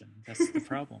question. That's the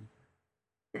problem.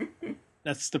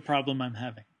 That's the problem I'm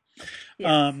having. Yes.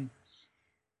 Um,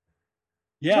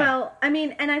 yeah. Well, I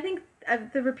mean, and I think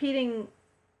the repeating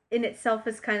in itself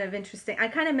is kind of interesting. I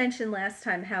kind of mentioned last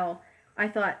time how I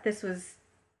thought this was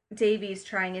Davies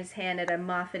trying his hand at a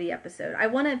Moffat episode. I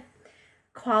want to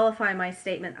qualify my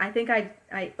statement. I think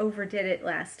I overdid it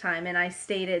last time, and I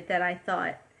stated that I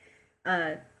thought,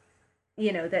 uh,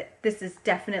 that this is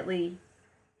definitely,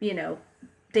 you know,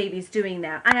 Davies doing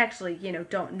that. I actually,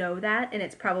 don't know that, and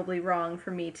it's probably wrong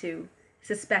for me to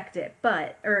suspect it,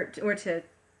 but or to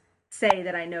say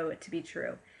that I know it to be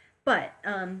true. But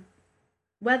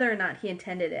whether or not he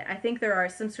intended it, I think there are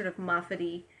some sort of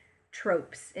Moffat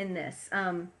tropes in this.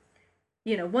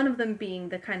 One of them being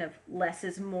the kind of less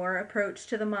is more approach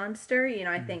to the monster. I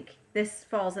Mm-hmm. think this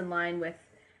falls in line with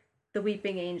the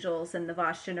Weeping Angels and the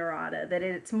Vashta Nerada, that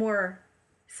it's more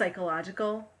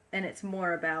psychological and it's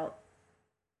more about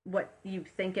what you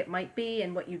think it might be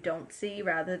and what you don't see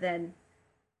rather than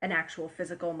an actual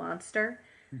physical monster.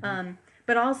 Mm-hmm.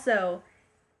 But also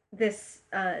these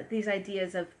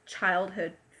ideas of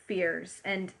childhood fears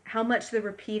and how much the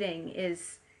repeating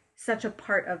is such a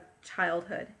part of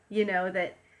childhood.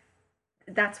 That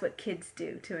that's what kids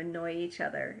do to annoy each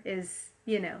other is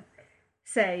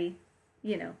say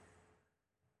you know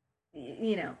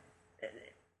you know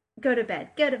go to bed,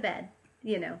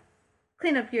 you know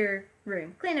clean up your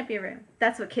room.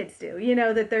 That's what kids do.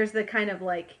 That there's the kind of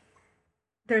like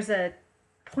there's a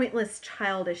pointless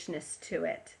childishness to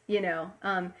it.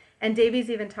 And Davies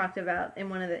even talked about in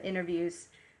one of the interviews,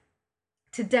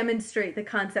 to demonstrate the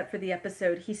concept for the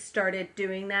episode, he started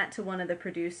doing that to one of the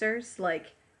producers.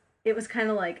 Like, it was kind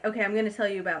of like, okay, I'm going to tell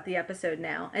you about the episode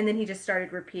now. And then he just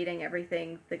started repeating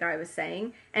everything the guy was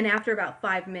saying. And after about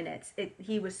 5 minutes,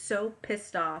 he was so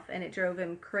pissed off and it drove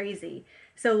him crazy.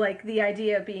 So, like, the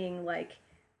idea being, like,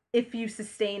 if you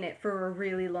sustain it for a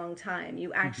really long time,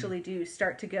 you actually do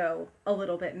start to go a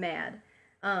little bit mad.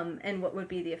 And what would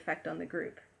be the effect on the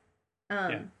group?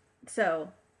 Yeah. So,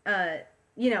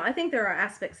 I think there are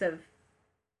aspects of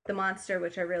the monster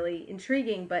which are really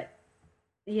intriguing, but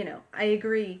I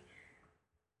agree.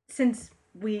 Since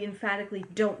we emphatically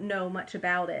don't know much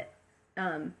about it.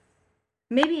 Um,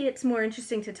 Maybe it's more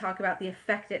interesting to talk about the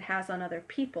effect it has on other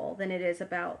people than it is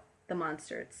about the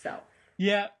monster itself.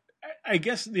 Yeah, I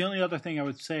guess the only other thing I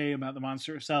would say about the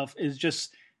monster itself is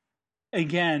just,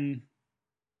 again,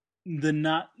 the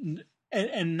not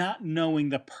and not knowing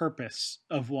the purpose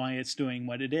of why it's doing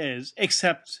what it is,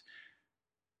 except,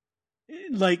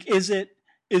 like, is it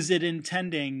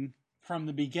intending from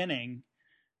the beginning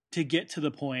to get to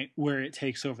the point where it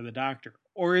takes over the doctor,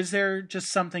 or is there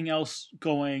just something else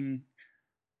going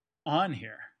on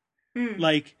here? Mm.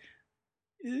 Like,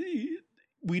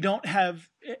 we don't have,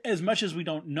 as much as we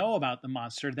don't know about the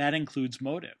monster, that includes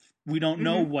motive. We don't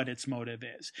know Mm-hmm. what its motive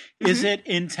is. Mm-hmm. Is it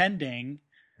intending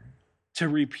to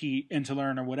repeat and to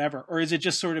learn or whatever, or is it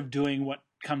just sort of doing what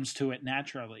comes to it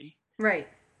naturally? Right.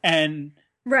 And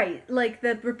Right. Like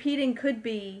the repeating could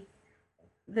be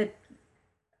the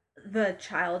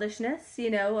childishness,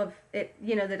 of it,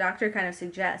 the doctor kind of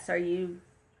suggests, are you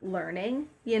learning?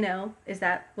 Is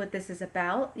that what this is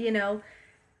about?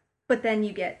 But then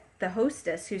you get the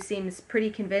hostess who seems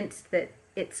pretty convinced that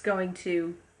it's going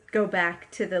to go back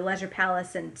to the Leisure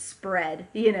Palace and spread.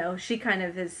 She kind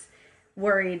of is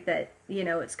worried that,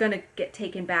 it's going to get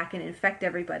taken back and infect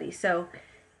everybody. So,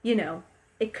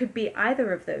 it could be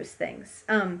either of those things.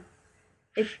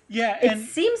 It yeah, it and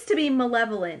seems to be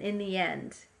malevolent in the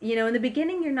end. In the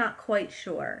beginning you're not quite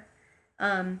sure.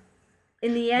 Um,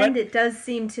 in the end, but it does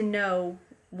seem to know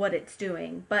what it's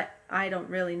doing, but I don't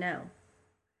really know.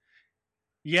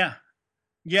 yeah,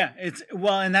 yeah, it's,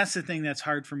 well, and that's the thing that's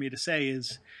hard for me to say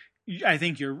is, I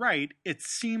think you're right. It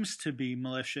seems to be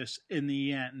malicious in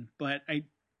the end, but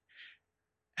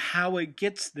how it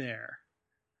gets there,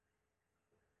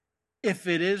 if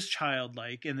it is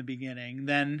childlike in the beginning,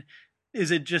 then is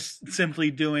it just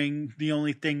simply doing the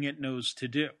only thing it knows to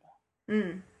do?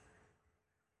 Mm.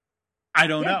 I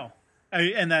don't Yeah. know.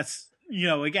 And that's,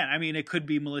 again, I mean, it could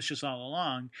be malicious all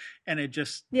along, and it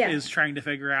just Yeah. is trying to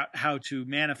figure out how to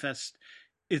manifest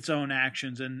its own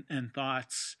actions and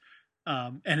thoughts.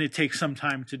 And it takes some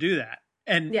time to do that.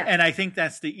 Yeah. And I think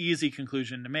that's the easy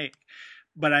conclusion to make.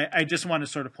 But I just want to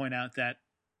sort of point out that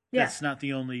Yeah. that's not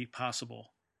the only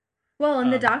possible. Well,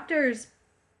 and the Um, doctor's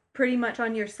pretty much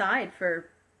on your side for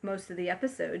most of the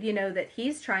episode. That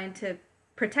he's trying to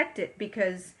protect it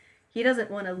because he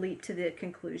doesn't want to leap to the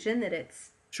conclusion that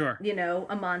it's, sure.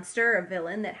 a monster, a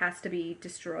villain that has to be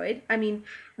destroyed. I mean,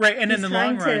 Right. And in he's the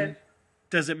long trying to. run,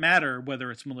 does it matter whether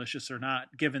it's malicious or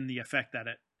not, given the effect that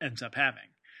it ends up having?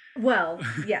 Well,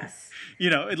 yes.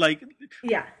 Like,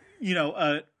 Yeah.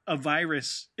 a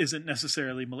virus isn't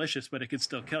necessarily malicious, but it could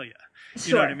still kill you. Sure.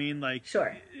 You know what I mean? Like,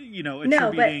 Sure.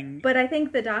 attributing. No, but I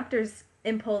think the doctor's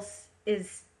impulse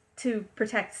is to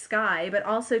protect Sky, but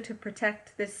also to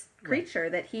protect this creature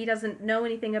that he doesn't know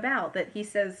anything about. That he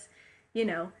says, you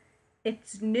know,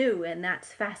 it's new and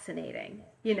that's fascinating.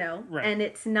 Right. And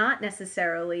it's not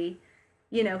necessarily,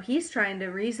 he's trying to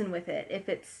reason with it. If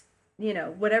it's,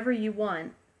 whatever you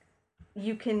want,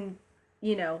 you can,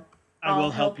 I will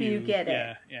I'll help you get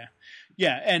yeah, it.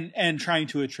 yeah, and trying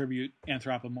to attribute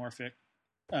anthropomorphic,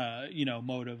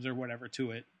 motives or whatever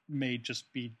to it may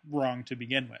just be wrong to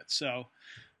begin with. So,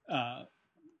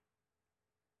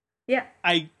 Yeah.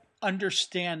 I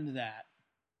understand that.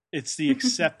 It's the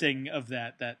accepting of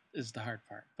that is the hard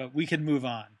part. But we can move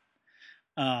on.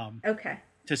 Okay.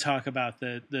 To talk about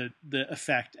the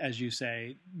effect, as you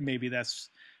say. Maybe that's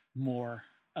more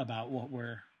about what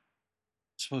we're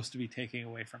supposed to be taking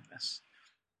away from this,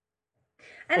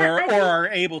 And or think, are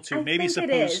able to. I Maybe think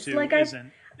supposed to like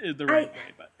isn't the right way,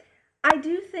 but I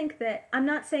do think that I'm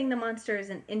not saying the monster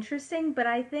isn't interesting, but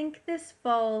I think this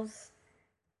falls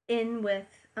in with.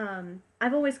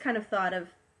 I've always kind of thought of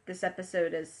this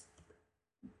episode as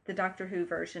the Doctor Who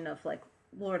version of like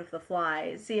Lord of the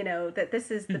Flies. That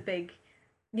this is the big,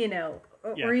 Yeah.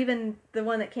 or even the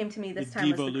one that came to me this time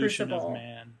was the devolution Crucible. of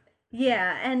man.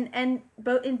 Yeah, and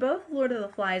both in both Lord of the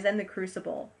Flies and the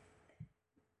Crucible,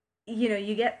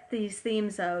 you get these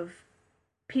themes of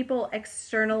people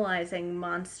externalizing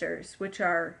monsters which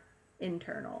are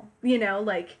internal.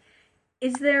 Like,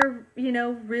 is there,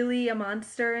 really a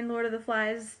monster in Lord of the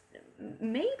Flies?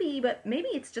 Maybe, but maybe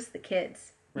it's just the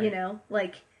kids. Right.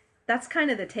 Like that's kind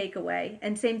of the takeaway.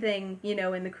 And same thing,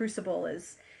 in the Crucible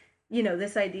is,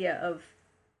 this idea of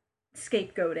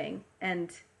scapegoating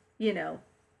and,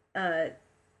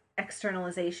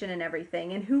 externalization and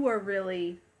everything, and who are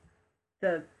really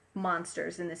the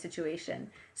monsters in the situation.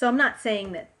 So I'm not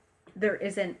saying that there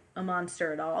isn't a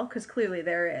monster at all, because clearly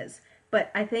there is.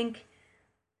 But I think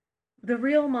the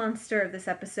real monster of this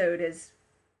episode is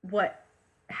what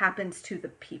happens to the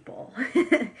people.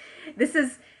 This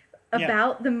is Yeah.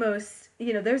 about the most,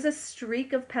 there's a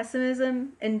streak of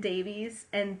pessimism in Davies,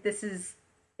 and this is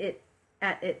it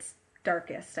at its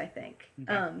darkest, I think.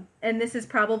 Okay. And this is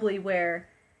probably where,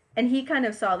 and he kind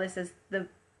of saw this as the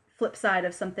flip side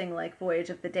of something like Voyage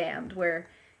of the Damned, where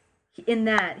in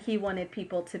that he wanted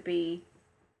people to be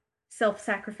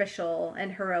self-sacrificial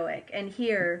and heroic, and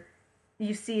here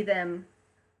you see them,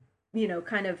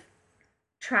 kind of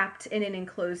trapped in an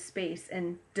enclosed space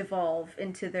and devolve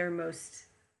into their most,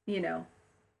 you know,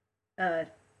 uh,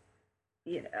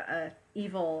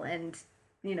 evil and,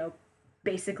 you know,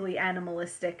 basically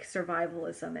animalistic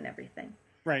survivalism and everything.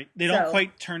 Right. They don't So,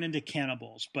 quite turn into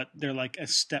cannibals, but they're like a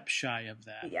step shy of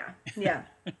yeah, yeah.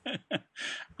 that.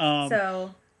 um,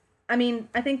 So, I mean,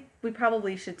 I think we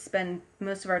probably should spend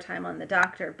most of our time on the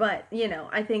Doctor, but,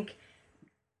 I think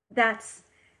that's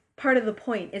part of the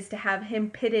point is to have him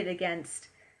pitted against,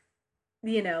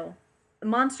 you know,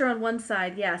 monster on one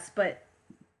side, yes, but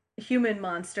human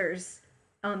monsters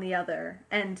on the other,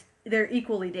 and they're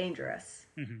equally dangerous.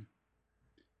 mhm.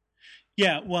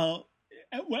 Yeah. Well,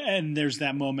 and there's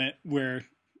that moment where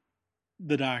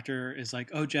the Doctor is like,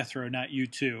 "Oh, Jethro, not you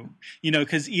too,"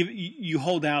 because you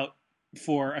hold out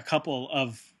for a couple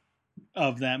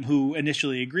of them who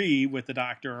initially agree with the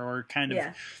Doctor or kind of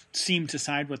Yeah, seem to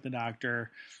side with the Doctor,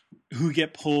 who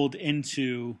get pulled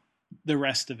into the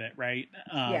rest of it, right?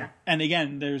 yeah, And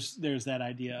again, there's that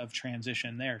idea of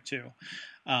transition there too.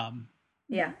 Um,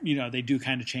 yeah, they do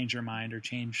kind of change their mind or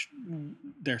change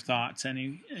their thoughts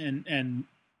and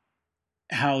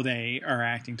how they are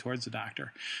acting towards the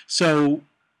Doctor. So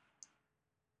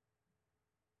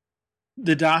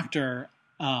the Doctor,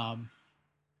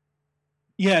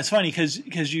 yeah, it's funny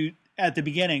because you at the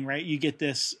beginning, right? You get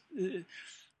this.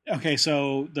 Okay,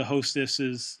 so the hostess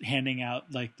is handing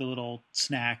out like the little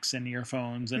snacks and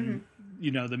earphones mm-hmm.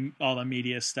 and the all the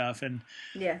media stuff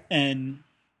Yeah, and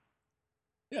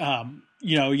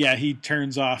yeah, he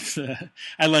turns off the.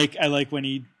 I like when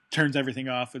he turns everything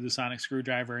off with the sonic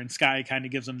screwdriver, and Sky kind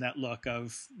of gives him that look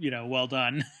of well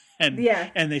done, and yeah.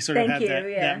 and they sort of Thank have you. that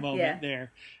Yeah, moment yeah,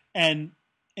 there, and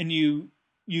you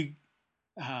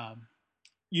um,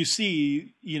 you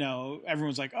see,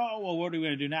 everyone's like, oh, well, what are we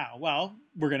going to do now? Well,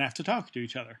 we're going to have to talk to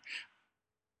each other.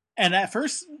 And at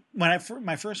first, when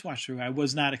my first watch through, I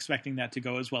was not expecting that to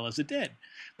go as well as it did.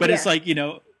 But it's yeah, like,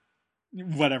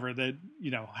 whatever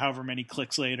however many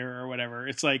clicks later or whatever,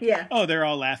 it's like, yeah, oh, they're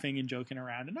all laughing and joking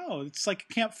around, and oh, it's like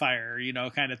a campfire,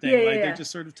 kind of yeah, thing. Like they're yeah.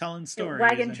 just sort of telling Yeah. stories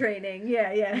Wagon and training.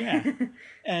 Yeah, yeah,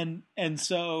 yeah, and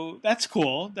so that's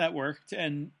cool. That worked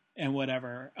and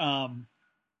whatever.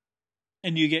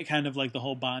 And you get kind of like the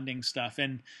whole bonding stuff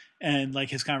and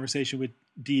like his conversation with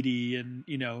Dee Dee and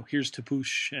here's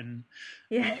Tapoosh and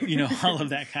yeah. all of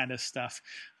that kind of stuff,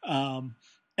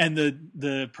 and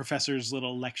the professor's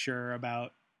little lecture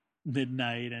about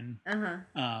midnight and Uh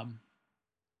huh. um,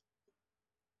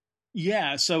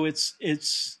 yeah, so it's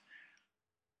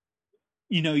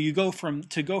you go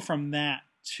from that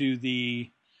to the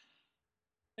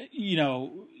you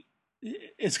know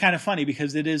it's kind of funny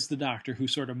because it is the Doctor who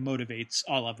sort of motivates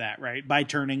all of that, right? By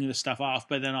turning the stuff off,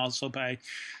 but then also by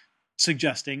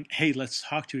suggesting, hey, let's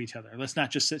talk to each other. Let's not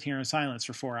just sit here in silence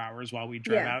for 4 hours while we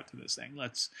drive Yeah, out to this thing.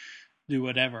 Let's do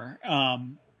whatever,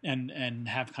 and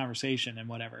have conversation and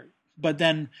whatever. But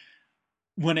then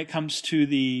when it comes to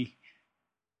the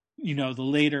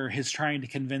later, his trying to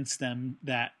convince them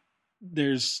that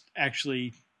there's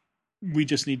actually, we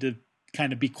just need to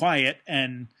kind of be quiet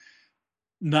and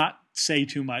not say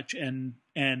too much and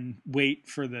wait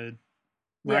for the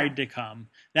yeah, ride to come.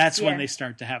 That's when yeah. they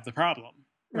start to have the problem,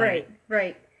 right? Right,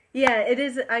 right. Yeah, it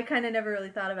is. I kind of never really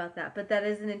thought about that, but that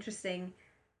is an interesting.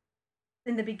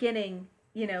 In the beginning,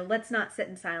 let's not sit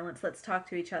in silence. Let's talk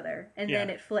to each other, and Yeah, then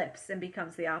it flips and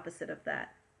becomes the opposite of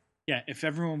that. yeah. If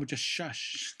everyone would just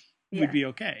shush, we'd Yeah. be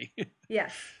okay.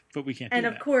 Yes. But we can't And do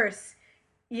of that. course,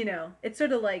 it's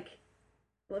sort of like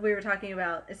what we were talking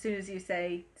about. As soon as you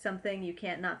say something, you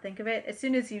can't not think of it. As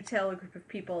soon as you tell a group of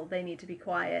people they need to be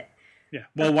quiet, Yeah.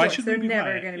 Well, of why course, should we they're be never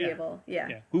quiet? going to be Yeah, able. Yeah.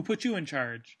 yeah. Who put you in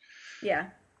charge? Yeah.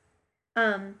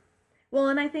 Um, well,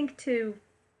 and I think too,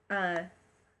 uh,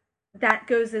 that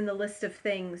goes in the list of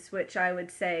things which I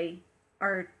would say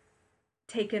are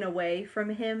taken away from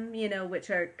him, which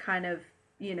are kind of,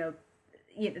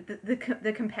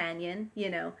 the companion,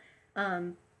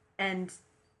 and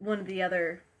one of the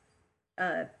other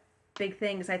uh, big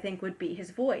things I think would be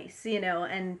his voice,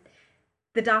 and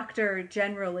the Doctor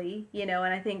generally, and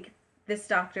I think this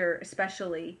Doctor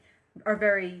especially are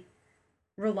very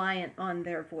reliant on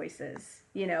their voices,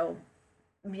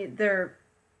 their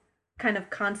kind of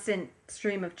constant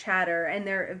stream of chatter and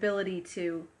their ability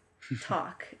to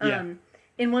talk. Yeah.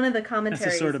 in one of the That's the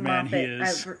commentaries, sort of man he Moffat,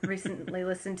 is. I've recently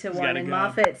listened to He's one, got a and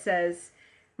gob.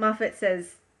 Moffat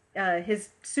says his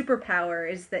superpower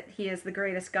is that he is the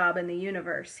greatest gob in the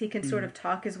universe. He can sort of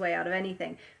talk his way out of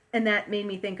anything. And that made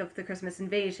me think of the Christmas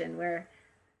Invasion, where,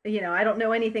 I don't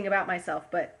know anything about myself,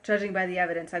 but judging by the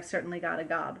evidence, I've certainly got a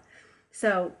gob.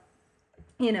 So,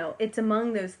 it's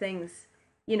among those things,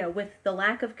 with the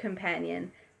lack of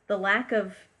companion, the lack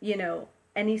of,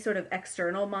 any sort of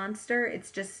external monster,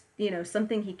 it's just,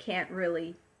 something he can't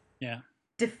really Yeah.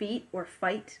 defeat or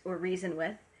fight or reason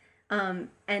with. And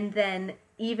then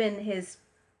even his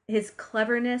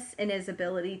cleverness and his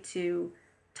ability to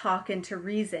talk and to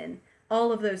reason,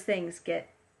 all of those things get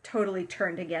totally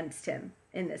turned against him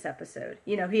in this episode.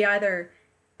 He either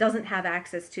doesn't have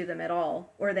access to them at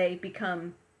all, or they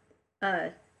become,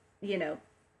 you know,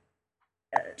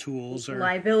 tools or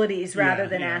liabilities rather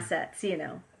than yeah. assets.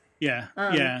 Yeah,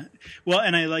 yeah. Well,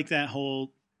 and I like that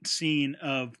whole scene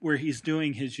of where he's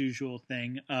doing his usual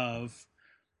thing of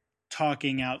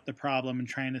talking out the problem and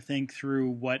trying to think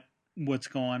through what's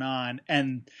going on,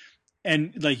 and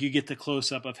like you get the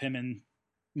close up of him and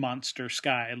Monster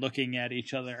Sky looking at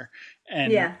each other,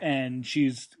 and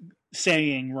she's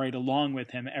saying right along with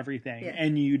him everything,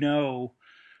 and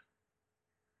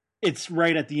it's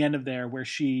right at the end of there where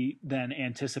she then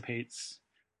anticipates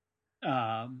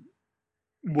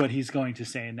what he's going to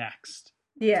say next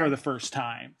for the first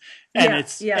time, and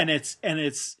it's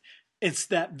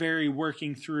that very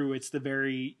working through, it's the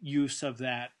very use of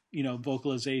that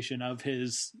vocalization of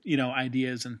his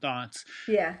ideas and thoughts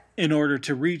in order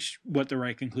to reach what the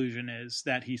right conclusion is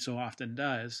that he so often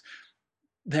does,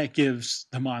 that gives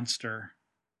the monster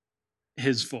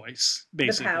his voice,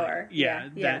 basically. The power.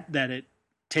 That it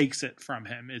takes it from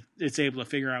him. It's able to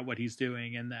figure out what he's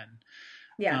doing and then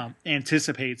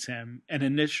anticipates him. And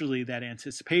initially that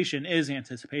anticipation is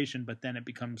anticipation, but then it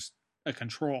becomes a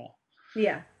control.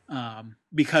 Yeah.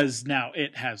 Because now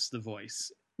it has the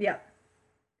voice. Yeah.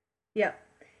 Yeah.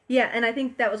 Yeah. And I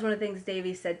think that was one of the things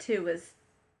Davey said too, was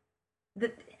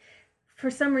that for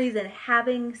some reason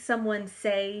having someone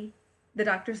say the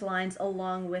doctor's lines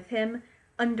along with him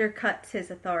undercuts his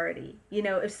authority.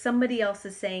 If somebody else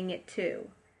is saying it too,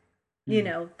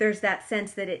 there's that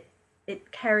sense that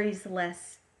it carries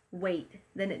less weight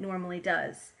than it normally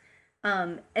does.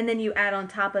 And then you add on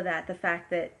top of that the fact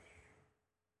that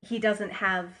he doesn't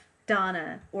have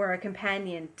Donna or a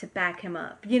companion to back him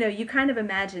up. You kind of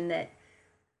imagine that,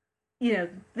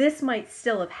 this might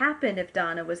still have happened if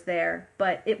Donna was there,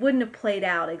 but it wouldn't have played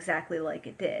out exactly like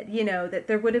it did. That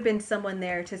there would have been someone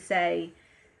there to say,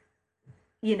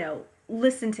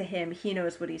 listen to him. He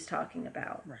knows what he's talking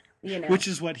about. Right. Which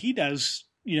is what he does,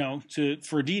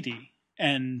 for Dee Dee.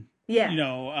 And,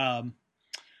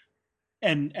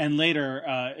 and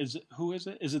later, who is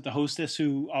it? Is it the hostess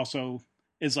who also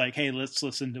is like, hey, let's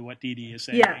listen to what Dee Dee is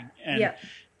saying.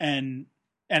 And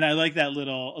I like that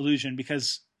little allusion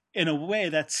because in a way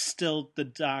that's still the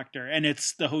doctor, and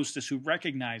it's the hostess who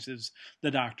recognizes the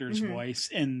doctor's voice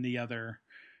in the other,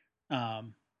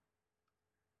 in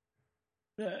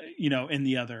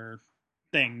the other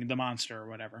thing, the monster or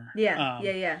whatever.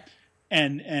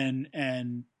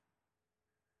 And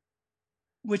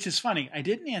which is funny. I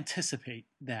didn't anticipate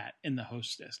that in the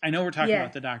hostess. I know we're talking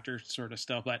about the doctor sort of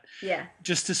still, but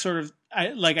just to sort of,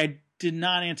 I did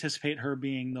not anticipate her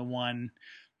being the one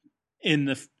in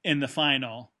the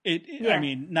final. I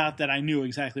mean, not that I knew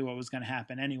exactly what was going to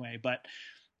happen anyway, but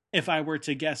if I were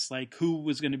to guess, like, who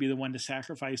was going to be the one to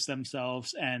sacrifice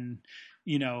themselves and,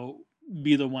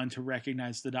 be the one to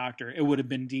recognize the doctor, it would have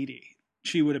been Dee Dee.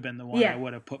 She would have been the one I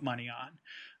would have put money on.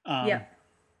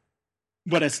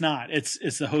 But it's not.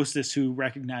 It's the hostess who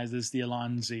recognizes the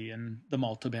Alonzi and the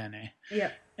Molto Bene.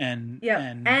 And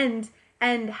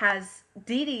has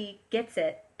Dee Dee gets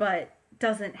it, but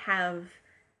doesn't have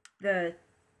the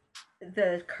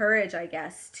courage, I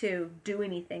guess, to do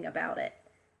anything about it.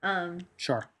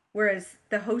 Sure. Whereas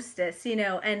the hostess,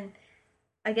 and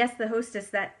I guess the hostess,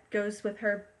 that goes with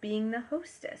her being the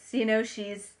hostess.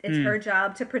 It's her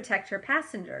job to protect her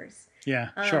passengers. Yeah,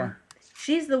 sure.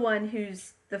 She's the one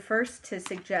who's the first to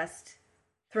suggest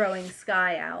throwing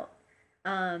Sky out.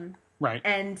 Right.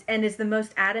 And is the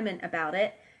most adamant about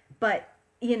it. But,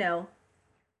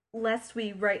 lest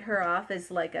we write her off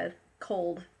as like a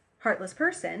cold, heartless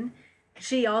person,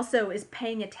 she also is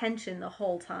paying attention the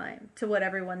whole time to what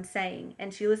everyone's saying.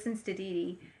 And she listens to Dee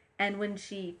Dee. And when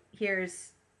she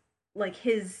hears like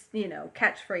his,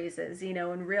 catchphrases,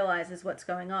 and realizes what's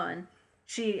going on,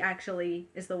 she actually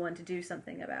is the one to do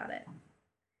something about it.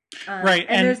 Right.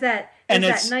 And there's that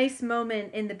nice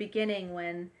moment in the beginning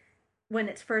when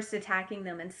it's first attacking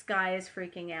them and Sky is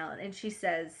freaking out and she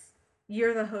says,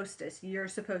 you're the hostess, you're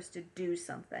supposed to do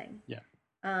something. Yeah.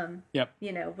 Yep.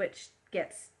 You know, which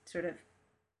gets sort of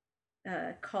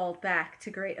called back to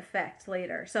great effect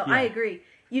later. So Yeah. I agree.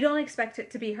 You don't expect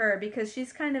it to be her because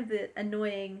she's kind of the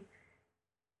annoying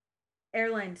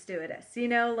airline stewardess. You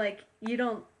know, like you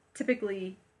don't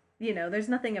typically, you know, there's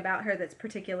nothing about her that's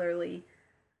particularly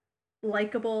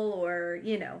likable or,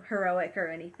 you know, heroic or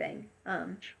anything.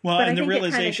 Well, but and I the think it kinda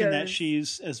realization that goes-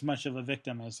 she's as much of a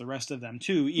victim as the rest of them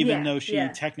too, even Yeah, though she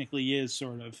yeah. technically is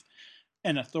sort of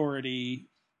an authority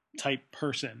type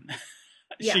person.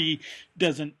 Yeah. She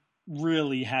doesn't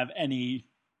really have any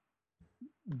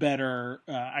better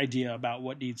idea about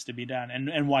what needs to be done,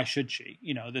 and why should she?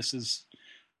 You know, this is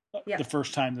Yeah. the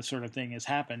first time this sort of thing has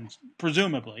happened.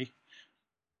 Presumably,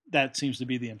 that seems to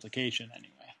be the implication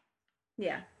anyway.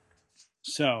 Yeah.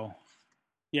 So,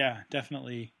 yeah,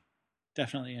 definitely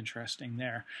interesting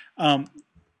there.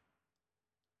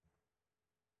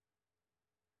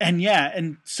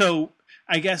 And so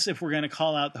I guess if we're going to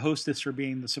call out the hostess for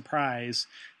being the surprise,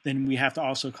 then we have to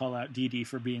also call out Dee Dee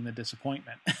for being the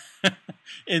disappointment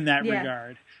in that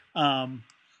regard.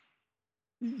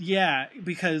 Yeah,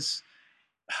 because,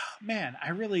 man, I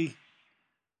really,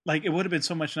 like, it would have been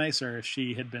so much nicer if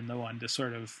she had been the one to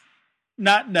sort of,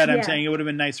 not that I'm saying it would have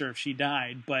been nicer if she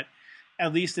died, but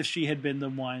at least if she had been the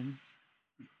one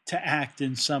to act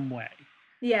in some way.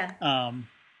 Yeah.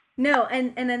 No,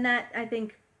 and then that, I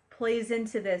think, plays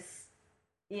into this,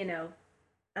 you know,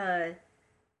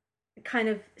 kind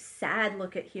of sad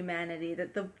look at humanity,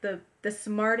 that the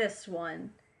smartest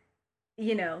one,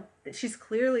 you know, that she's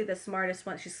clearly the smartest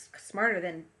one. She's smarter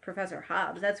than Professor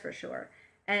Hobbs, that's for sure.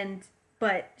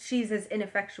 But she's as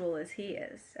ineffectual as he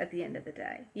is at the end of the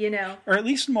day, you know? Or at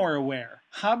least more aware.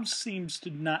 Hobbs seems to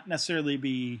not necessarily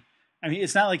be, I mean,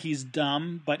 it's not like he's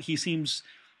dumb, but he seems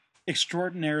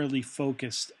extraordinarily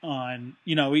focused on,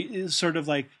 you know, he's sort of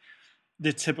like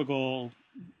the typical,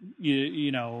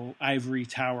 you know, ivory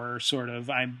tower sort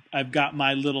of, I've got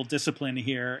my little discipline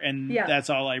here, and that's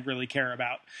all I really care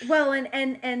about. Well,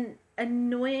 and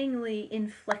annoyingly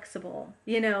inflexible,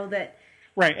 you know, that...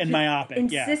 Right, and myopic,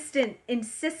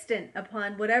 insistent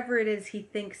upon whatever it is he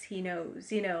thinks he knows,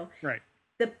 you know. Right.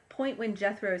 The point when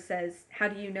Jethro says, "How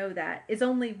do you know that?" is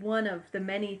only one of the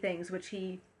many things which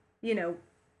he, you know,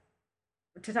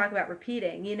 to talk about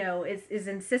repeating, you know, is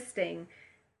insisting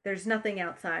there's nothing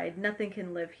outside, nothing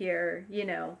can live here, you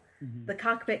know, the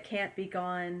cockpit can't be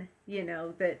gone, you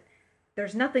know, that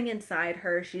there's nothing inside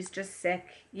her, she's just sick,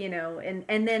 you know, and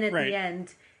then at the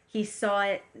end, he saw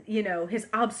it, you know, his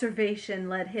observation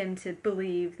led him to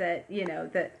believe that, you know,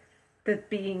 that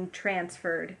being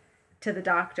transferred to the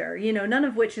doctor, you know, none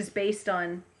of which is based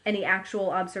on any actual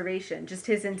observation, just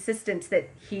his insistence that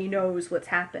he knows what's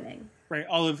happening. Right,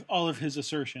 all of his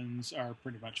assertions are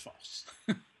pretty much false.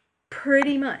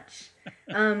 Pretty much.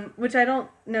 Which I don't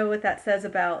know what that says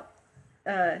about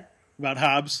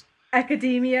Hobbs?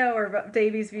 Academia, or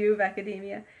Davy's view of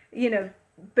academia. You know,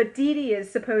 but Dee Dee is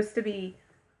supposed to be,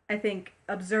 I think,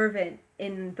 observant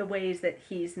in the ways that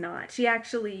he's not. She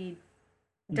actually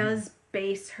does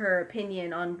base her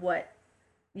opinion on what,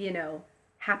 you know,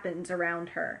 happens around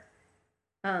her.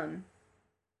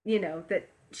 You know, that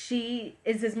she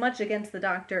is as much against the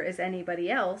doctor as anybody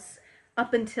else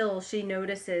up until she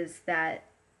notices that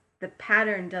the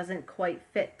pattern doesn't quite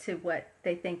fit to what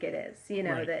they think it is. You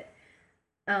know, that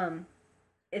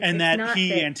and that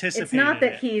he anticipated. It's not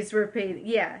that he's repeating.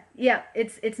 Yeah.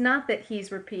 It's not that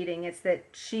he's repeating. It's that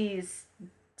she's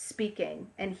speaking,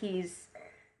 and he's,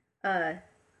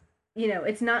 you know,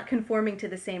 it's not conforming to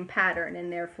the same pattern,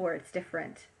 and therefore it's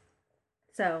different.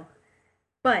 So,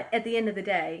 but at the end of the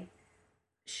day,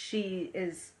 she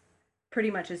is pretty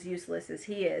much as useless as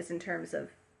he is in terms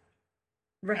of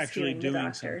rescuing the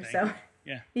doctor. Something.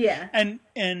 So, yeah. And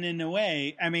in a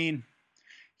way, I mean,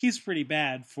 he's pretty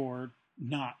bad for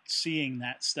not seeing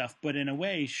that stuff, but in a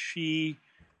way, she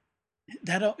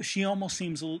almost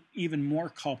seems even more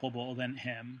culpable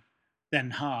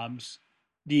than Hobbs.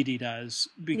 Dee Dee does,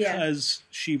 because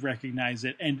she recognized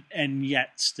it and yet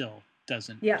still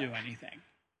doesn't do anything.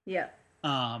 Yeah.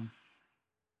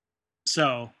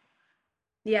 So.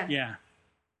 Yeah. Yeah.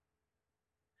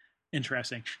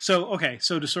 Interesting. So, okay,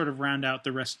 so to sort of round out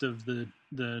the rest of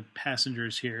the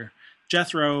passengers here,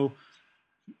 Jethro,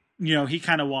 you know, he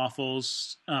kind of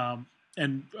waffles,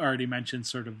 and already mentioned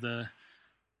sort of the,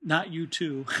 not you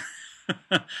too,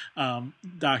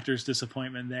 doctor's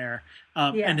disappointment there.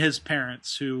 And his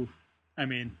parents, who, I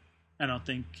mean, I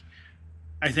think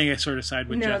I sort of side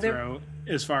with Jethro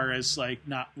as far as, like,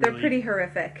 not really. They're pretty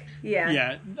horrific. Yeah.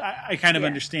 Yeah. I kind of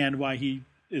understand why he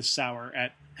is sour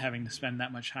at having to spend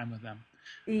that much time with them.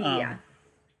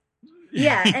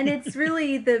 Yeah, and it's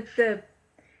really the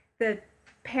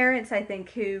parents, I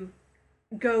think, who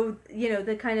go,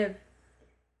 the kind of,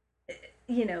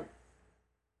 you know,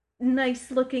 nice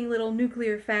looking little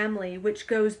nuclear family, which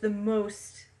goes the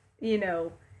most,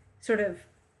 sort of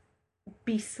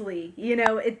beastly.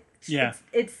 Yeah.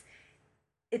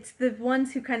 It's the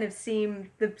ones who kind of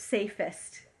seem the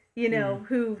safest, Mm.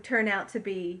 who turn out to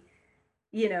be,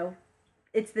 you know,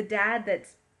 it's the dad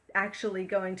that's actually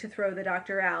going to throw the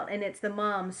doctor out, and it's the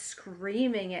mom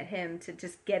screaming at him to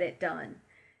just get it done.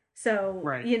 So,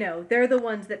 Right. they're the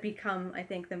ones that become, I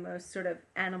think, the most sort of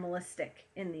animalistic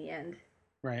in the end.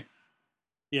 Right.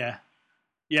 Yeah.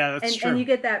 Yeah, that's And true. you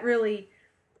get that really,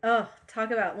 oh,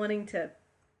 talk about wanting to,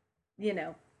 you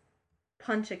know,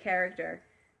 punch a character.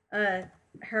 Uh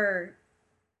her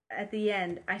at the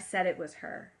end, I said it was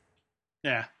her.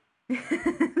 Yeah.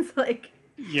 It's like,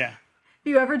 Yeah. if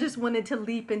you ever just wanted to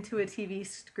leap into a TV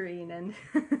screen and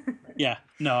Yeah.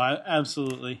 No,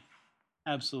 absolutely.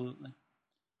 Absolutely.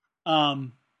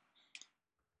 Um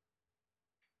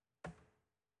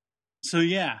so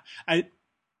yeah, I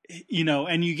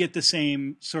and you get the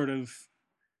same sort of,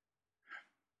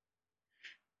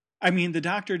 I mean, the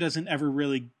doctor doesn't ever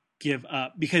really give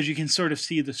up because you can sort of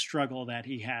see the struggle that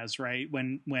he has, right?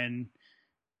 When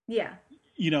yeah.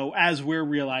 as we're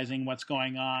realizing what's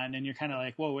going on, and you're kind of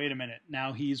like, whoa, wait a minute,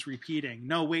 now he's repeating.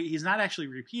 No, wait, he's not actually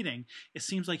repeating. It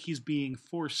seems like he's being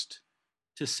forced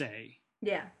to say,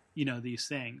 Yeah. these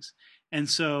things. And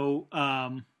so,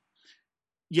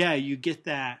 yeah, you get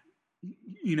that,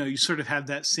 you sort of have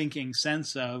that sinking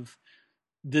sense of,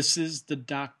 this is the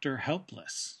doctor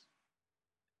helpless,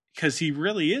 because he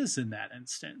really is in that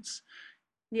instance.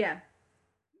 Yeah.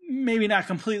 Maybe not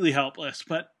completely helpless,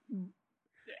 but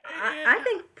I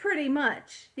think pretty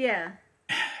much. Yeah.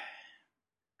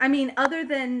 I mean, other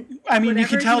than I mean, you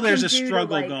can whatever tell he there's can a do to,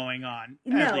 struggle like, going on,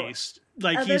 at no, least.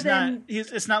 Like, other he's not, than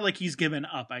it's not like he's given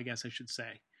up, I guess I should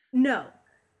say. no,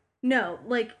 no,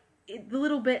 like, the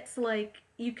little bits, like,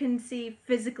 you can see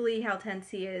physically how tense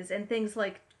he is, and things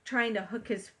like trying to hook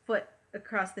his foot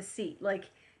across the seat, like,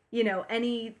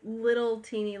 any little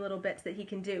teeny little bits that he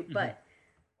can do. Mm-hmm. But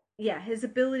yeah, his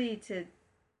ability to,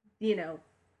 you know,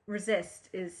 resist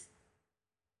is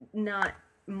not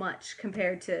much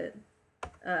compared to,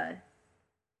 uh,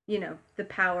 the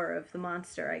power of the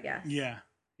monster, I guess. Yeah,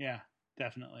 yeah,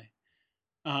 definitely.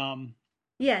 Um,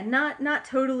 Yeah, not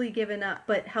totally given up,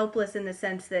 but helpless in the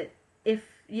sense that, if,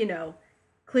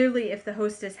 clearly if the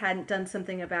hostess hadn't done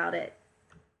something about it,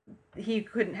 he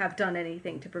couldn't have done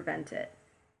anything to prevent it.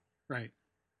 right,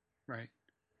 right.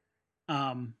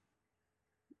 Um,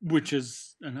 which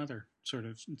is another sort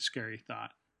of scary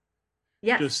thought,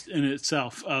 Yes. just in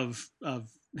itself, of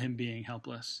him being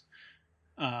helpless.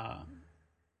 Uh,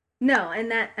 No, and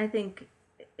that, I think,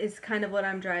 is kind of what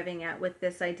I'm driving at with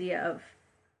this idea of,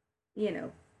 you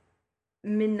know,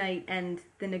 Midnight and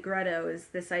the Negretto, is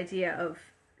this idea of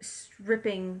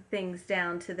stripping things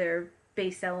down to their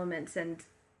base elements, and,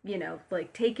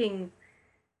 like, taking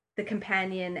the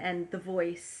companion and the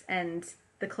voice and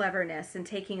the cleverness, and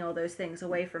taking all those things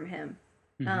away from him.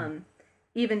 mm-hmm. Um,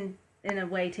 even in a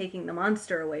way, taking the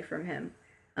monster away from him.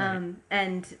 Right.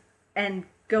 And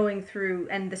going through,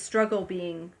 and the struggle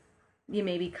being,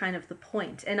 maybe kind of the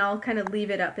point. And I'll kind of leave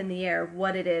it up in the air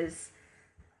what it is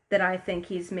that I think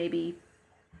he's maybe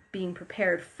being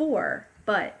prepared for.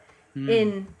 But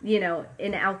Mm.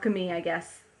 in alchemy, I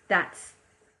guess that's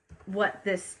what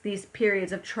these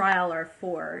periods of trial are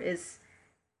for, is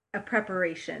a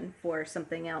preparation for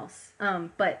something else.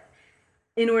 But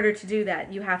in order to do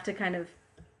that, you have to kind of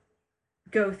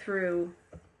go through,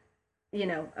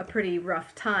 a pretty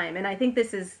rough time. And I think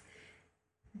this is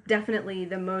definitely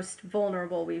the most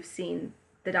vulnerable we've seen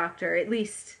the doctor, at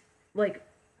least, like,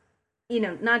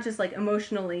 not just like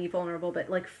emotionally vulnerable, but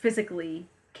like physically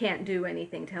can't do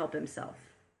anything to help himself.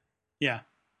 Yeah,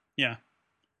 yeah.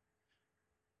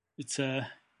 It's a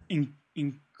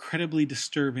incredibly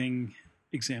disturbing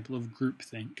example of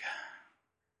groupthink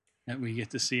that we get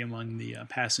to see among the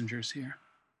passengers here.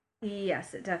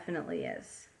 Yes, it definitely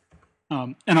is.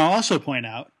 And I'll also point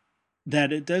out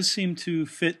that it does seem to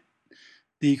fit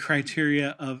the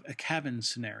criteria of a cabin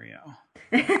scenario.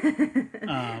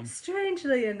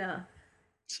 Strangely enough.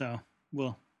 So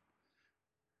I'll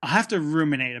have to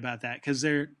ruminate about that, because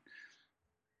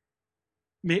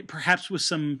perhaps with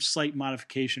some slight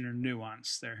modification or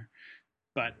nuance there,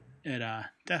 but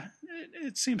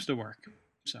it seems to work.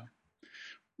 So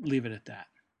leave it at that.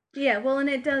 Yeah, well, and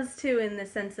it does too, in the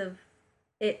sense of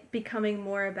it becoming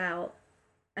more about,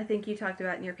 I think you talked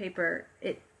about in your paper,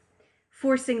 it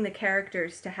forcing the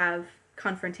characters to have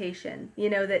confrontation.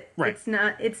 That Right. it's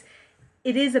not, it's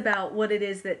it is about what it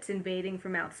is that's invading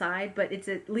from outside, but it's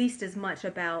at least as much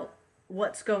about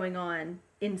what's going on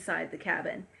inside the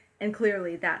cabin. And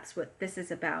clearly that's what this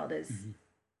is about is, Mm-hmm.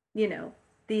 you know,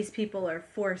 these people are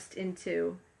forced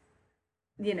into,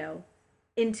 you know,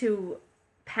 into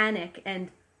panic, and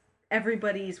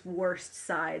everybody's worst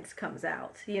sides comes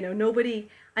out. You know, nobody,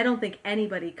 I don't think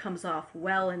anybody comes off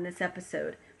well in this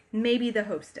episode. Maybe the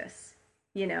hostess,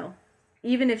 you know,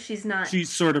 even if she's not, She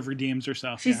sort of redeems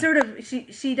herself. she Yeah. sort of,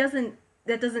 she doesn't,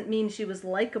 that doesn't mean she was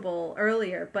likable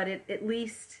earlier, but it, at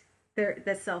least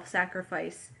the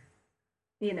self-sacrifice,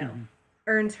 you know, Mm-hmm.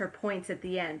 earns her points at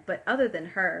the end. But other than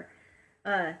her,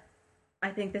 uh, I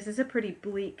think this is a pretty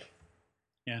bleak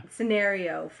Yeah.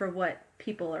 scenario for what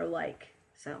people are like.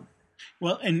 So,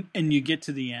 Well, and you get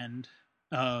to the end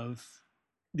of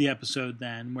the episode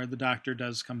then where the doctor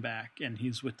does come back and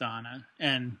he's with Donna,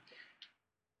 and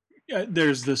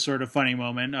there's this sort of funny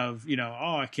moment of, you know,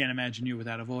 oh, I can't imagine you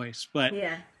without a voice. But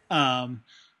yeah.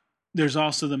 There's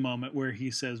also the moment where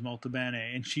he says molto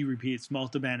bene and she repeats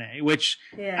molto bene, which,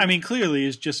 Yeah. I mean, clearly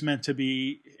is just meant to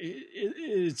be,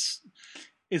 it's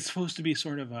supposed to be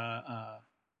sort of a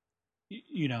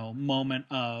you know, moment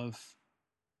of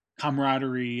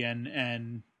camaraderie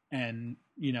and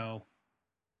you know,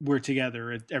 we're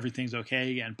together, everything's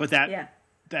okay again. But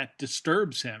that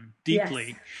disturbs him deeply.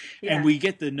 Yes. Yeah. And we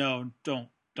get the no,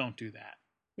 don't do that.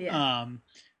 Yeah.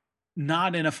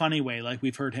 Not in a funny way, like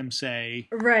we've heard him say.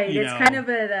 Right. You It's know, kind of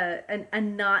a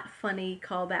not funny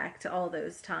callback to all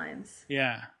those times.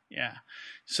 Yeah, yeah.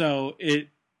 So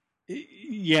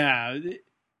yeah,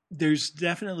 there's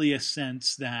definitely a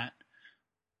sense that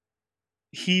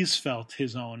he's felt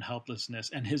his own helplessness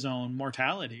and his own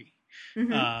mortality.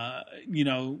 Mm-hmm. You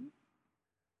know,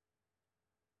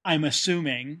 I'm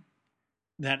assuming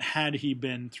that had he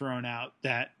been thrown out,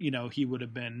 that, you know, he would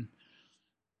have been,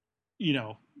 you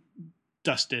know,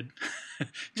 dusted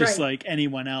just Right. like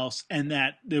anyone else, and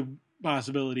that the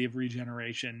possibility of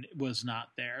regeneration was not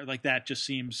there. Like that just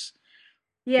seems,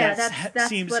 Yeah, that that's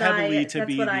seems what heavily to that's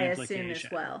be what the I implication. assume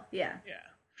as well. Yeah. Yeah.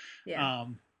 Yeah.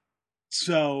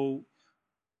 So,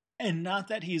 and not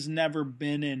that he's never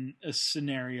been in a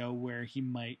scenario where he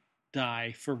might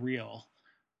die for real,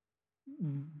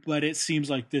 but it seems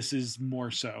like this is more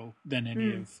so than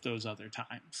any of those other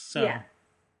times. So, Yeah.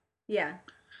 Yeah.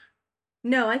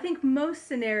 No, I think most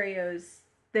scenarios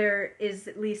there is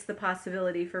at least the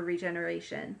possibility for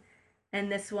regeneration.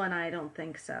 And this one I don't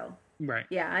think so. right.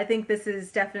 Yeah, I think this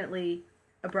is definitely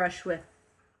a brush with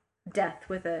death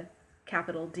with a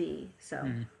capital D.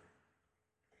 So,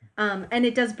 and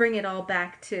it does bring it all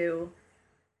back to,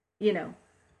 you know,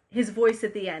 his voice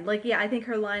at the end. Like, yeah, I think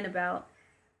her line about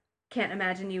can't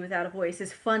imagine you without a voice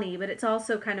is funny, but it's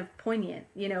also kind of poignant.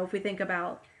 You know, if we think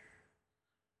about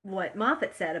what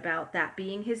Moffat said about that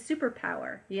being his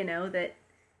superpower, you know, that,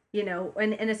 you know,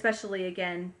 and especially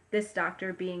again, this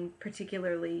doctor being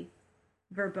particularly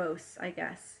verbose, I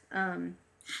guess.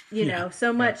 You know,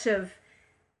 so much of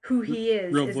who he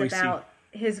is voicey. about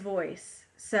his voice.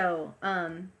 So,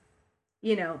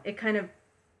 you know, it kind of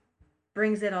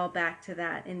brings it all back to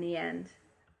that in the end.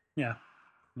 Yeah.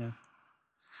 Yeah.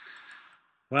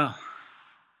 Well,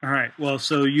 all right. Well,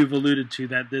 so you've alluded to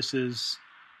that this is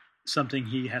something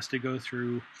he has to go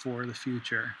through for the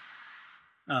future.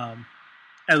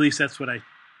 At least that's what I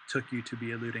took you to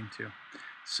be alluding to.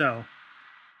 So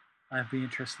I'd be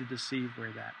interested to see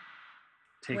where that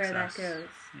takes where us. that goes.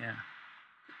 Yeah.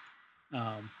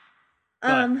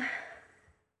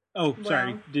 Well,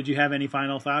 sorry. Did you have any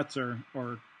final thoughts or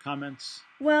comments?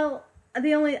 Well,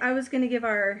 I was going to give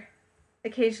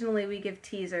occasionally we give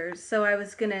teasers, so I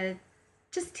was going to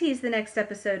just tease the next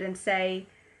episode and say,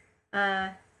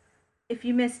 if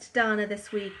you missed Donna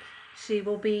this week, she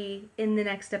will be in the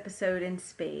next episode in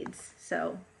spades.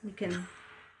 So we can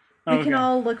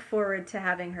all look forward to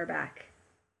having her back.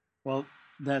 Well,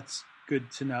 that's good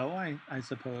to know, I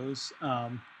suppose.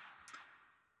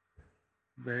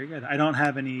 Very good. I don't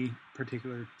have any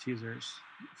particular teasers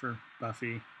for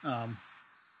Buffy.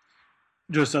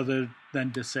 Just other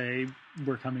than to say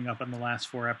we're coming up on the last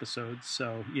 4 episodes,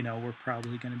 so, you know, we're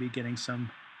probably going to be getting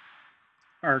some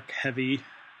arc-heavy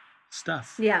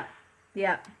stuff. Yeah.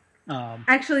 Yeah.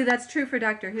 Actually, that's true for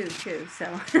Doctor Who, too,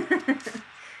 so...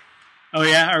 Oh,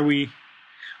 yeah? Are we...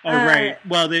 Oh, right.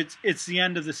 Well, it's the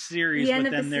end of the series, but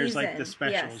then there's, like, the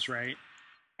specials, yes. Right?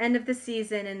 End of the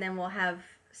season, and then we'll have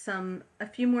a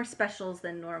few more specials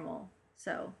than normal.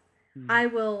 So I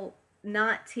will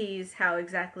not tease how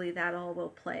exactly that all will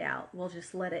play out. We'll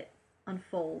just let it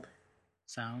unfold.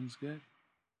 Sounds good.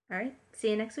 All right. See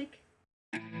you next week.